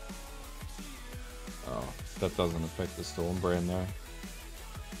 Oh, that doesn't affect the Storm Brand though.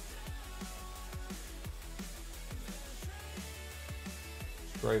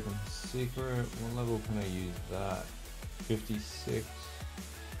 Raven Secret, what level can I use that? 56.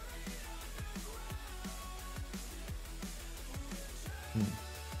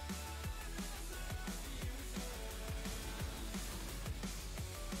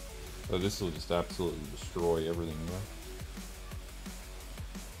 So this will just absolutely destroy everything there.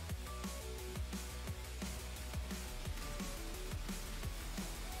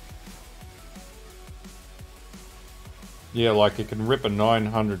 Yeah, like it can rip a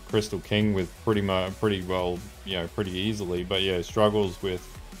 900 Crystal King with pretty well, you know, pretty easily, but yeah, struggles with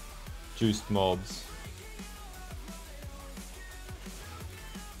juiced mobs.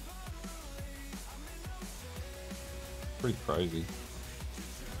 Pretty crazy.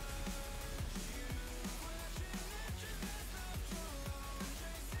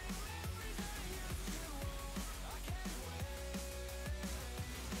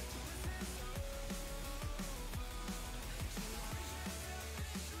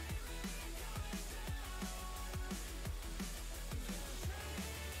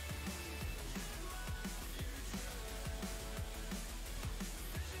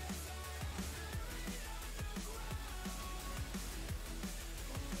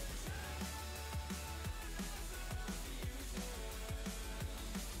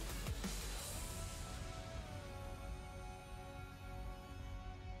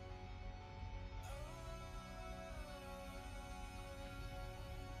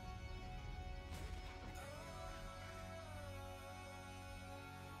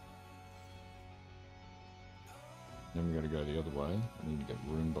 Then we gotta go the other way. I need to get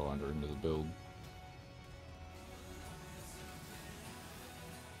Runebinder into the build.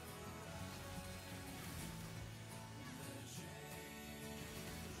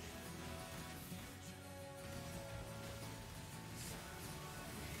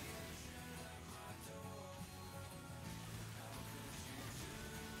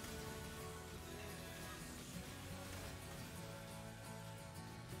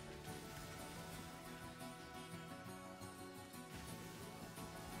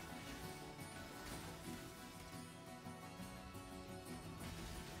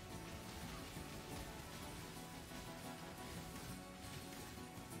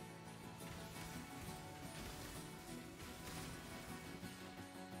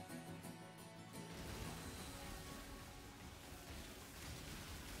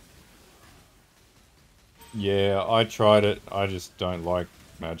 Yeah, I tried it. I just don't like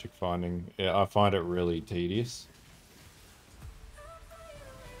magic finding. Yeah, I find it really tedious.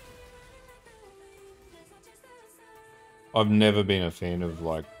 I've never been a fan of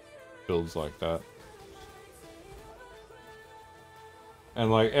like builds like that.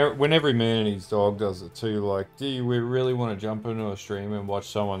 And like when every man and his dog does it too, like, do we really want to jump into a stream and watch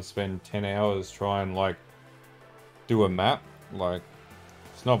someone spend 10 hours try and like do a map? Like,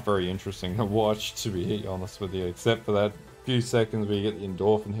 it's not very interesting to watch, to be honest with you, except for that few seconds where you get the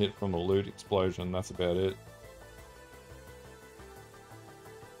endorphin hit from the loot explosion. That's about it.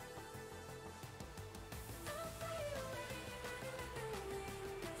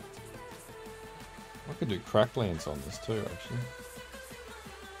 I could do cracklands on this too, actually.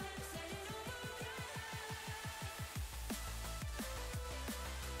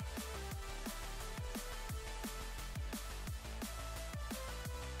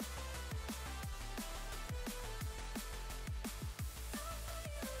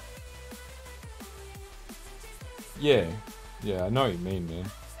 Yeah, yeah, I know what you mean, man.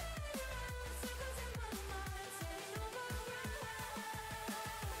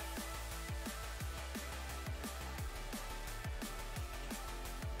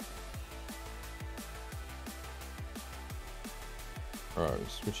 Alright,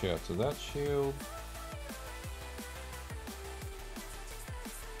 switch out to that shield.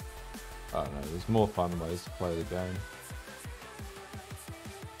 I don't know, there's more fun ways to play the game.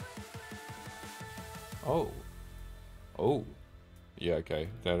 Oh. Oh. Yeah, okay.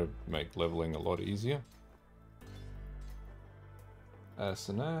 That'd make leveling a lot easier.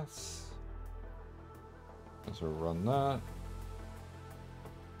 S&S. Let's run that.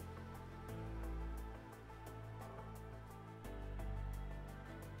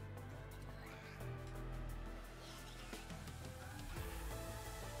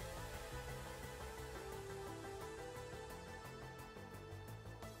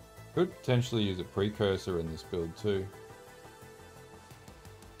 Could potentially use a precursor in this build too.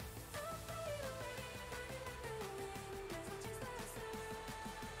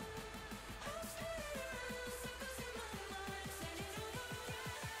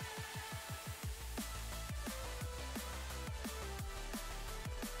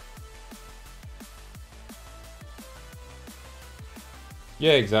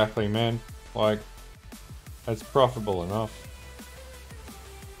 Yeah, exactly, man. Like, it's profitable enough.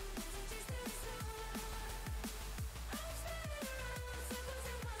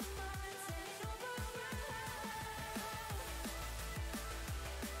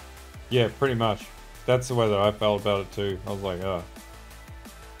 Yeah, pretty much. That's the way that I felt about it too. I was like, oh,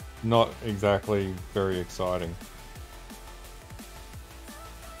 not exactly very exciting.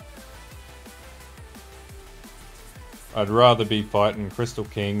 I'd rather be fighting Crystal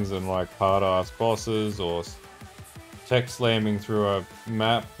Kings and like hard-ass bosses, or tech slamming through a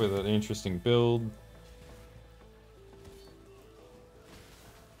map with an interesting build.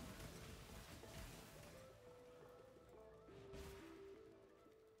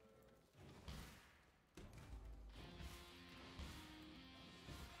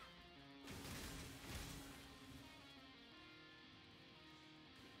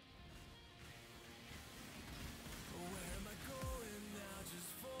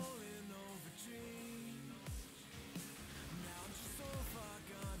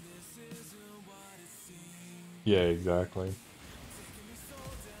 Yeah, exactly.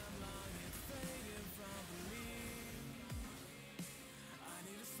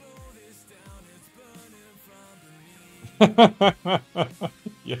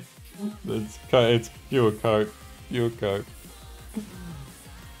 Yeah, it's pure coke, pure coke.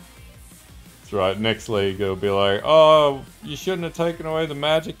 That's right. Next league, it'll be like, oh, you shouldn't have taken away the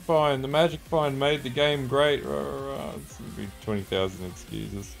magic find. The magic find made the game great. It's gonna be 20,000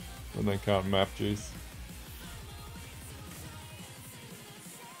 excuses when they can't map juice.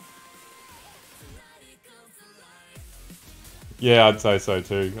 Yeah, I'd say so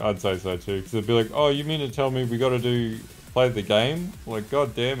too. I'd say so too. Because they'd be like, oh, you mean to tell me we got to play the game? Like,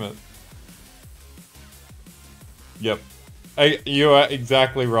 god damn it. Yep. Hey, you are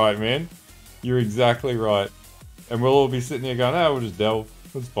exactly right, man. You're exactly right. And we'll all be sitting here going, oh, we'll just delve.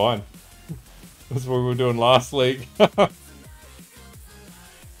 It's fine. That's what we were doing last league.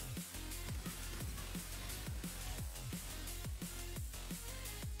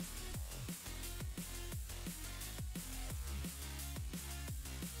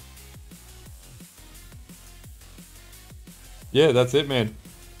 Yeah, that's it, man.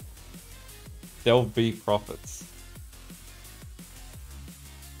 Delve be profits.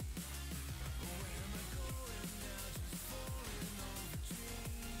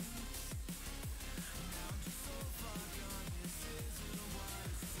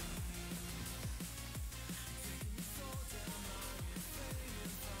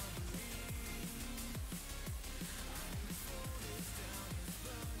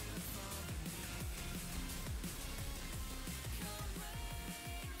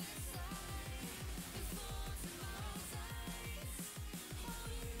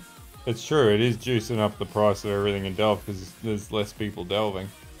 It's true, it is juicing up the price of everything in Delve because there's less people delving.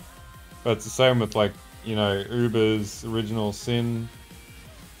 But it's the same with, like, you know, Uber's Original Sin.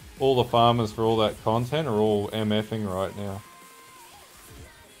 All the farmers for all that content are all MFing right now.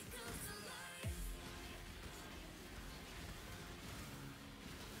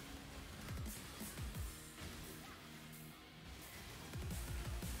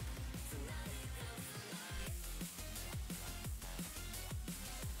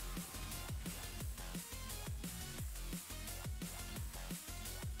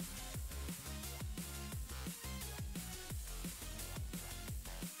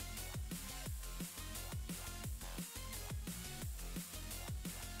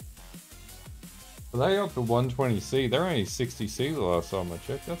 Are they up to 120C? They're only 60C the last time I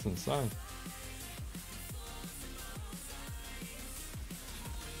checked. That's insane.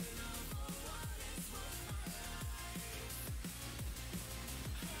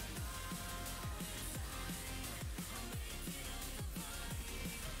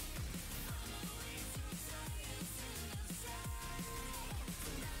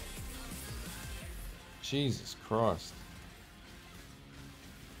 Jesus Christ.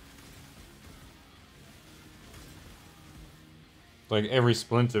 Like every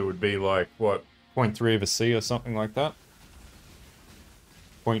splinter would be like, what, 0.3 of a C or something like that?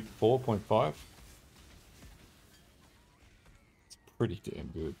 0.4, 0.5? It's pretty damn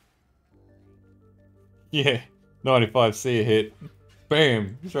good. Yeah, 95C a hit.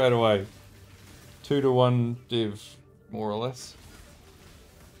 Bam, straight away. 2 to 1 div, more or less.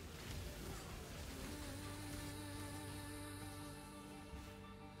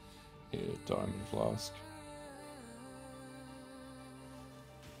 Yeah, diamond flask.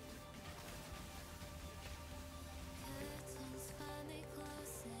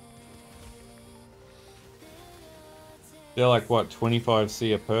 They're like, what,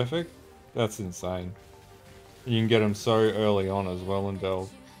 25C are perfect? That's insane. You can get them so early on as well in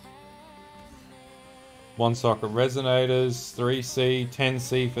Delve. 1 socket resonators, 3C,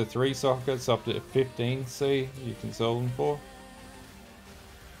 10C for 3 sockets, up to 15C you can sell them for.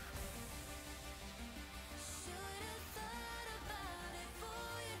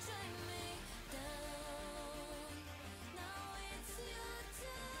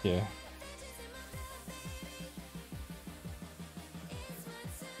 Yeah.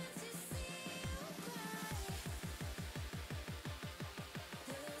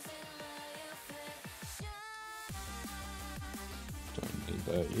 Don't need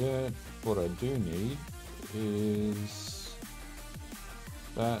that yet. What I do need is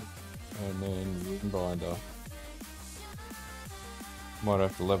that and then Rune Binder. Might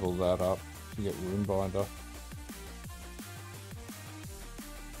have to level that up to get Rune Binder.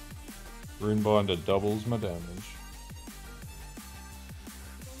 Rune Binder doubles my damage.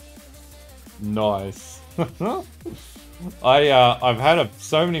 Nice. I've had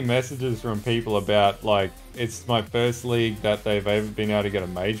so many messages from people about, like, it's my first league that they've ever been able to get a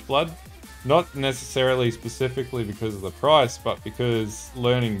Mage Blood. Not necessarily specifically because of the price, but because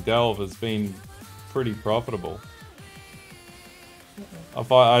learning Delve has been pretty profitable.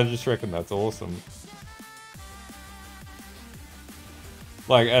 I just reckon that's awesome.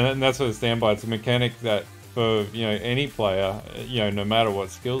 Like, and that's what I stand by. It's a mechanic that for, you know, any player, you know, no matter what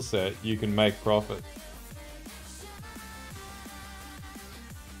skill set, you can make profit.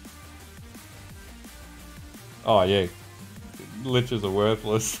 Oh yeah, liches are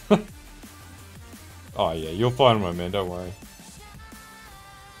worthless. Oh yeah, you'll find one, man, don't worry.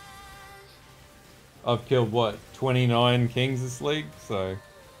 I've killed, what, 29 kings this league, so...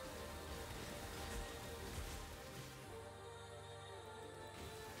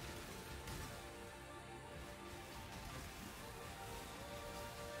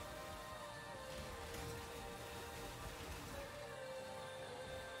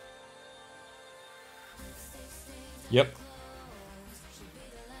 Yep.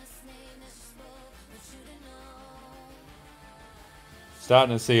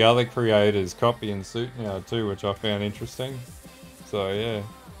 Starting to see other creators copying suit now too, which I found interesting. So yeah.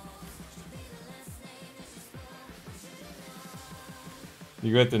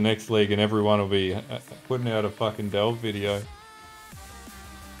 You go to the next league and everyone will be putting out a fucking Delve video.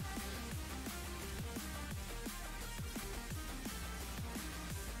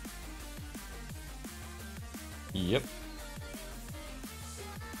 Yep.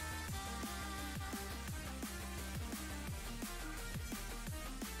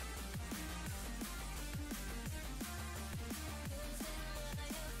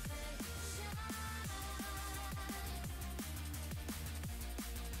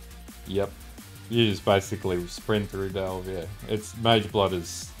 Yep. You just basically sprint through Delve, yeah. It's Mage Blood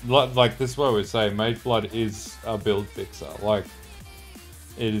is like this is what we say, Mage Blood is a build fixer. Like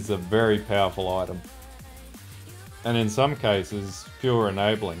it is a very powerful item. And in some cases, pure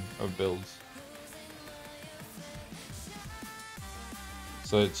enabling of builds.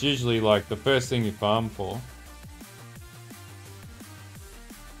 So it's usually like the first thing you farm for.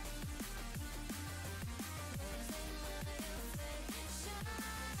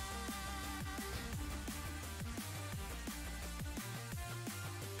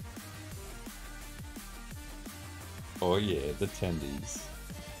 Oh yeah, the tendies.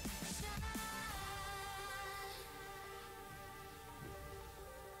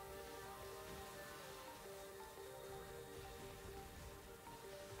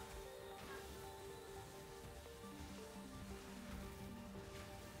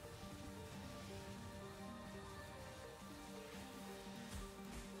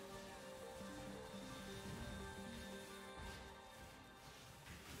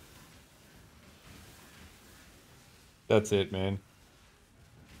 That's it, man.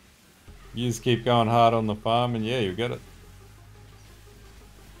 You just keep going hard on the farm and yeah, you'll get it.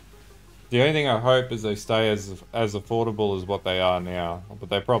 The only thing I hope is they stay as affordable as what they are now, but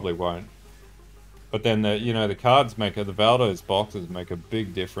they probably won't. But then the cards the Valdos boxes make a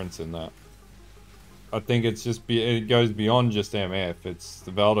big difference in that. I think it's just it goes beyond just MF. It's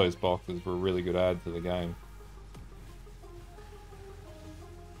the Valdos boxes were a really good add to the game.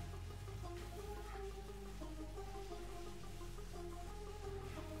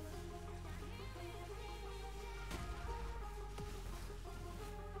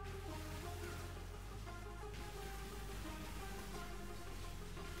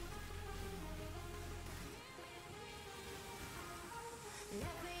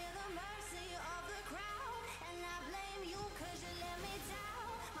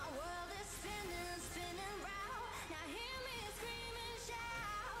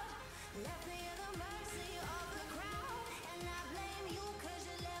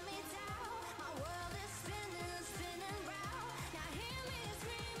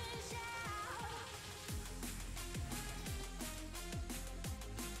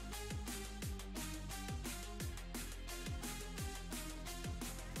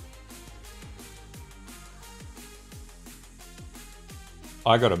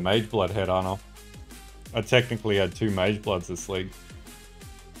 I got a Mage Blood head on. I technically had 2 Mage Bloods this league.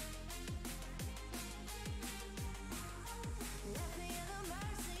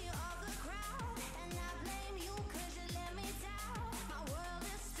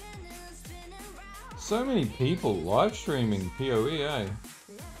 So many people live streaming PoE, eh?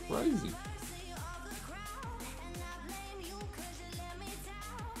 Crazy.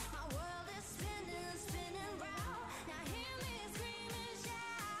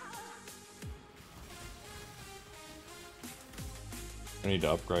 I need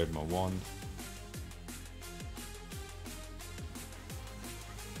to upgrade my wand.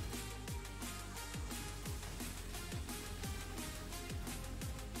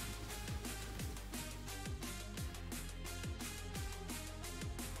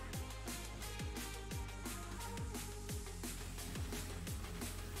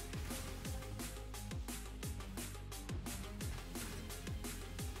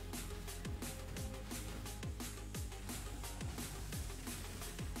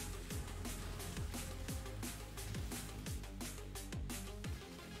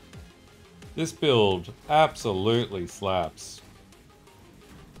 This build absolutely slaps.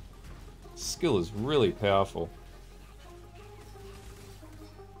 Skill is really powerful.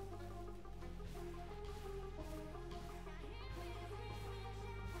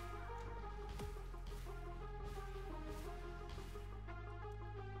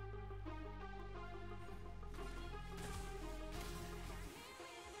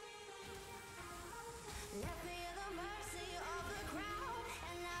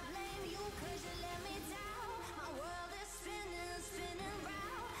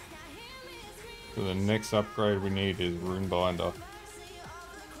 So the next upgrade we need is Rune Binder.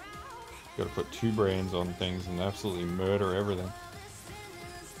 Gotta put 2 brands on things and absolutely murder everything.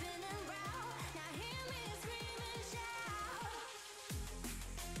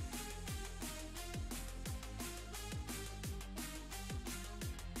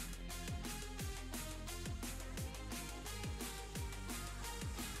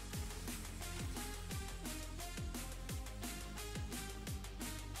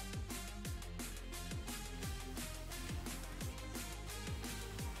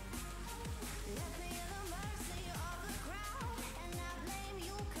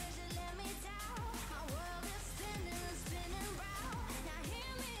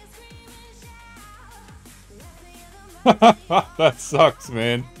 That sucks,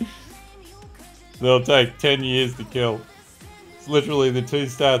 man. They'll take 10 years to kill. It's literally the 2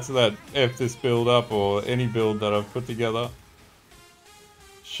 stats that F this build up, or any build that I've put together.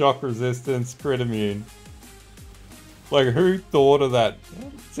 Shock resistance, crit immune. Like, who thought of that?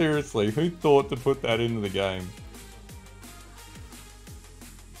 Seriously, who thought to put that into the game?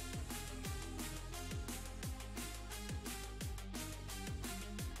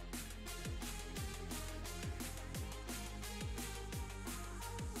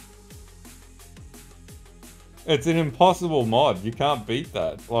 It's an impossible mod. You can't beat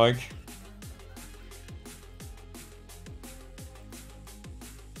that. Like...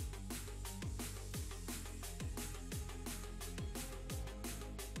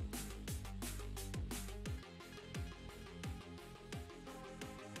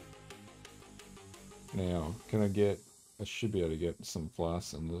 Now, can I get... I should be able to get some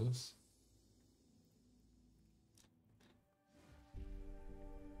flasks into this.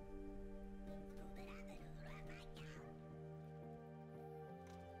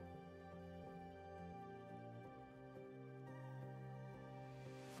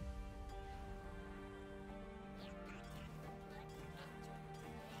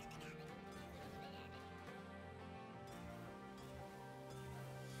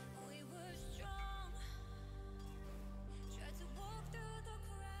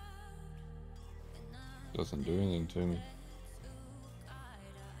 Doesn't do anything to me.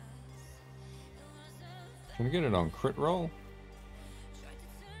 Can I get it on crit roll?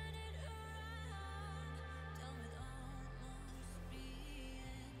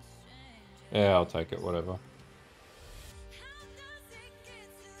 Yeah, I'll take it, whatever.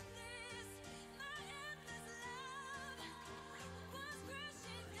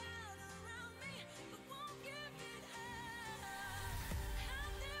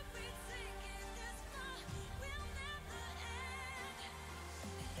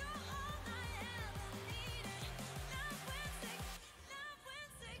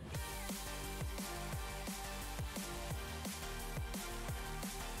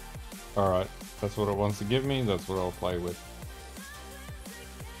 Alright, that's what it wants to give me, that's what I'll play with.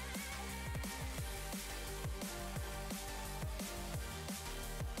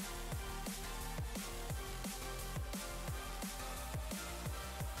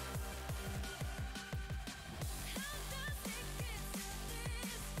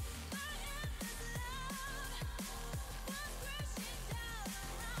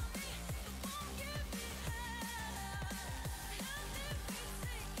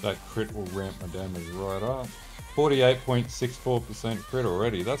 That crit will ramp my damage right up. 48.64% crit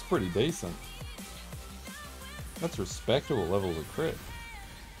already. That's pretty decent. That's respectable levels of crit.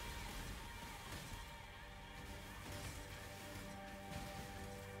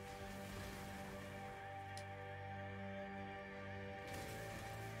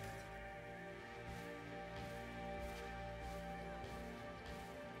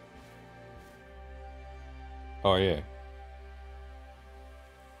 Oh yeah.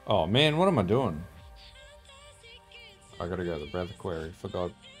 Oh man, what am I doing? I gotta go to the Breath Quarry.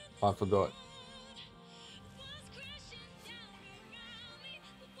 Forgot. I forgot.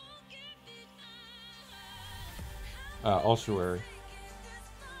 Ossuary.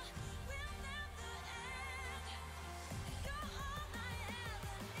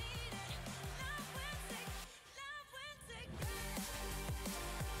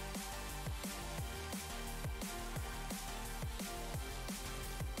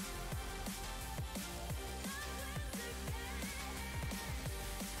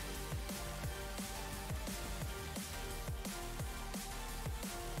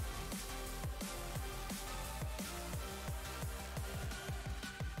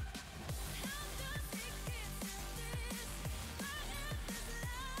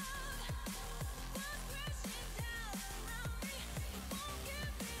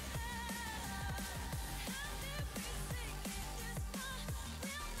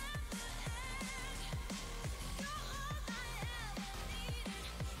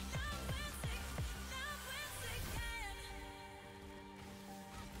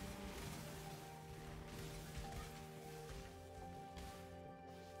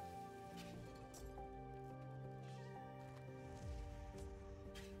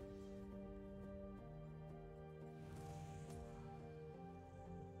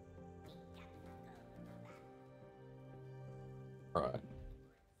 Right.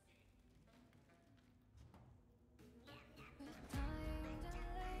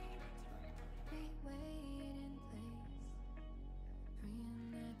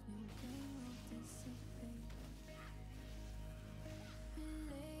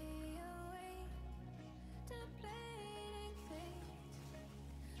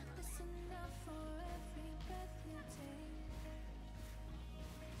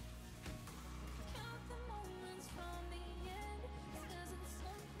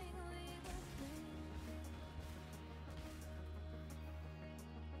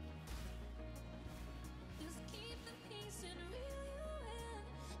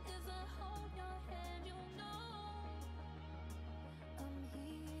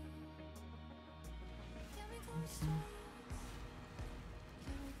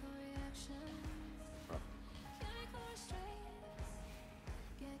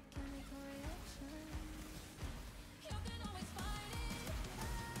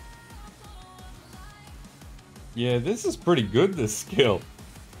 Yeah, this is pretty good, this skill.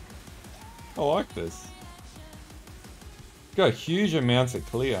 I like this. Got huge amounts of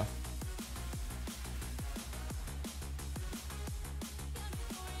clear.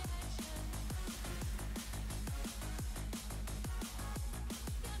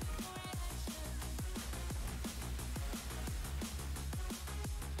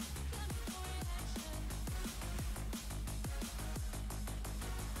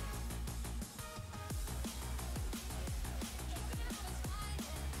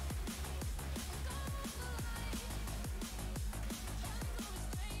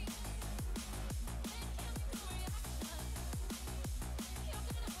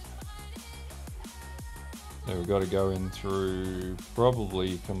 So we've got to go in through,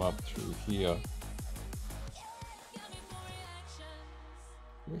 probably come up through here.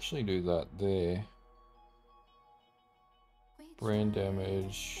 We actually do that there. Brand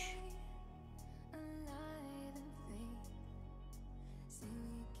damage.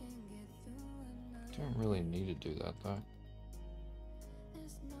 Don't really need to do that though.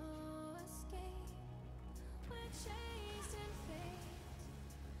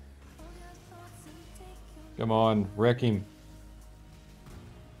 Come on, wreck him.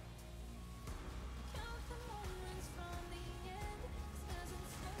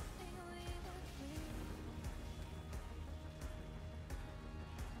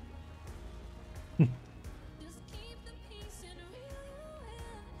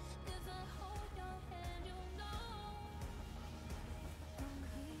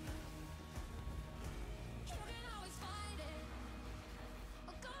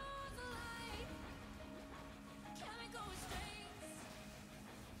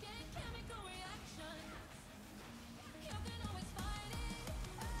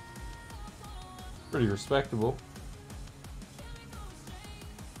 Pretty respectable.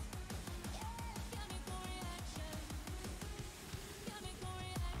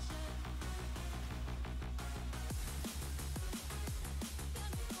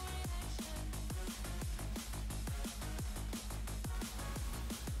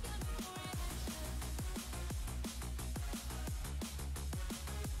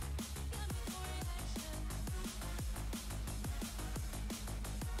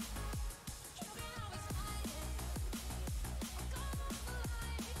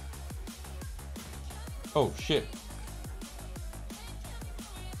 Oh shit.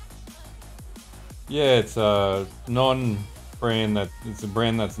 Yeah, it's a non-brand it's a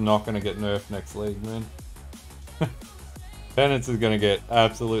brand that's not gonna get nerfed next league, man. Penance is gonna get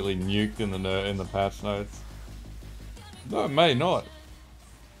absolutely nuked in the patch notes. No, it may not.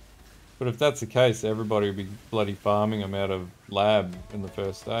 But if that's the case, everybody will be bloody farming them out of lab in the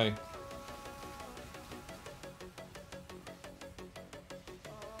first day.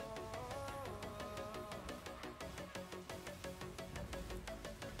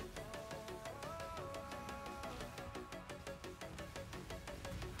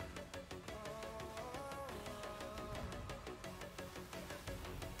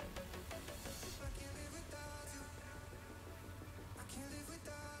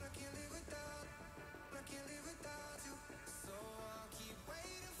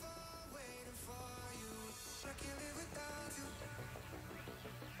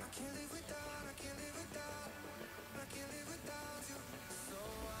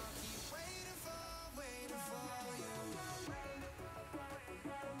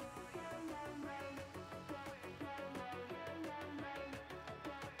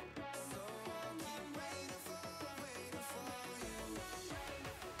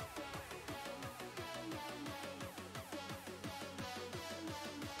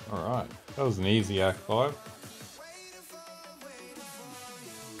 Alright, that was an easy Act 5.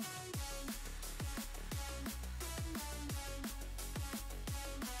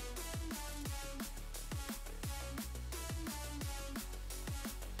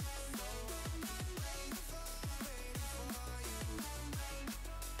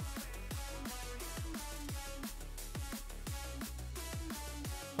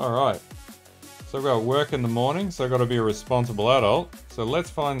 Alright. So I've got work in the morning, so I've got to be a responsible adult. So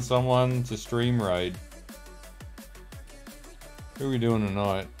let's find someone to stream raid. Who are we doing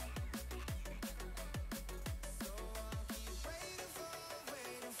tonight?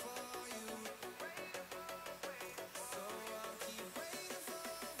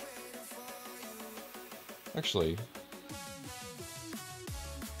 Actually,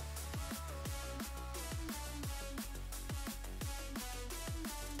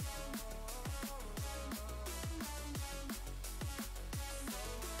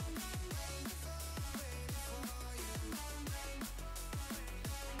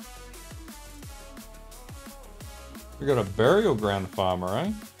 we got a burial ground farmer,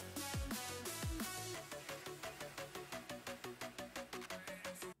 eh?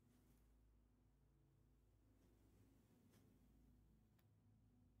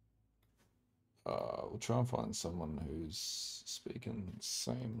 We'll try and find someone who's speaking the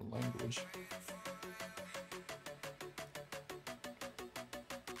same language.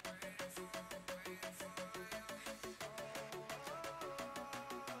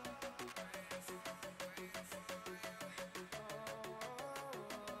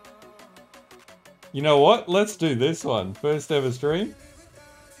 You know what? Let's do this one. First ever stream.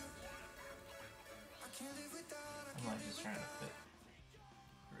 I'm like just trying to fit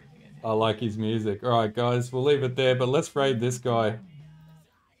everything in here. I like his music. Alright guys, we'll leave it there, but let's raid this guy.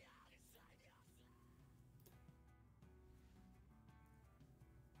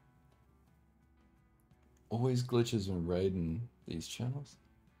 Always glitches when raiding these channels.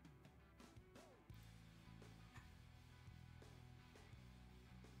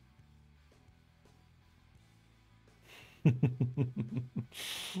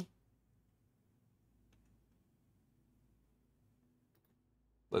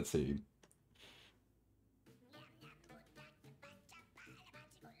 Let's see.